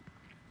each.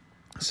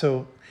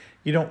 So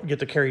you don't get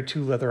to carry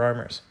 2 leather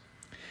armors.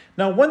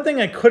 Now, one thing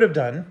I could have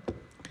done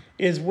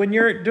is when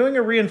you're doing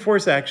a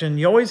reinforce action,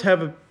 you always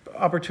have an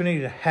opportunity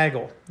to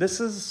haggle.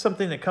 This is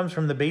something that comes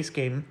from the base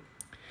game.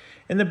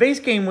 In the base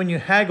game, when you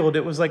haggled,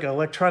 it was like an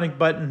electronic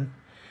button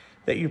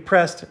that you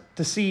pressed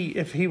to see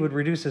if he would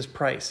reduce his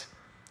price.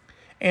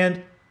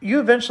 And you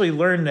eventually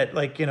learned that,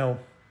 like, you know,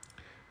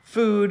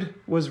 food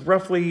was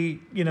roughly,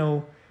 you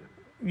know,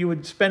 you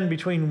would spend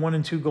between 1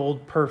 and 2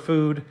 gold per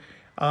food.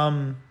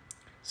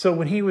 So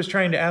when he was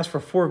trying to ask for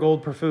 4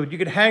 gold per food, you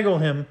could haggle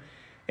him,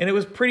 and it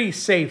was pretty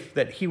safe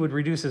that he would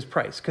reduce his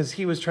price because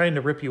he was trying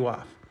to rip you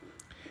off.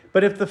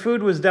 But if the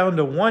food was down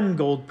to 1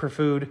 gold per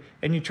food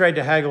and you tried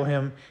to haggle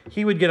him,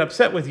 he would get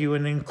upset with you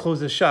and then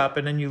close his shop,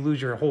 and then you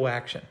lose your whole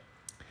action.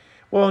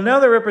 Well, now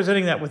they're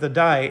representing that with a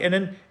die, and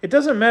then it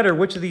doesn't matter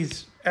which of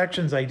these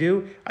actions I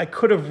do. I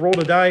could have rolled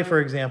a die,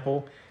 for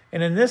example,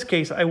 and in this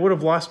case, I would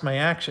have lost my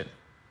action.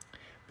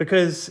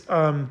 because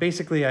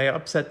basically I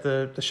upset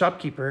the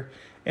shopkeeper,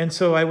 and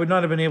so I would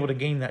not have been able to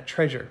gain that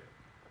treasure.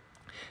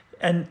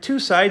 And 2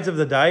 sides of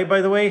the die, by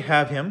the way,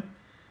 have him.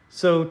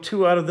 So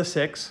 2 out of the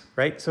 6,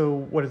 right? So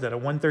what is that, a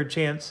 1/3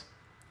 chance?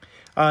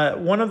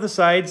 One of the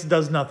sides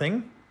does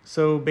nothing.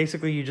 So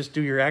basically you just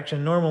do your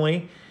action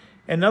normally.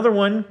 Another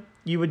one,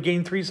 you would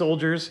gain 3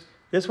 soldiers.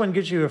 This one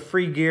gives you a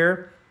free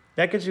gear.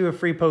 That gives you a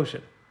free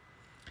potion.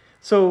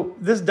 So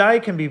this die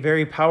can be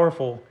very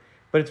powerful,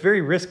 but it's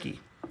very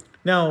risky.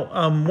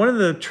 Now, one of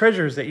the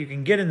treasures that you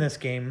can get in this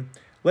game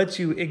lets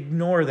you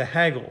ignore the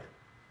haggle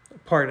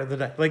part of the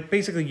die. Like,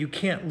 basically, you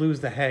can't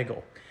lose the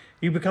haggle.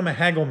 You become a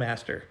haggle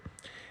master.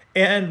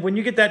 And when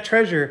you get that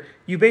treasure,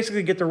 you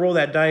basically get to roll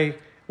that die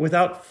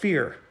without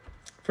fear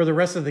for the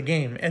rest of the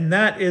game. And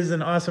that is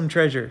an awesome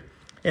treasure.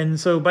 And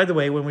so, by the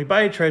way, when we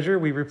buy a treasure,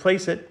 we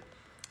replace it.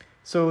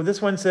 So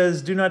this one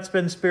says, do not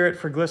spend spirit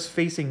for glyphs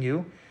facing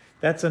you.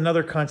 That's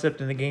another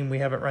concept in the game we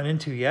haven't run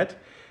into yet.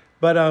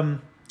 But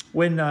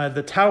when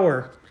the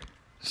tower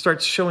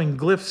starts showing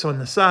glyphs on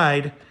the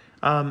side,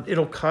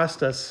 it'll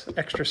cost us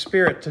extra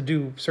spirit to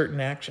do certain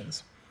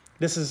actions.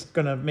 This is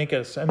going to make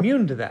us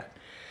immune to that.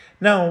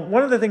 Now,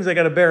 one of the things I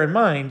got to bear in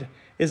mind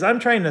is I'm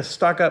trying to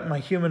stock up my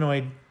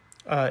humanoid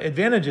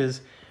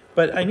advantages,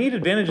 but I need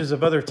advantages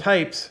of other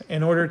types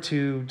in order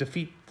to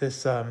defeat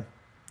this, to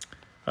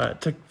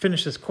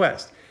finish this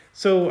quest.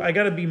 So I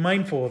got to be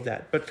mindful of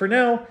that. But for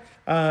now,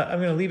 I'm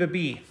going to leave it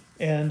be.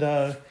 And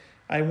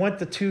I want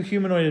the 2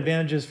 humanoid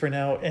advantages for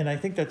now, and I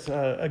think that's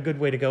a good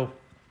way to go.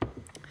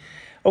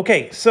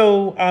 Okay,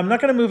 so I'm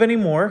not going to move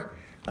anymore.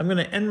 I'm going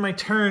to end my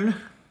turn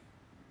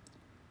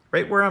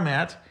right where I'm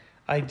at.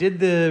 I did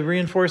the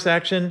reinforce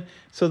action.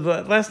 So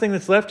the last thing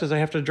that's left is I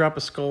have to drop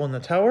a skull in the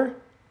tower.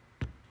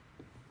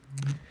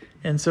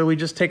 And so we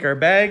just take our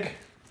bag,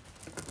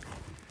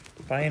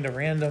 find a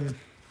random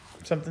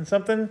something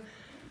something.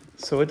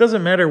 So it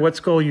doesn't matter what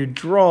skull you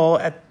draw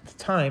at the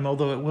time,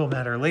 although it will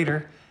matter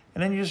later.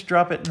 And then you just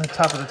drop it in the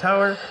top of the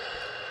tower.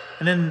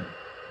 And then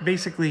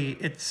basically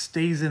it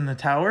stays in the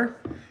tower.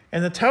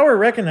 And the tower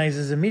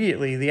recognizes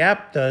immediately, the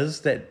app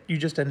does, that you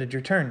just ended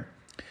your turn.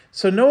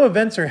 So no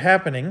events are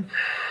happening.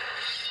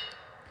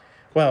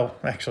 Well,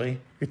 actually,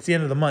 it's the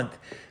end of the month.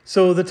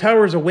 So the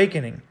tower is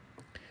awakening.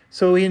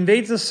 So he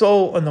invades the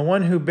soul on the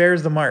one who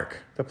bears the mark.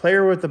 The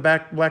player with the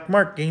black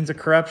mark gains a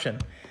corruption.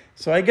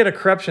 So I get a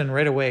corruption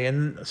right away.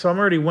 And so I'm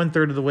already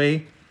 1/3 of the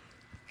way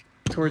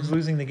towards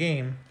losing the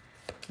game.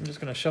 I'm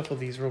just going to shuffle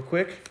these real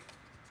quick.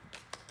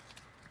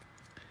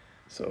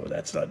 So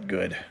that's not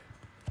good.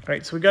 All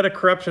right, so we got a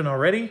corruption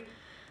already.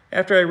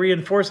 After I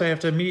reinforce, I have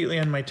to immediately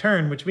end my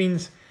turn, which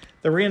means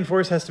the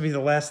reinforce has to be the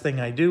last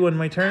thing I do on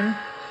my turn.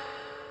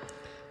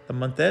 The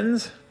month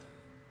ends.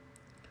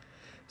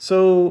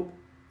 So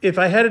if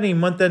I had any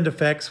month-end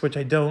effects, which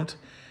I don't,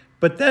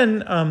 but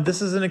then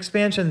this is an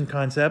expansion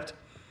concept,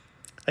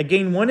 I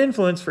gain 1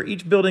 influence for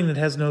each building that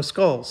has no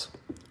skulls.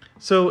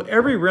 So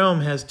every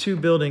realm has 2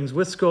 buildings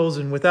with skulls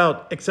and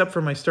without, except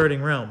for my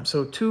starting realm.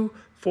 So 2,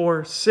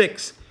 4,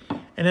 6.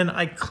 And then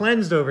I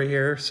cleansed over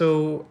here,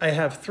 so I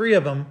have 3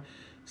 of them,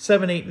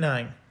 7, 8,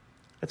 9.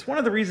 That's one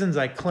of the reasons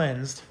I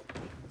cleansed.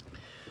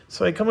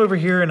 So I come over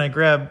here and I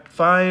grab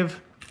 5,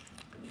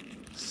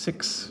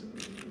 6,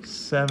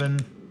 7,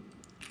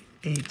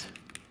 8,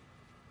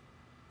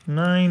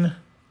 9.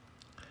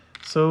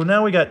 So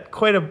now we got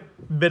quite a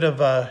bit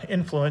of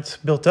influence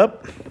built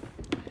up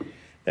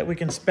that we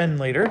can spend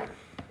later.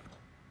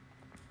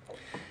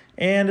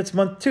 And it's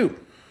month 2.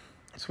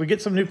 So we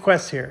get some new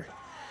quests here.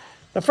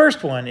 The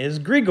first one is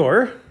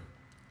Grigor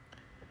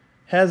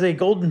has a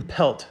golden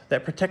pelt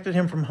that protected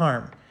him from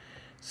harm.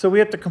 So we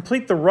have to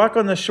complete the Rock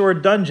on the Shore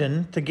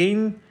dungeon to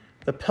gain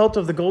the Pelt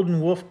of the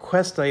Golden Wolf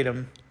quest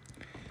item.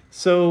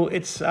 So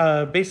it's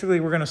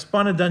basically we're going to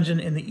spawn a dungeon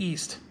in the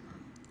east.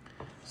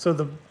 So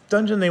the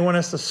dungeon they want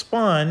us to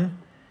spawn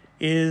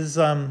is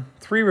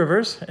 3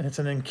 Rivers, and it's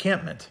an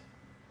encampment.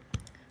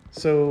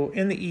 So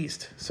in the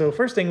east. So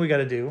first thing we got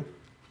to do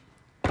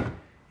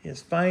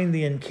is find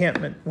the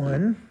encampment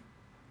one.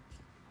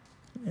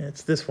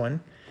 It's this one.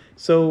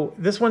 So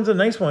this one's a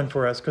nice one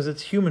for us because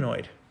it's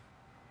humanoid.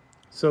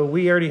 So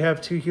we already have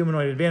 2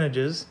 humanoid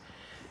advantages.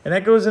 And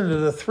that goes into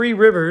the 3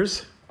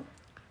 Rivers,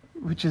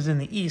 which is in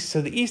the east.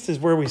 So the east is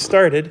where we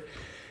started.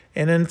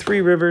 And then 3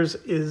 Rivers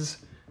is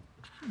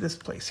this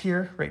place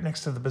here, right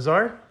next to the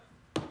bazaar.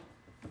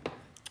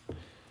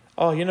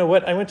 Oh, you know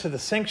what? I went to the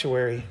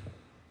sanctuary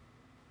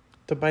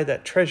to buy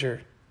that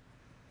treasure.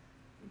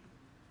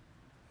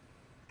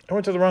 I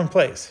went to the wrong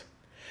place.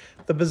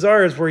 The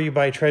bazaar is where you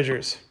buy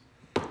treasures.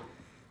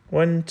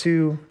 1,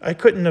 2, I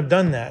couldn't have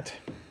done that.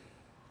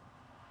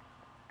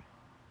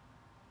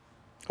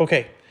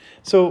 Okay,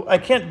 so I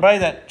can't buy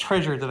that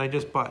treasure that I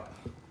just bought.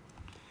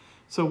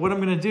 So what I'm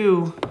going to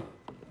do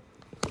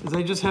is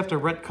I just have to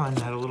retcon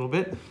that a little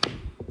bit.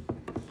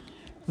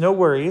 No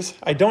worries.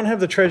 I don't have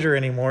the treasure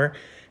anymore.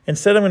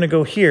 Instead, I'm going to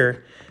go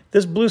here.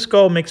 This blue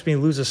skull makes me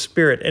lose a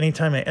spirit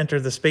anytime I enter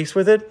the space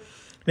with it.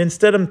 And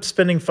instead, I'm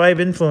spending 5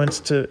 influence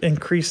to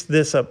increase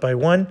this up by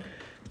 1,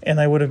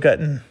 and I would have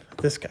gotten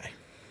this guy.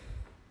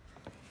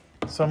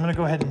 So I'm going to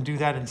go ahead and do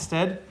that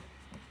instead.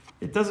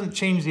 It doesn't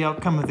change the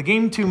outcome of the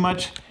game too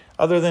much,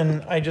 other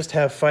than I just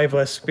have 5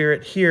 less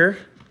spirit here.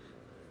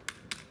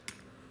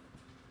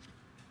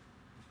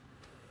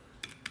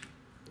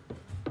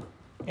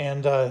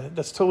 And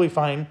that's totally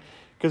fine,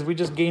 because we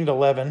just gained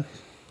 11.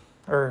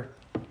 Or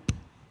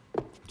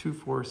 2,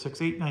 4,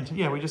 6, 8, 9, 10.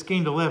 Yeah, we just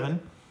gained 11.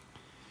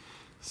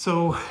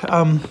 So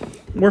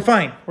we're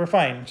fine. We're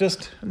fine.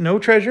 Just no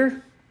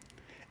treasure.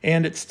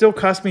 And it still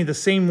cost me the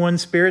same 1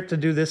 spirit to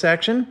do this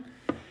action.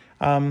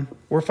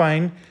 We're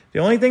fine. The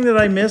only thing that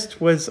I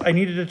missed was I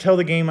needed to tell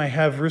the game I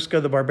have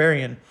Ruska the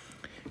Barbarian.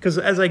 Because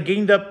as I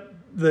gained up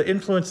the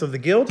influence of the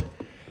guild,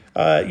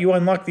 you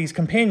unlock these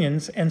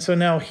companions. And so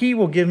now he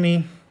will give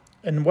me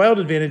a wild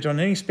advantage on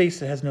any space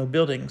that has no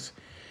buildings.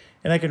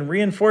 And I can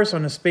reinforce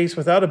on a space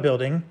without a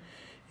building.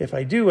 If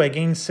I do, I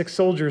gain 6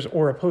 soldiers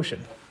or a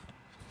potion.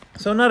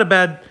 So not a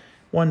bad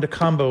one to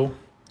combo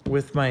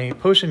with my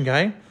potion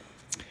guy.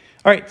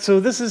 All right, so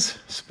this is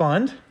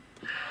spawned.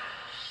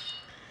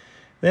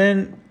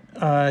 Then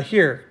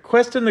here,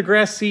 quest in the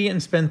Grass Sea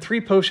and spend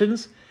 3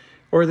 potions,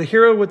 or the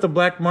hero with the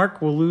black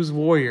mark will lose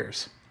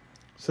warriors.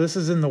 So this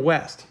is in the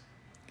west,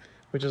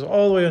 which is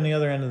all the way on the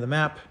other end of the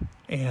map.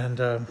 And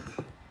a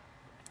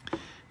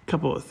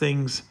couple of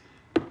things.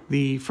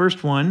 The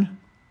first one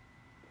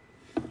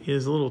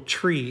is a little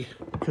tree,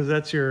 because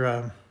that's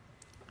your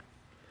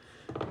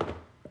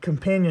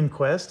companion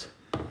quest.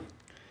 And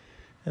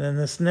then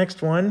this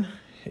next one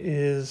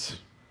is,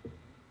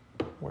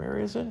 where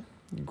is it?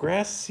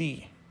 Grass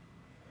Sea.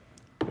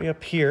 Way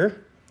up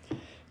here.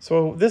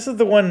 So this is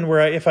the one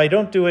where if I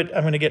don't do it,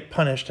 I'm going to get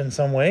punished in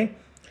some way.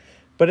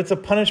 But it's a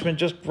punishment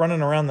just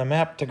running around the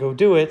map to go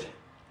do it.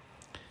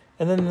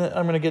 And then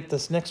I'm going to get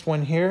this next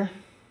one here.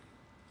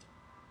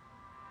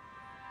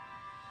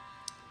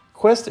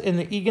 Quest in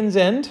the Egan's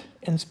End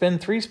and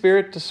spend 3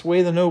 spirit to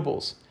sway the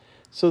nobles.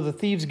 So the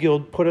Thieves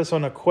Guild put us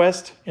on a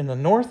quest in the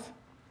north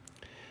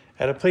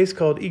at a place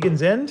called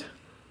Egan's End.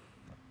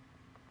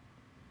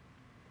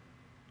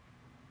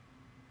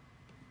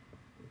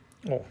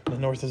 Oh, the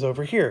north is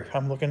over here.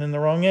 I'm looking in the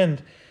wrong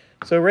end.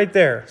 So right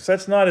there. So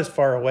that's not as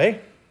far away.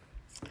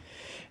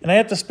 And I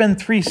have to spend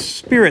 3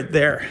 spirit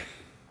there.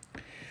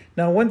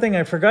 Now, one thing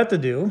I forgot to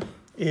do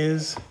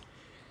is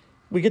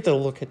we get to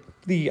look at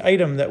the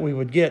item that we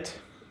would get.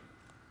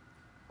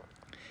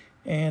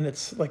 And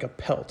it's like a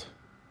pelt.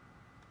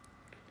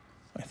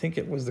 I think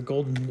it was the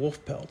golden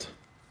wolf pelt.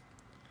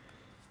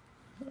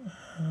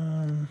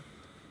 It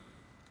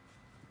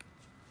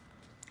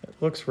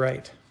looks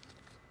right.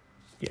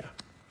 Yeah.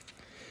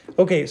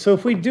 Okay, so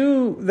if we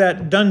do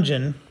that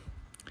dungeon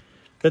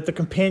that the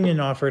companion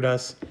offered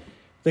us,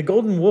 the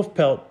golden wolf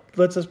pelt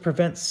lets us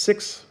prevent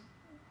 6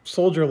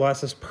 soldier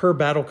losses per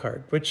battle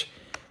card, which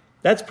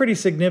that's pretty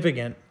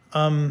significant.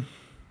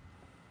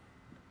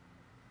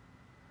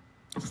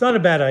 It's not a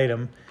bad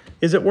item.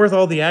 Is it worth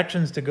all the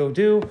actions to go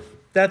do?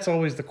 That's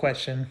always the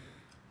question.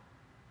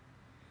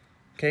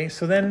 Okay,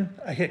 so then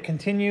I hit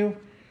continue,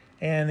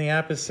 and the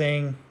app is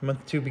saying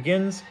month 2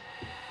 begins,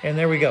 and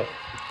there we go.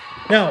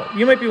 Now,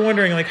 you might be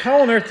wondering, like,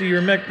 how on earth do you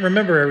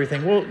remember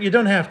everything? Well, you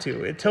don't have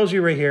to. It tells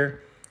you right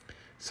here.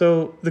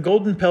 So the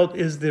golden pelt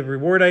is the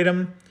reward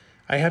item.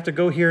 I have to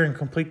go here and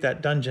complete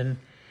that dungeon.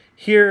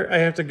 Here, I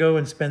have to go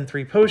and spend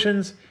 3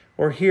 potions,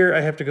 or here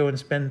I have to go and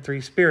spend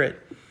 3 spirit.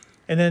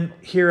 And then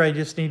here I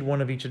just need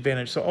 1 of each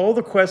advantage. So all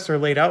the quests are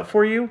laid out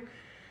for you,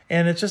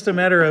 and it's just a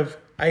matter of,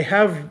 I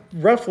have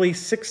roughly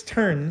 6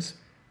 turns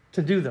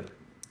to do them.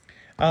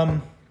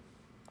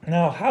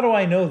 Now, how do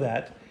I know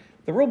that?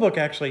 The rulebook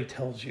actually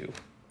tells you.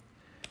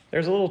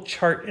 There's a little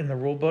chart in the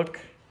rulebook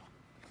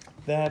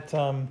that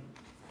I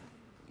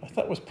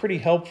thought was pretty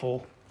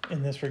helpful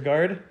in this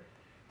regard.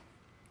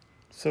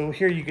 So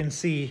here you can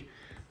see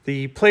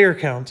the player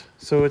count.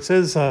 So it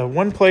says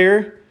 1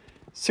 player,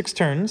 6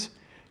 turns.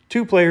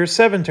 2 players,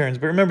 7 turns.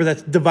 But remember,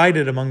 that's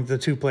divided among the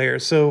 2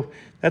 players. So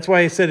that's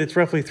why I said it's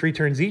roughly 3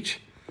 turns each.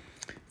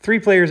 3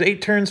 players,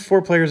 8 turns.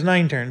 4 players,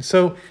 9 turns.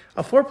 So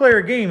a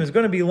 4-player game is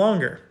going to be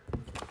longer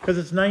because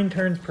it's 9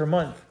 turns per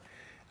month.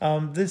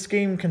 This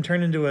game can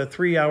turn into a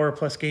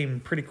 3-hour-plus game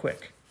pretty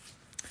quick.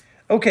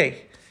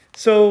 Okay,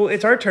 so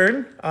it's our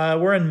turn.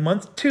 We're in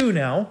month 2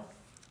 now.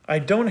 I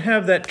don't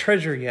have that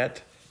treasure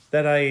yet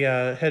that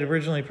I had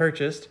originally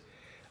purchased.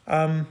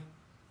 And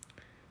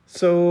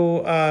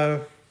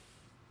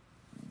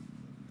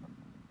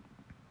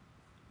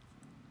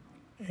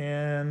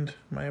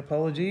my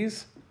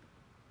apologies.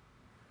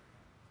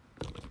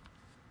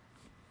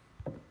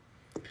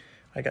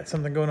 I got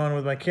something going on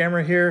with my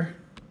camera here.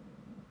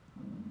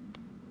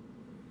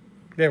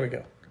 There we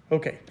go.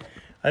 Okay.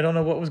 I don't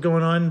know what was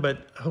going on,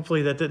 but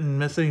hopefully that didn't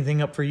mess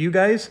anything up for you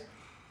guys.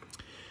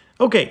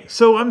 Okay,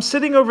 so I'm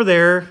sitting over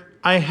there.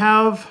 I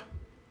have...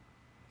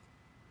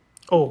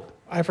 Oh,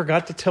 I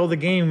forgot to tell the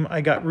game I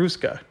got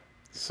Ruska.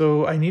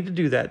 So I need to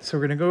do that. So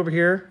we're going to go over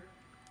here.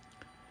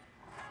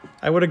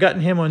 I would have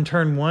gotten him on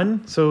turn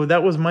 1, so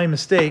that was my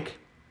mistake.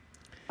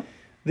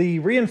 The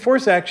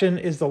reinforce action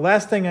is the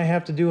last thing I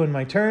have to do in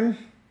my turn.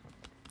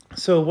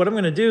 So what I'm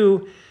going to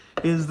do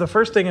is the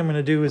first thing I'm going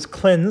to do is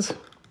cleanse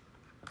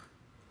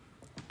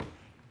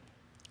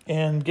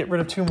and get rid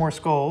of 2 more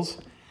skulls.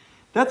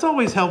 That's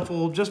always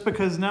helpful just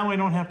because now I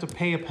don't have to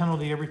pay a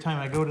penalty every time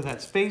I go to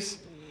that space.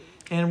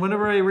 And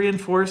whenever I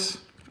reinforce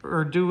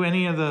or do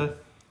any of the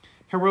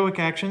heroic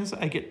actions,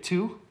 I get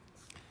 2.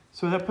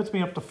 So that puts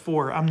me up to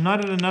 4. I'm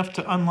not at enough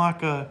to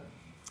unlock a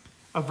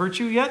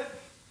virtue yet.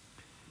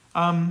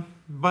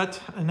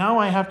 But now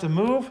I have to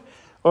move,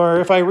 or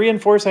if I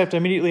reinforce, I have to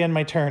immediately end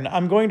my turn.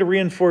 I'm going to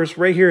reinforce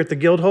right here at the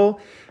guild hall.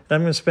 And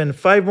I'm going to spend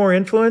 5 more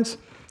influence,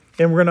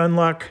 and we're going to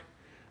unlock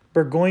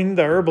Burgoyne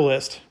the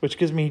Herbalist, which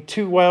gives me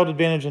 2 wild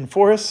advantage in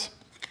forests.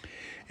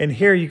 And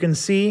here you can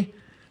see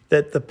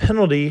that the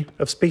penalty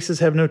of spaces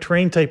have no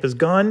terrain type is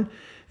gone,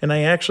 and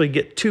I actually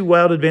get 2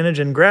 wild advantage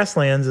in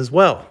grasslands as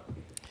well.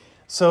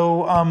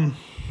 So,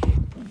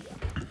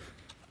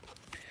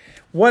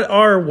 what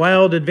are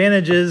wild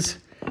advantages?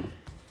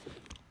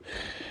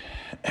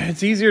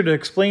 It's easier to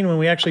explain when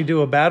we actually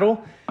do a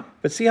battle,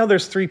 but see how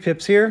there's 3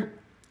 pips here?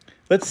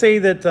 Let's say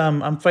that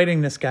I'm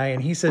fighting this guy,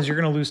 and he says you're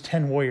going to lose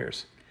 10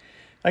 warriors.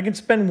 I can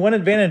spend 1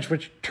 advantage,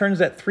 which turns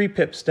that 3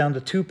 pips down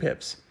to 2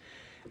 pips.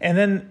 And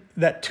then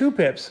that 2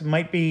 pips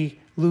might be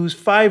lose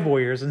 5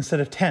 warriors instead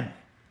of 10.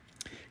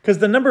 Because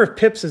the number of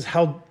pips is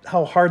how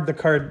hard the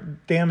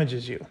card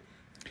damages you.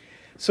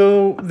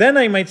 So then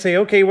I might say,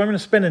 okay, well, I'm going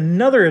to spend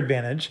another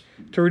advantage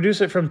to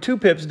reduce it from 2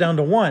 pips down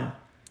to 1.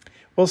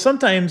 Well,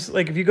 sometimes,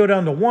 like if you go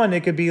down to 1,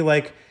 it could be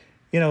like,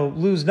 you know,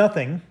 lose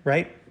nothing,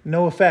 right?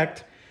 No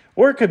effect.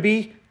 Or it could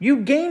be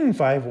you gain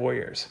 5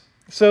 warriors.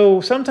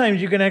 So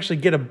sometimes you can actually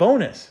get a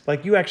bonus,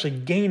 like you actually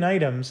gain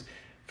items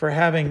for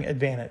having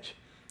advantage.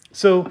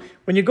 So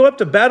when you go up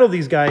to battle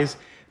these guys,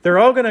 they're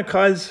all going to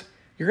cause,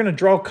 you're going to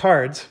draw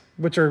cards,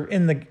 which are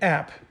in the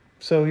app.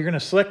 So you're going to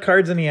select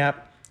cards in the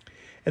app.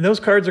 And those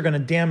cards are going to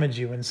damage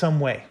you in some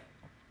way.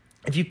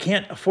 If you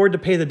can't afford to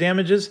pay the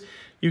damages,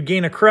 you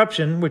gain a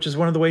corruption, which is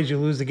one of the ways you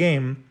lose the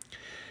game.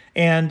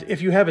 And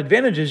if you have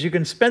advantages, you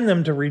can spend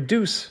them to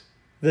reduce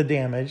the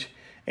damage.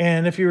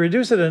 And if you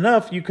reduce it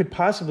enough, you could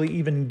possibly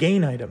even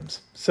gain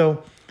items.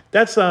 So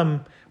that's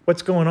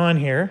what's going on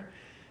here.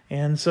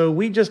 And so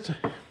we just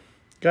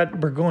got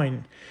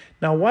Burgoyne.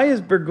 Now, why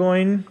is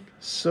Burgoyne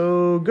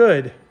so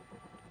good?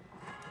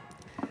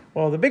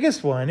 Well, the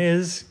biggest one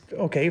is,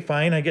 okay,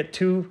 fine, I get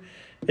 2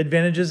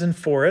 advantages in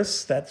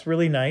forests. That's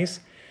really nice.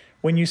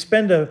 When you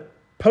spend a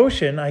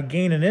potion, I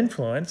gain an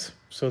influence,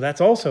 so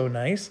that's also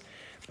nice.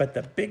 But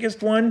the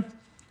biggest one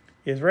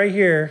is right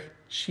here.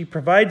 She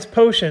provides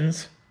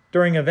potions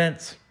during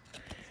events.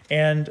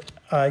 And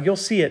you'll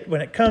see it when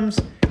it comes.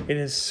 It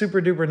is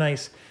super duper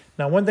nice.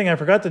 Now, one thing I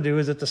forgot to do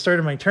is at the start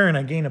of my turn,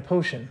 I gain a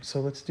potion. So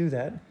let's do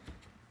that.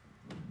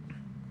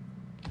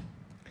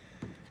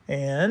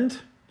 And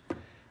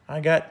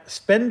I got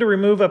spend to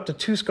remove up to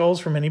 2 skulls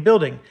from any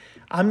building.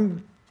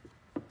 I'm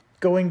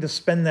going to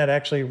spend that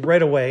actually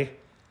right away,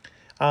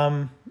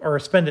 or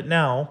spend it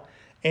now.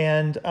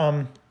 And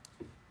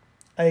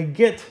I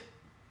get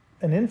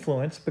an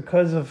influence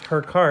because of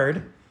her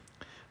card.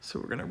 So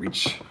we're going to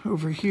reach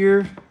over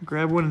here,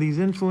 grab one of these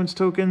influence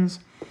tokens.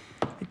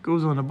 It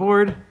goes on the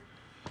board.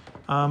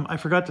 I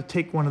forgot to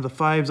take one of the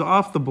 5s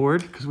off the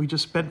board because we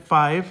just spent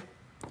 5.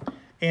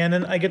 And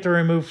then I get to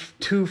remove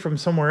 2 from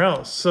somewhere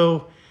else.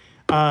 So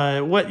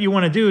what you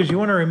want to do is you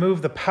want to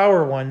remove the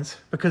power ones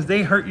because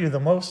they hurt you the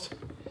most.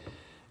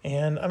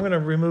 And I'm going to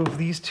remove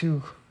these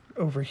 2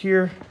 over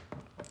here.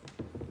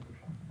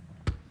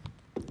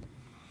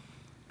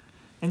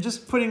 And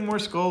just putting more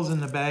skulls in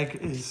the bag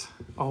is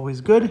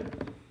always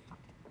good.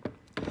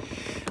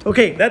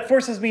 Okay, that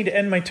forces me to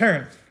end my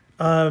turn.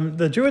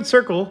 The Druid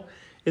Circle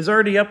is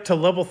already up to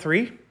level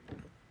 3.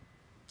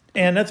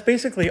 And that's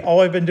basically all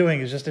I've been doing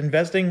is just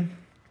investing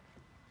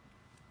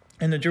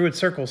in the Druid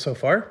Circle so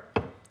far.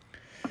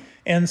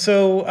 And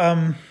so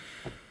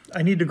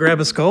I need to grab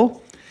a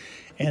skull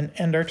and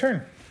end our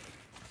turn.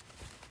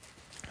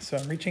 So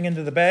I'm reaching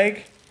into the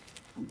bag.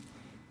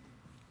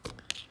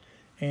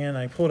 And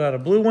I pulled out a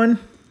blue one.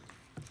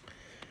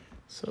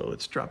 So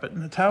let's drop it in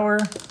the tower.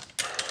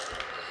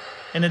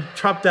 And it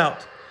dropped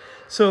out.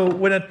 So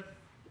when a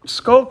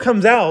skull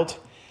comes out,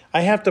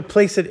 I have to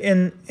place it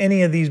in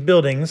any of these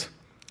buildings.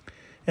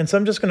 And so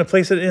I'm just going to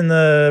place it in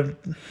the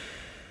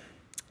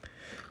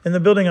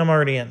building I'm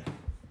already in.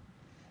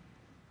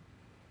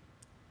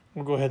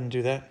 We'll go ahead and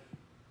do that.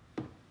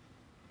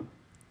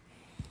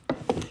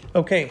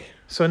 Okay,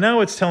 so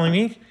now it's telling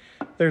me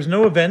there's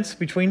no events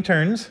between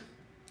turns.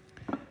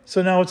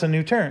 So now it's a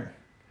new turn.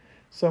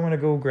 So I'm going to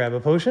go grab a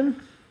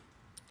potion.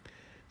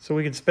 So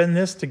we can spend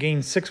this to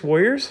gain 6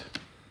 warriors.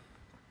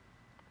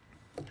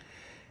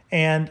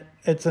 And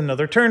it's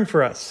another turn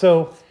for us.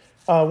 So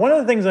one of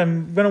the things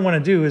I'm going to want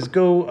to do is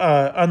go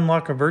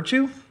unlock a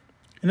virtue.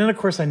 And then, of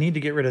course, I need to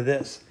get rid of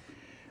this.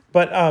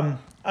 But I'm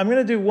going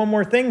to do one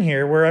more thing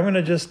here where I'm going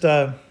to just...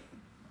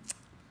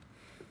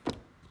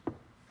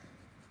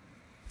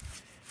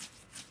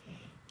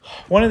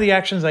 one of the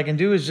actions I can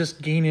do is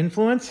just gain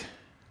influence.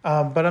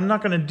 But I'm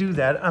not going to do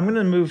that. I'm going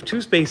to move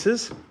 2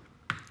 spaces.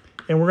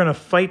 And we're going to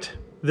fight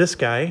this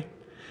guy.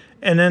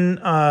 And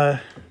then...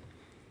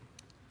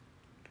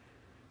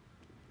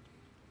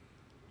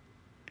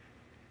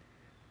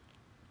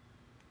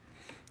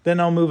 then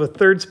I'll move a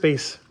third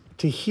space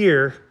to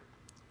here,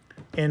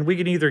 and we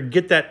can either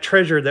get that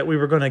treasure that we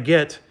were going to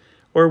get,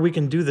 or we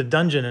can do the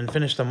dungeon and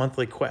finish the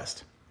monthly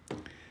quest.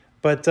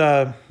 But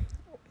yeah,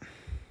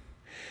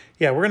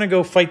 we're going to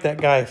go fight that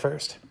guy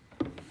first.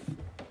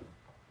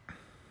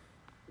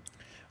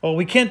 Well,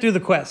 we can't do the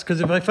quest,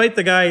 because if I fight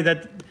the guy,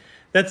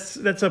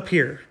 that's up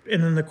here,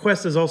 and then the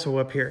quest is also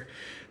up here.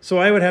 So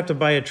I would have to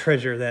buy a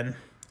treasure then.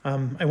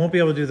 I won't be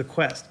able to do the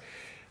quest,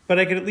 but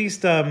I could at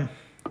least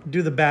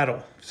do the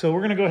battle. So we're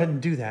going to go ahead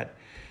and do that.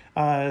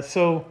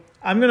 So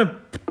we're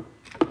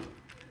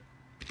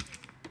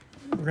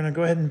going to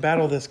go ahead and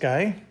battle this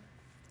guy.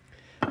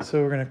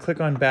 So we're going to click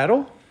on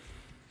battle.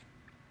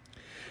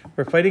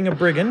 We're fighting a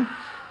brigand.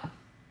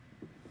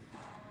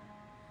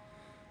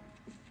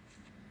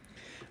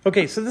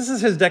 Okay, so this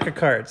is his deck of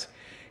cards.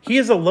 He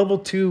is a level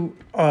 2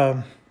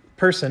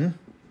 person,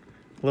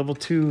 level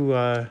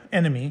 2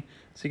 enemy.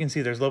 So you can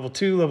see there's level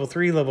 2, level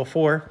 3, level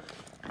 4.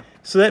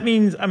 So that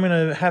means I'm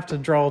going to have to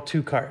draw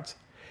 2 cards.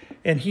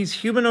 And he's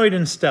humanoid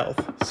and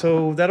stealth.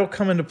 So that'll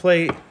come into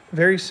play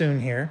very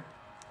soon here.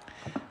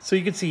 So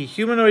you can see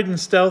humanoid and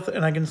stealth,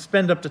 and I can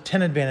spend up to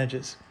 10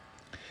 advantages.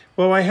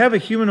 Well, I have a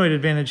humanoid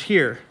advantage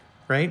here,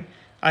 right?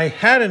 I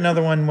had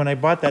another one when I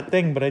bought that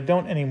thing, but I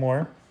don't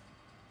anymore.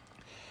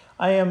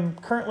 I am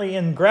currently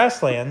in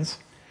grasslands,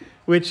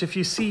 which if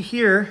you see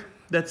here,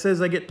 that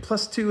says I get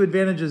 +2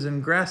 advantages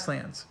in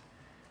grasslands.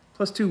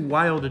 +2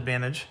 wild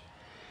advantage.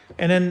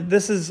 And then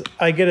this is,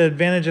 I get an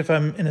advantage if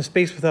I'm in a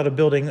space without a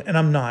building, and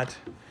I'm not.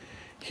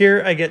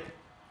 Here I get,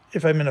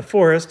 if I'm in a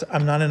forest,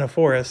 I'm not in a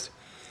forest.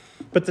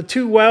 But the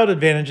 2 wild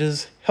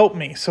advantages help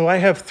me, so I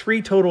have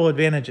 3 total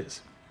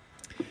advantages.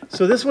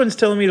 So this one's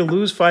telling me to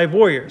lose 5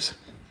 warriors.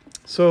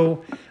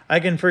 So I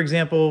can, for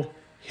example,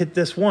 hit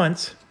this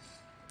once,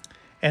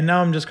 and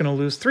now I'm just going to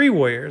lose 3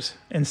 warriors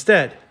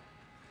instead.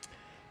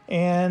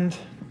 And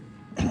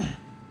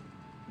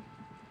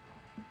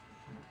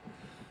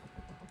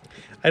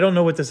I don't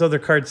know what this other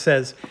card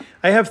says.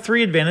 I have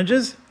 3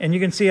 advantages, and you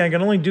can see I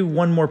can only do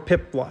 1 more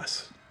pip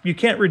loss. You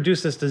can't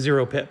reduce this to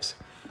 0 pips.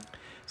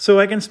 So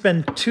I can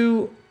spend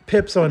 2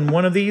 pips on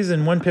one of these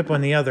and 1 pip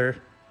on the other.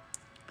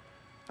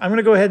 I'm going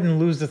to go ahead and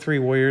lose the 3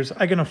 warriors.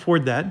 I can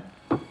afford that.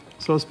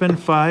 So I'll spend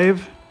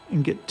 5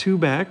 and get 2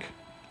 back.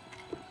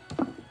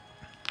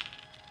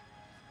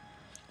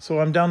 So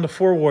I'm down to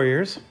 4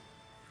 warriors.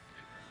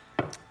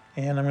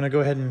 And I'm going to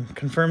go ahead and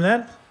confirm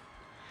that.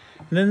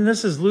 And then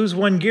this is lose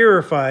 1 gear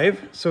or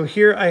 5. So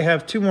here I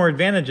have 2 more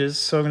advantages.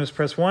 So I'm going to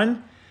press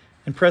 1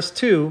 and press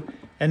 2.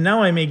 And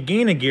now I may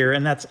gain a gear,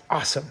 and that's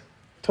awesome.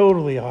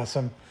 Totally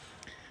awesome.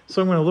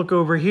 So I'm going to look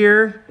over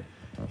here,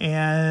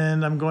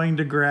 and I'm going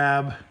to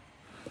grab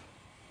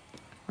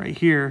right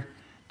here.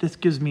 This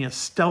gives me a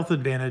stealth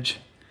advantage.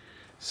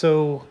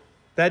 So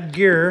that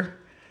gear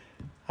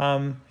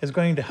is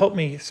going to help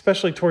me,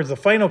 especially towards the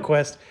final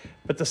quest,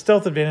 but the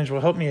stealth advantage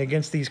will help me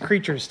against these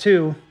creatures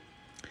too.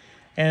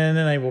 And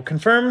then I will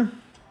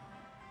confirm,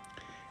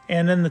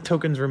 and then the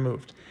token's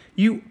removed.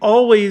 You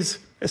always,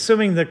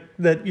 assuming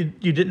that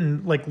you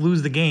didn't like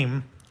lose the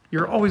game,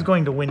 you're always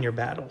going to win your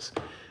battles.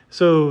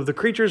 So the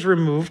creature's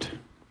removed.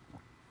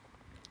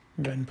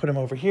 Go ahead and put him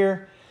over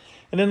here.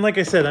 And then, like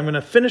I said, I'm going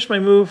to finish my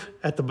move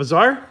at the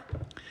bazaar,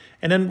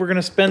 and then we're going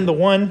to spend the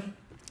 1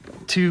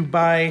 to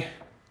buy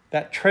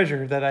that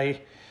treasure that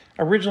I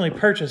originally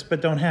purchased but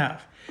don't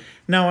have.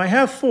 Now I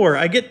have 4.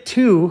 I get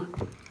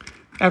 2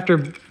 after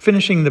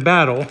finishing the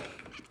battle.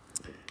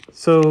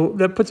 So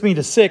that puts me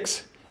to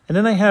 6. And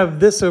then I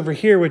have this over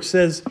here which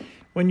says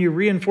when you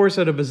reinforce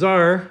at a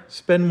bazaar,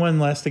 spend 1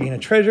 less to gain a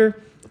treasure.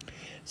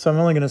 So I'm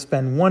only going to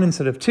spend 1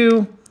 instead of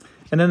 2.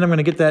 And then I'm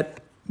going to get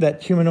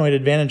that humanoid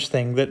advantage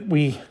thing that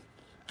we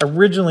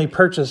originally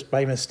purchased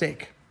by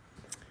mistake.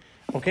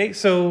 Okay,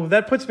 so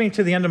that puts me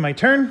to the end of my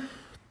turn.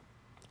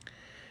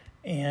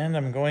 And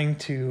I'm going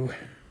to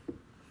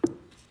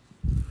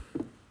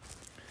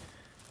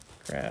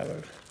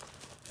grab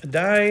a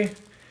die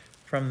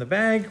from the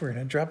bag. We're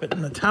going to drop it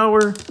in the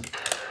tower.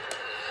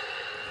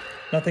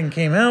 Nothing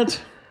came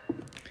out.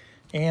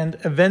 And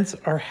events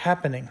are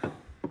happening.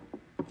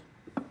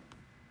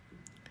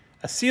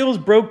 A seal is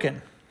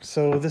broken.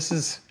 So this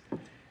is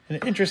an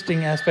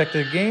interesting aspect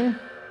of the game.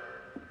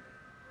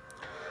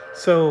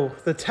 So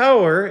the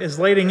tower is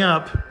lighting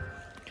up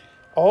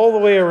all the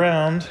way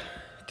around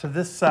to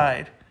this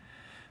side.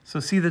 So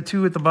see the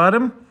 2 at the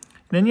bottom?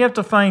 And then you have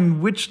to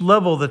find which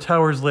level the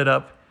tower's lit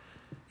up.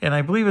 And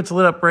I believe it's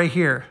lit up right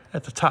here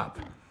at the top.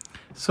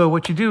 So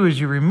what you do is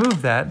you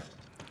remove that,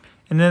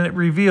 and then it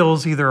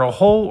reveals either a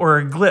hole or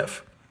a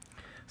glyph.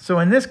 So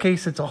in this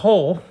case, it's a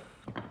hole.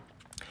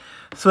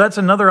 So that's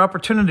another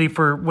opportunity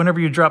for whenever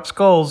you drop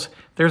skulls,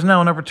 there's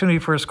now an opportunity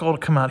for a skull to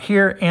come out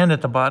here and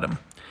at the bottom.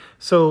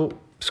 So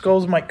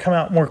skulls might come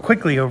out more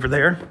quickly over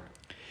there.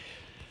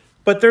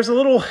 But there's a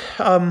little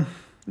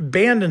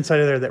band inside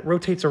of there that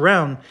rotates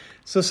around.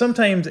 So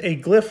sometimes a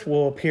glyph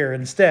will appear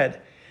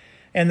instead.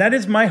 And that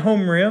is my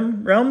home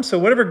realm. So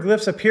whatever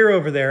glyphs appear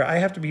over there, I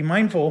have to be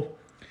mindful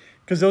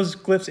because those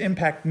glyphs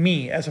impact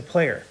me as a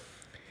player.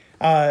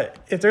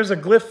 If there's a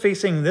glyph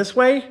facing this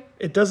way,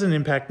 it doesn't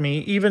impact me,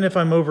 even if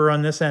I'm over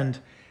on this end.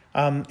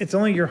 It's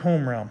only your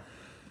home realm.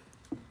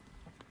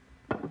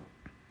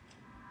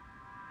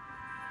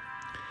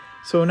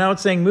 So now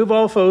it's saying move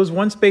all foes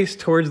 1 space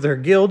towards their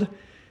guild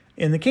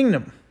in the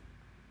kingdom.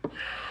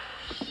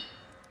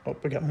 Oh,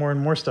 we got more and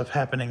more stuff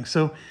happening.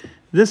 So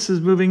this is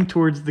moving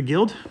towards the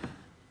guild.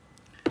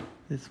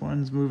 This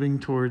one's moving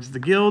towards the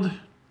guild.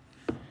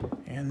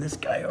 And this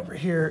guy over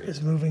here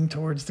is moving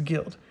towards the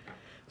guild.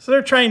 So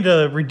they're trying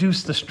to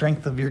reduce the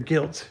strength of your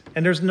guilds.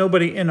 And there's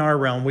nobody in our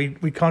realm.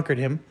 We conquered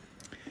him.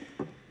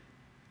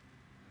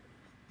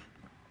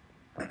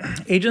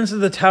 Agents of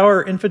the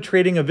tower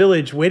infiltrating a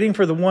village, waiting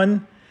for the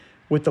one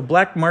with the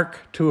black mark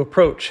to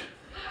approach.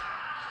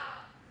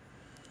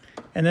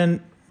 And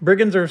then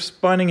brigands are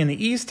spawning in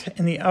the east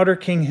in the Outer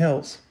King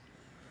Hills.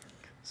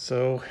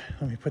 So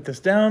let me put this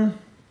down.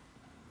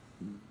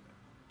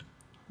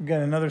 We've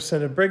got another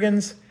set of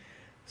brigands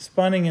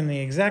spawning in the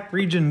exact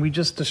region we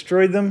just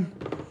destroyed them,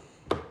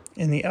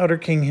 in the Outer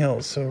King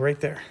Hills. So right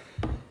there.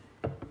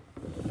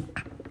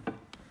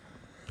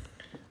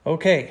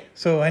 Okay,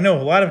 so I know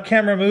a lot of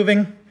camera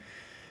moving.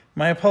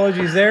 My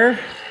apologies there.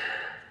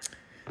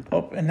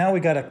 Oh, and now we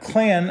got a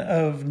clan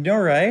of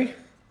Nurai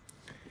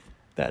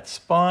that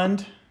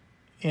spawned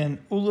in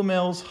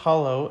Ulamel's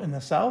Hollow in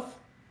the south.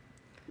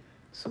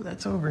 So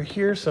that's over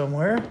here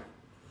somewhere.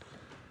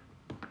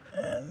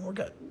 And we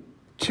got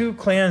 2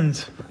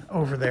 clans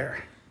over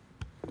there.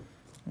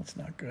 That's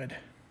not good.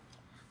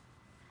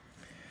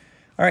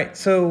 All right,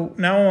 so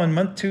now on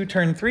month 2,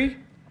 turn 3,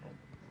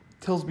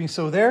 tells me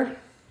so there.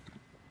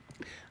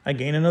 I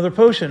gain another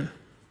potion.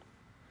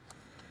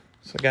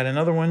 So I got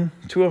another one,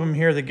 2 of them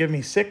here that give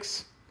me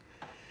 6.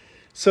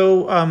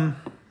 So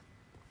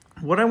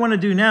what I want to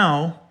do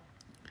now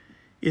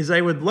is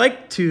I would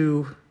like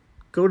to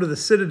go to the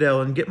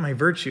Citadel and get my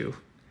virtue.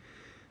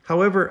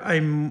 However,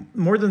 I'm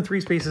more than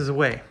 3 spaces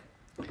away.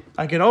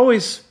 I could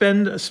always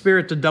spend a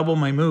spirit to double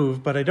my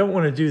move, but I don't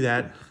want to do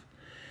that.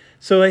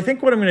 So I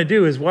think what I'm going to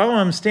do is while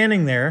I'm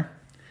standing there,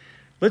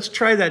 let's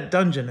try that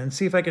dungeon and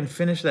see if I can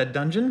finish that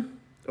dungeon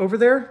over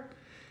there.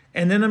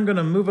 And then I'm going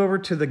to move over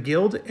to the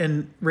guild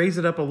and raise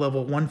it up a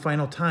level one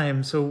final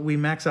time so we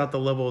max out the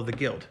level of the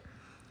guild.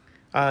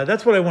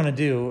 That's what I want to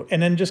do.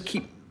 And then just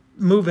keep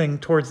moving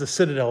towards the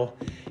Citadel,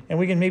 and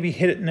we can maybe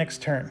hit it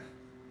next turn.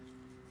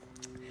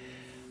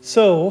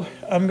 So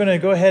I'm going to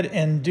go ahead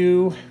and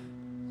do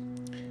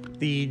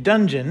the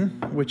dungeon,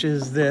 which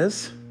is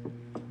this.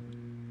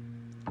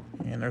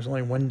 And there's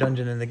only 1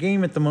 dungeon in the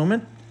game at the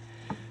moment.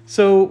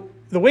 So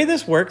the way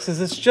this works is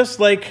it's just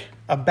like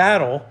a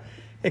battle,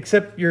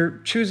 except you're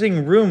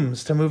choosing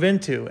rooms to move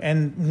into.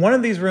 And one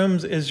of these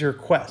rooms is your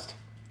quest.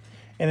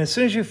 And as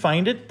soon as you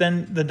find it,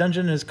 then the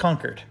dungeon is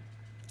conquered.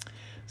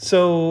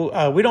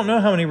 So we don't know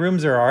how many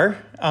rooms there are,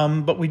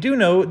 but we do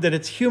know that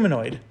it's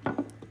humanoid.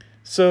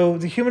 So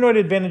the humanoid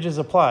advantages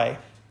apply.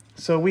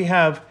 So we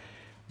have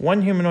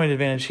 1 humanoid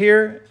advantage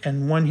here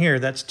and 1 here.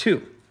 That's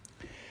 2.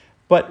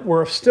 But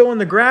we're still in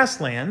the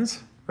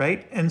grasslands,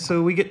 right? And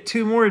so we get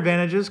 2 more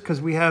advantages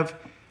because we have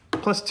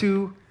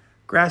 +2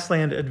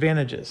 grassland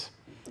advantages.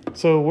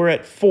 So we're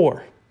at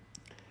 4.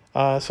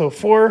 So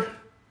 4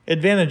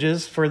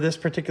 advantages for this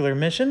particular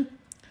mission.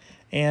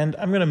 And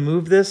I'm going to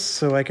move this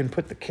so I can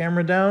put the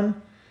camera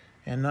down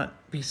and not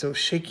be so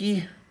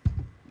shaky.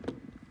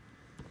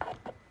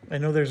 I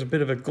know there's a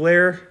bit of a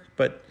glare,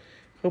 but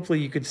hopefully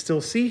you could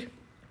still see.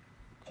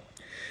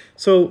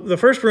 So the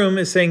first room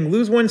is saying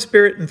lose 1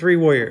 spirit and 3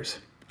 warriors.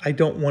 I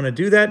don't want to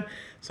do that,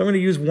 so I'm going to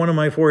use 1 of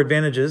my 4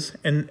 advantages,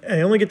 and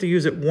I only get to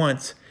use it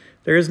once.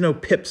 There is no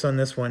pips on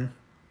this one.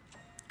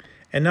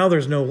 And now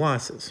there's no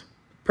losses.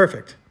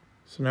 Perfect.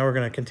 So now we're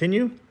going to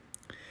continue.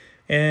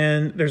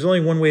 And there's only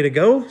 1 way to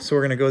go, so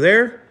we're going to go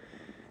there.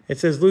 It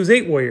says lose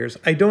 8 warriors.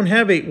 I don't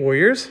have 8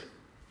 warriors,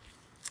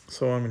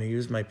 so I'm going to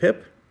use my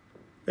pip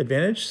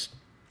advantage.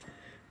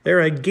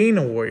 There I gain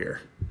a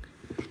warrior.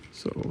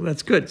 So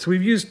that's good. So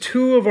we've used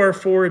 2 of our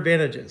 4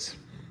 advantages.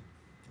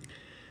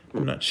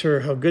 I'm not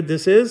sure how good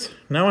this is.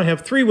 Now I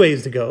have 3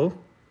 ways to go.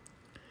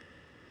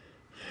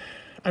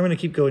 I'm going to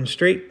keep going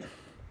straight.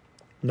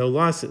 No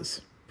losses.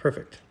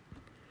 Perfect.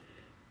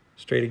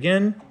 Straight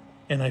again,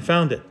 and I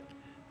found it.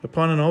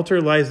 Upon an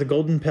altar lies the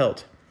golden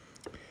pelt.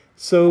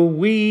 So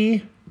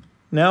we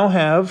now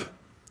have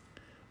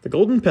the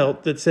golden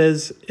pelt that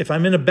says if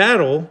I'm in a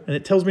battle and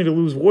it tells me to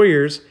lose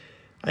warriors,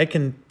 I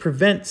can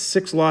prevent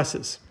 6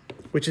 losses,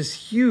 which is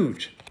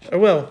huge.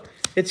 Well,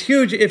 it's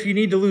huge if you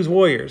need to lose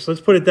warriors.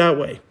 Let's put it that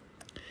way.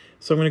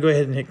 So I'm going to go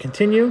ahead and hit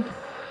continue.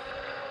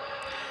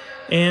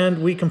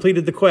 And we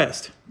completed the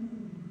quest.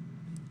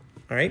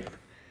 All right.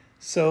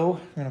 So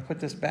I'm going to put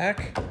this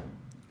back.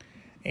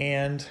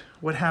 And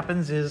what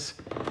happens is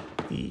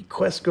the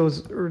quest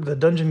goes, or the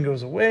dungeon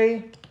goes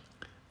away.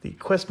 The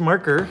quest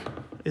marker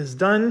is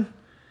done.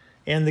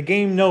 And the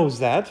game knows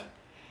that.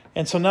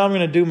 And so now I'm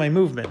going to do my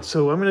movement.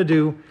 So I'm going to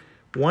do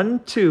 1,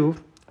 2.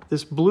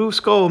 This blue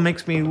skull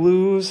makes me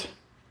lose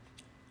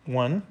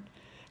 1.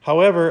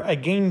 However, I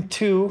gain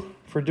 2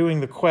 for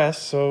doing the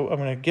quest, so I'm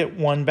going to get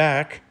 1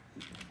 back,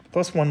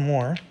 plus 1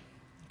 more.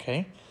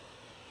 Okay.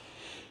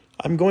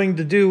 I'm going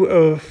to do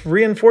a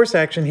reinforce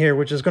action here,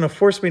 which is going to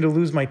force me to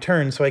lose my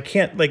turn, so I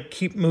can't like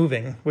keep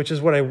moving, which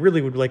is what I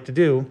really would like to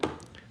do.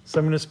 So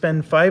I'm going to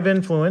spend 5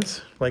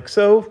 influence, like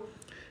so.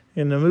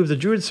 I'm going to move the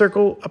Druid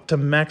Circle up to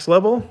max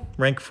level,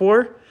 rank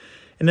 4.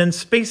 And then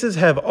spaces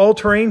have all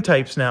terrain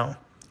types now.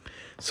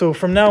 So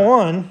from now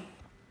on,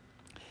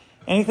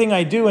 anything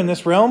I do in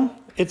this realm,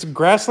 it's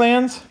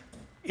grasslands,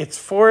 it's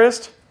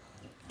forest,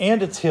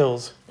 and it's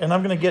hills. And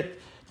I'm going to get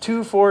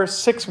 2, 4,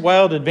 6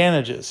 wild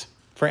advantages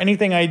for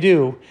anything I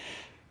do.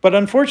 But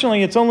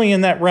unfortunately, it's only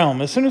in that realm.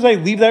 As soon as I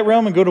leave that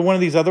realm and go to one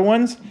of these other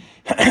ones,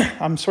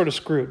 I'm sort of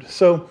screwed.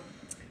 So,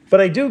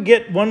 but I do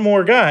get one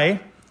more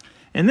guy,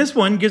 and this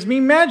one gives me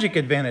magic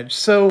advantage.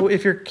 So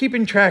if you're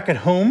keeping track at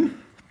home,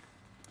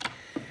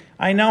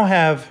 I now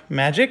have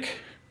magic,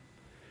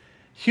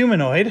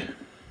 humanoid.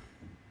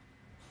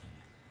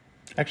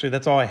 Actually,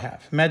 that's all I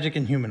have, magic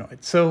and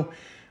humanoid. So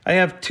I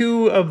have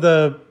 2 of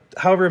the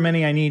however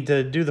many I need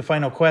to do the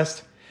final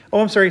quest. Oh,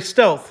 I'm sorry,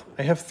 stealth.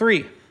 I have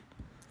 3.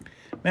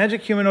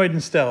 Magic, humanoid,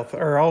 and stealth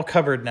are all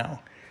covered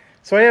now.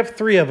 So I have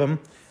 3 of them.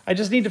 I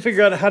just need to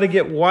figure out how to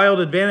get wild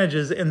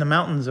advantages in the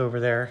mountains over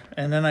there,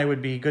 and then I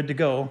would be good to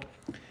go.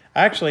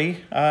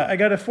 Actually, I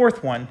got a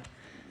 4th one.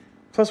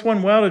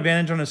 +1 wild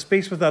advantage on a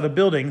space without a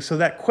building, so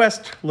that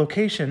quest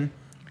location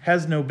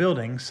has no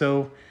building.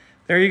 So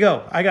there you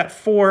go. I got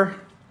 4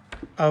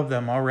 of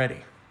them already.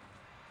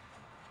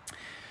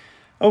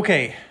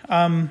 Okay,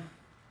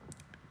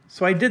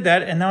 so I did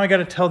that, and now I got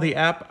to tell the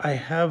app I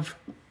have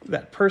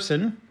that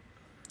person.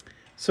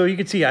 So you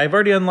can see I've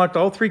already unlocked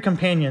all 3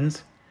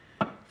 companions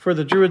for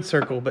the Druid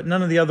Circle, but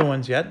none of the other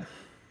ones yet.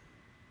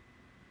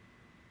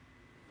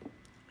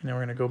 And then we're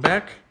going to go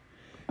back,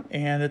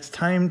 and it's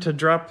time to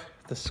drop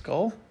the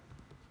skull.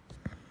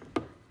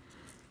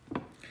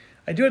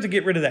 I do have to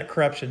get rid of that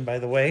corruption, by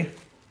the way.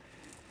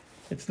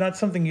 It's not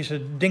something you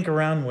should dink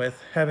around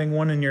with, having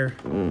one in your...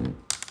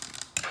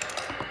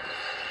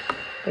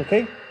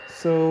 Okay,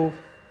 so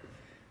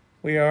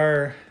we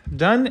are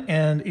done,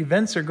 and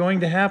events are going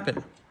to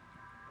happen.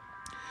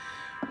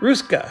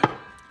 Ruska.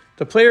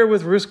 The player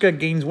with Ruska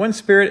gains 1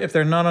 spirit if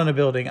they're not on a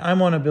building.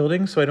 I'm on a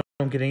building, so I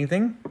don't get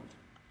anything.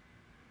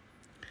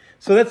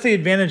 So that's the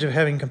advantage of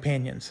having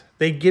companions.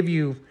 They give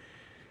you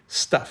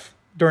stuff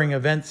during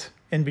events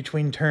in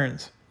between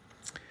turns.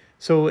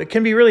 So it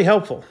can be really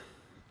helpful.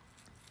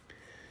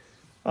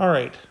 All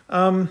right,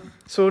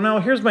 so now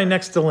here's my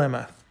next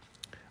dilemma.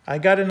 I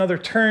got another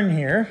turn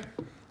here.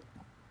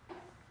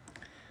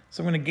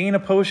 So I'm going to gain a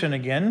potion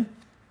again.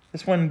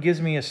 This one gives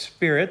me a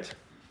spirit.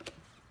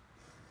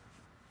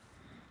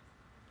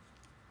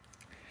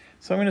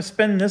 So I'm going to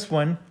spend this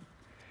one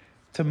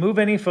to move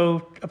any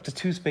foe up to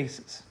 2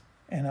 spaces.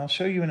 And I'll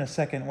show you in a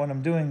second what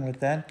I'm doing with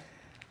that.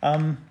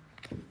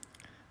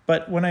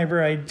 But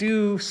whenever I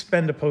do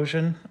spend a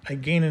potion, I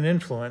gain an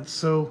influence.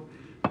 So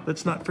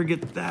let's not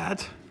forget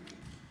that.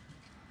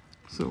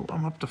 So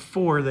I'm up to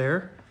 4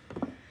 there.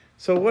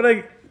 So what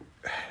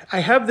I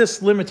have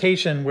this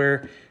limitation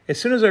where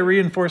as soon as I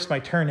reinforce, my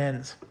turn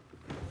ends.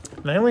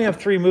 And I only have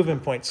 3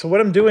 movement points. So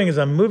what I'm doing is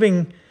I'm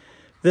moving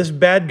this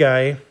bad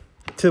guy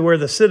to where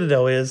the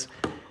citadel is.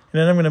 And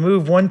then I'm going to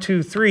move 1,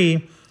 2,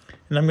 3.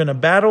 And I'm going to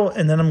battle,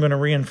 and then I'm going to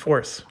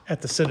reinforce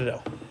at the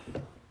citadel.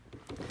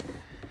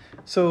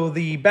 So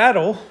the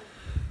battle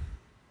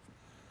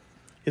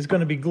is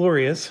going to be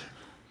glorious.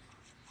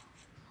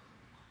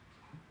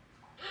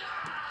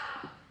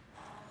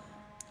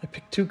 I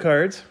picked 2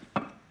 cards.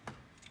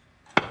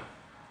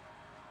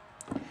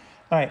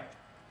 All right.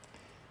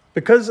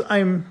 Because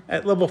I'm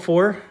at level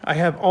 4, I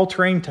have all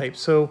terrain types.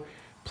 So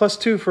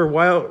 +2 for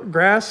wild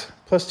grass,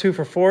 +2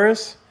 for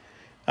forest,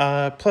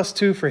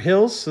 +2 for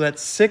hills. So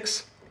that's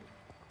 6,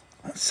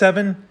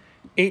 7,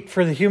 8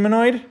 for the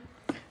humanoid,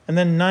 and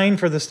then 9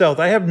 for the stealth.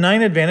 I have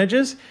 9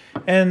 advantages,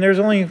 and there's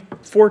only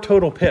 4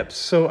 total pips.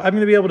 So I'm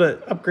going to be able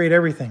to upgrade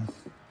everything.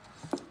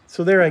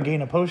 So there I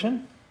gain a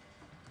potion.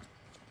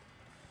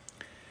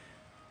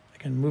 I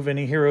can move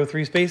any hero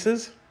 3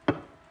 spaces.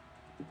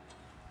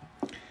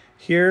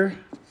 Here,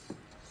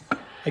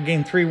 I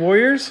gain 3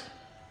 warriors.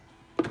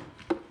 It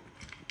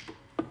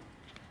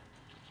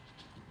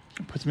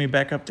puts me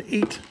back up to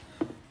 8.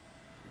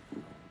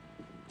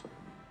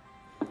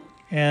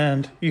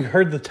 And you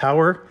heard the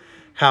tower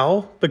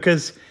howl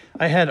because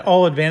I had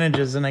all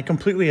advantages and I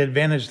completely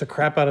advantaged the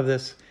crap out of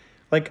this.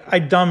 Like, I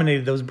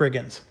dominated those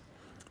brigands.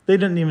 They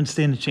didn't even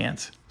stand a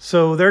chance.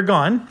 So they're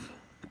gone.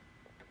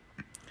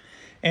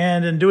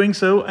 And in doing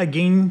so, I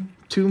gain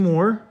 2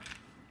 more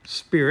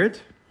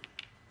spirit.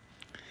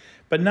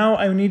 But now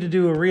I need to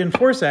do a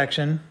reinforce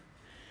action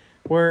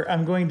where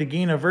I'm going to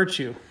gain a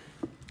virtue.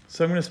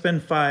 So I'm going to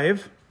spend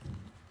 5.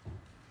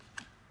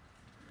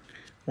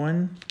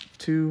 1,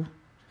 2,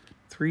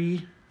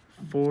 3,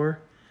 4,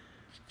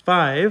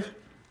 5.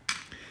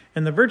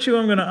 And the virtue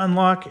I'm going to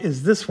unlock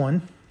is this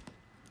one.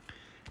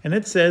 And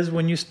it says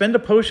when you spend a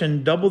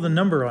potion, double the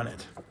number on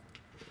it.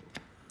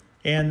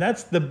 And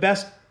that's the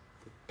best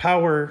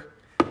power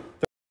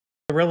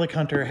the Relic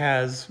Hunter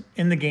has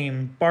in the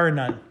game, bar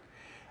none.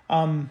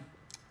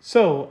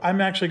 So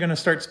I'm actually going to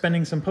start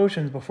spending some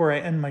potions before I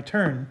end my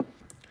turn.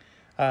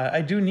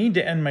 I do need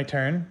to end my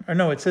turn. Or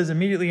no, it says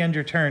immediately end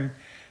your turn.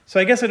 So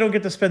I guess I don't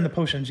get to spend the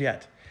potions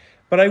yet.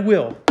 But I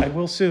will. I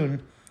will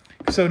soon.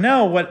 So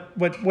now what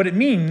it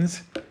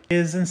means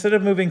is instead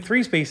of moving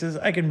 3 spaces,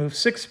 I can move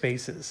 6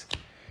 spaces.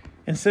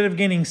 Instead of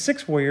gaining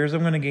 6 warriors,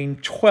 I'm going to gain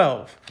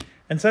 12.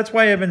 And so that's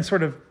why I've been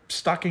sort of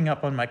stocking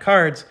up on my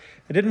cards.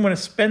 I didn't want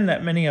to spend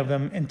that many of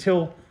them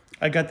until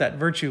I got that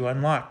virtue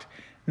unlocked.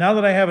 Now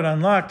that I have it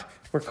unlocked,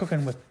 we're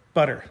cooking with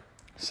butter.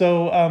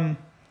 So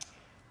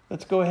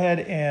let's go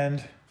ahead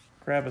and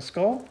grab a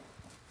skull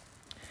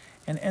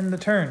and end the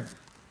turn.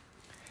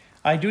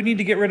 I do need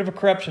to get rid of a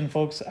corruption,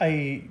 folks.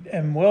 I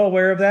am well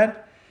aware of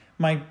that.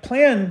 My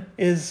plan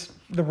is,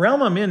 the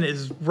realm I'm in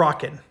is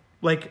rocking.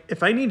 Like,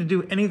 if I need to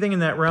do anything in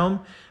that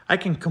realm, I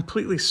can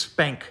completely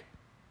spank.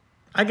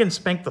 I can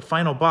spank the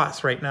final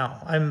boss right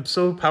now. I'm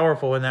so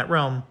powerful in that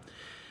realm.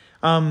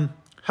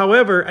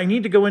 However, I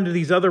need to go into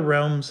these other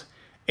realms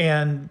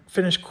and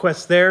finish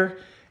quests there.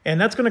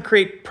 And that's going to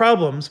create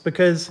problems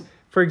because,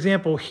 for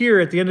example, here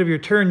at the end of your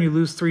turn, you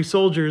lose 3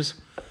 soldiers.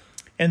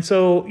 And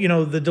so, you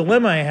know, the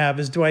dilemma I have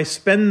is, do I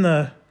spend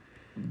the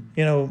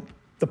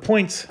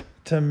points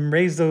to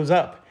raise those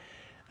up?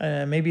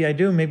 Maybe I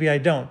do, maybe I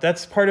don't.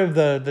 That's part of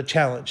the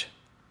challenge.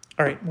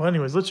 All right, well,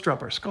 anyways, let's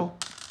drop our skull.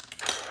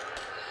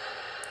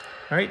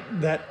 All right,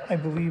 that, I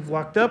believe,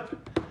 locked up.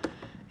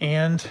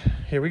 And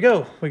here we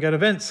go. We got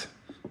events.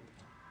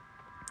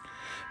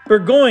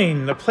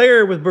 Burgoyne. The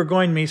player with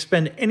Burgoyne may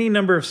spend any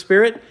number of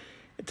spirit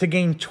to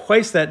gain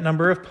twice that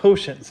number of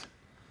potions.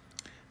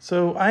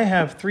 So I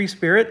have 3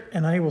 spirit,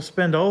 and I will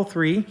spend all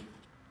 3.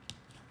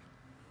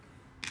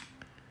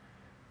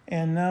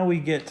 And now we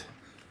get...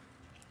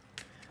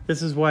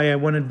 This is why I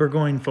wanted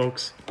Burgoyne,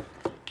 folks.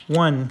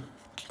 1,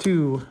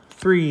 2,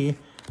 3,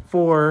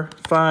 4,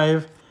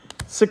 5,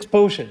 6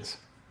 potions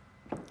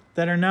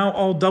that are now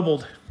all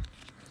doubled.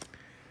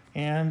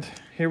 And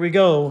here we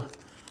go.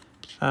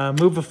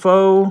 Move a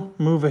foe,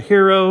 move a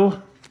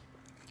hero,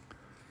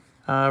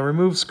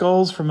 remove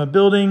skulls from a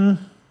building,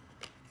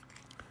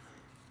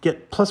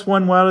 get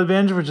 +1 wild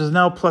advantage, which is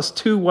now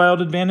 +2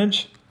 wild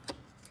advantage,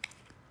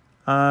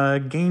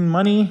 gain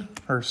money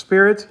or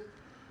spirit,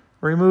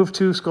 remove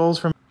 2 skulls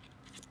from...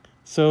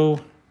 So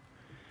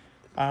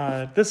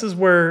this is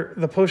where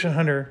the potion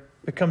hunter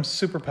becomes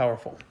super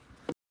powerful.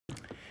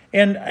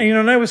 And, you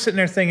know, and I was sitting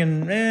there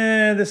thinking,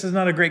 this is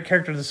not a great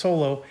character to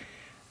solo.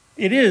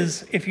 It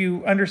is, if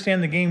you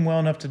understand the game well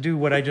enough to do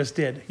what I just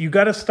did. You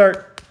got to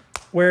start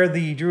where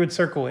the Druid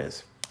Circle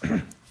is.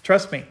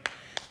 Trust me.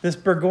 This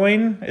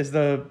Burgoyne is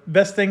the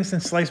best thing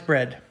since sliced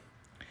bread.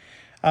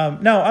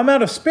 Now, I'm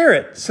out of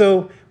spirit.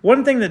 So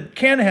one thing that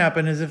can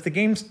happen is if the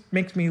game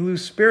makes me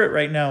lose spirit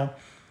right now,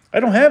 I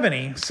don't have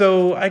any.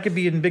 So I could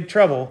be in big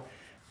trouble.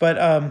 But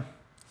I'm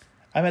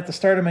at the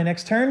start of my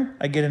next turn.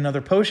 I get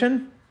another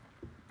potion.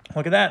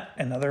 Look at that.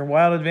 Another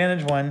wild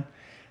advantage one.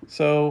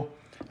 So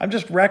I'm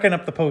just racking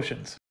up the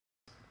potions.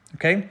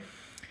 Okay?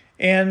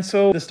 And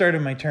so the start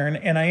of my turn.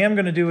 And I am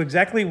going to do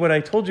exactly what I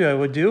told you I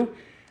would do.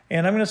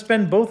 And I'm going to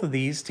spend both of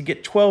these to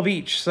get 12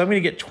 each. So I'm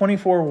going to get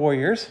 24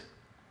 warriors.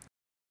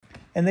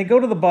 And they go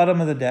to the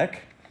bottom of the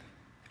deck.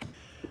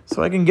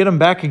 So I can get them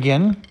back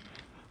again.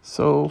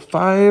 So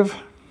 5,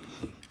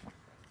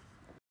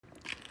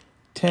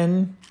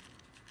 10,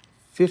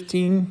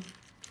 15,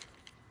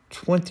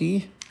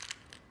 20,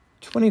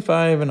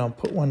 25, and I'll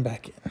put 1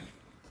 back in.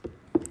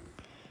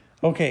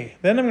 Okay,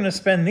 then I'm going to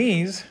spend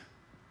these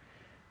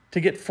to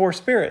get 4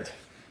 spirit.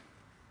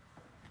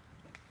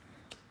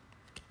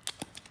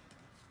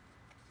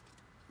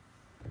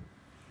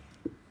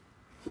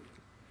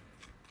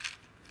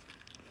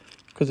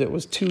 Because it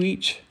was 2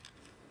 each.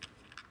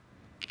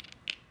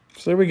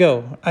 So there we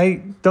go.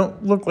 I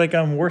don't look like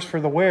I'm worse for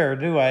the wear,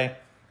 do I?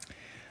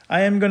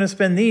 I am going to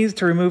spend these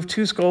to remove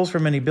 2 skulls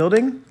from any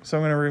building. So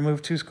I'm going to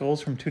remove 2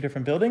 skulls from 2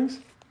 different buildings.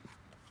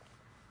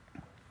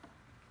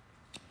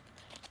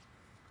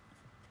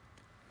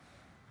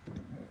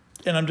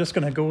 And I'm just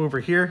going to go over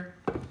here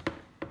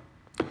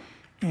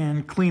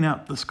and clean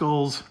out the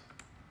skulls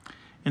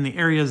in the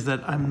areas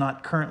that I'm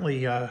not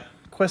currently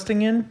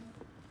questing in.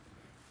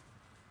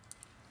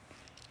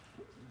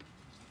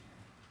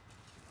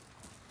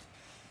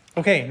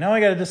 Okay, now I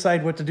got to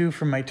decide what to do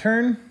for my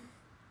turn.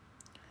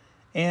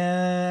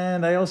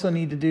 And I also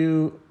need to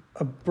do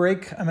a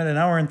break. I'm at 1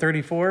 hour and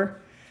 34.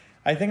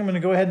 I think I'm going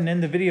to go ahead and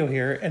end the video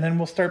here, and then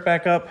we'll start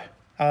back up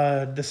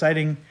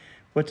deciding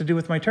what to do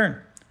with my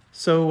turn.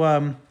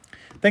 So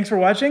thanks for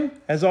watching.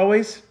 As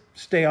always,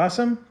 stay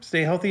awesome,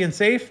 stay healthy and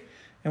safe,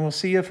 and we'll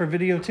see you for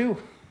video 2.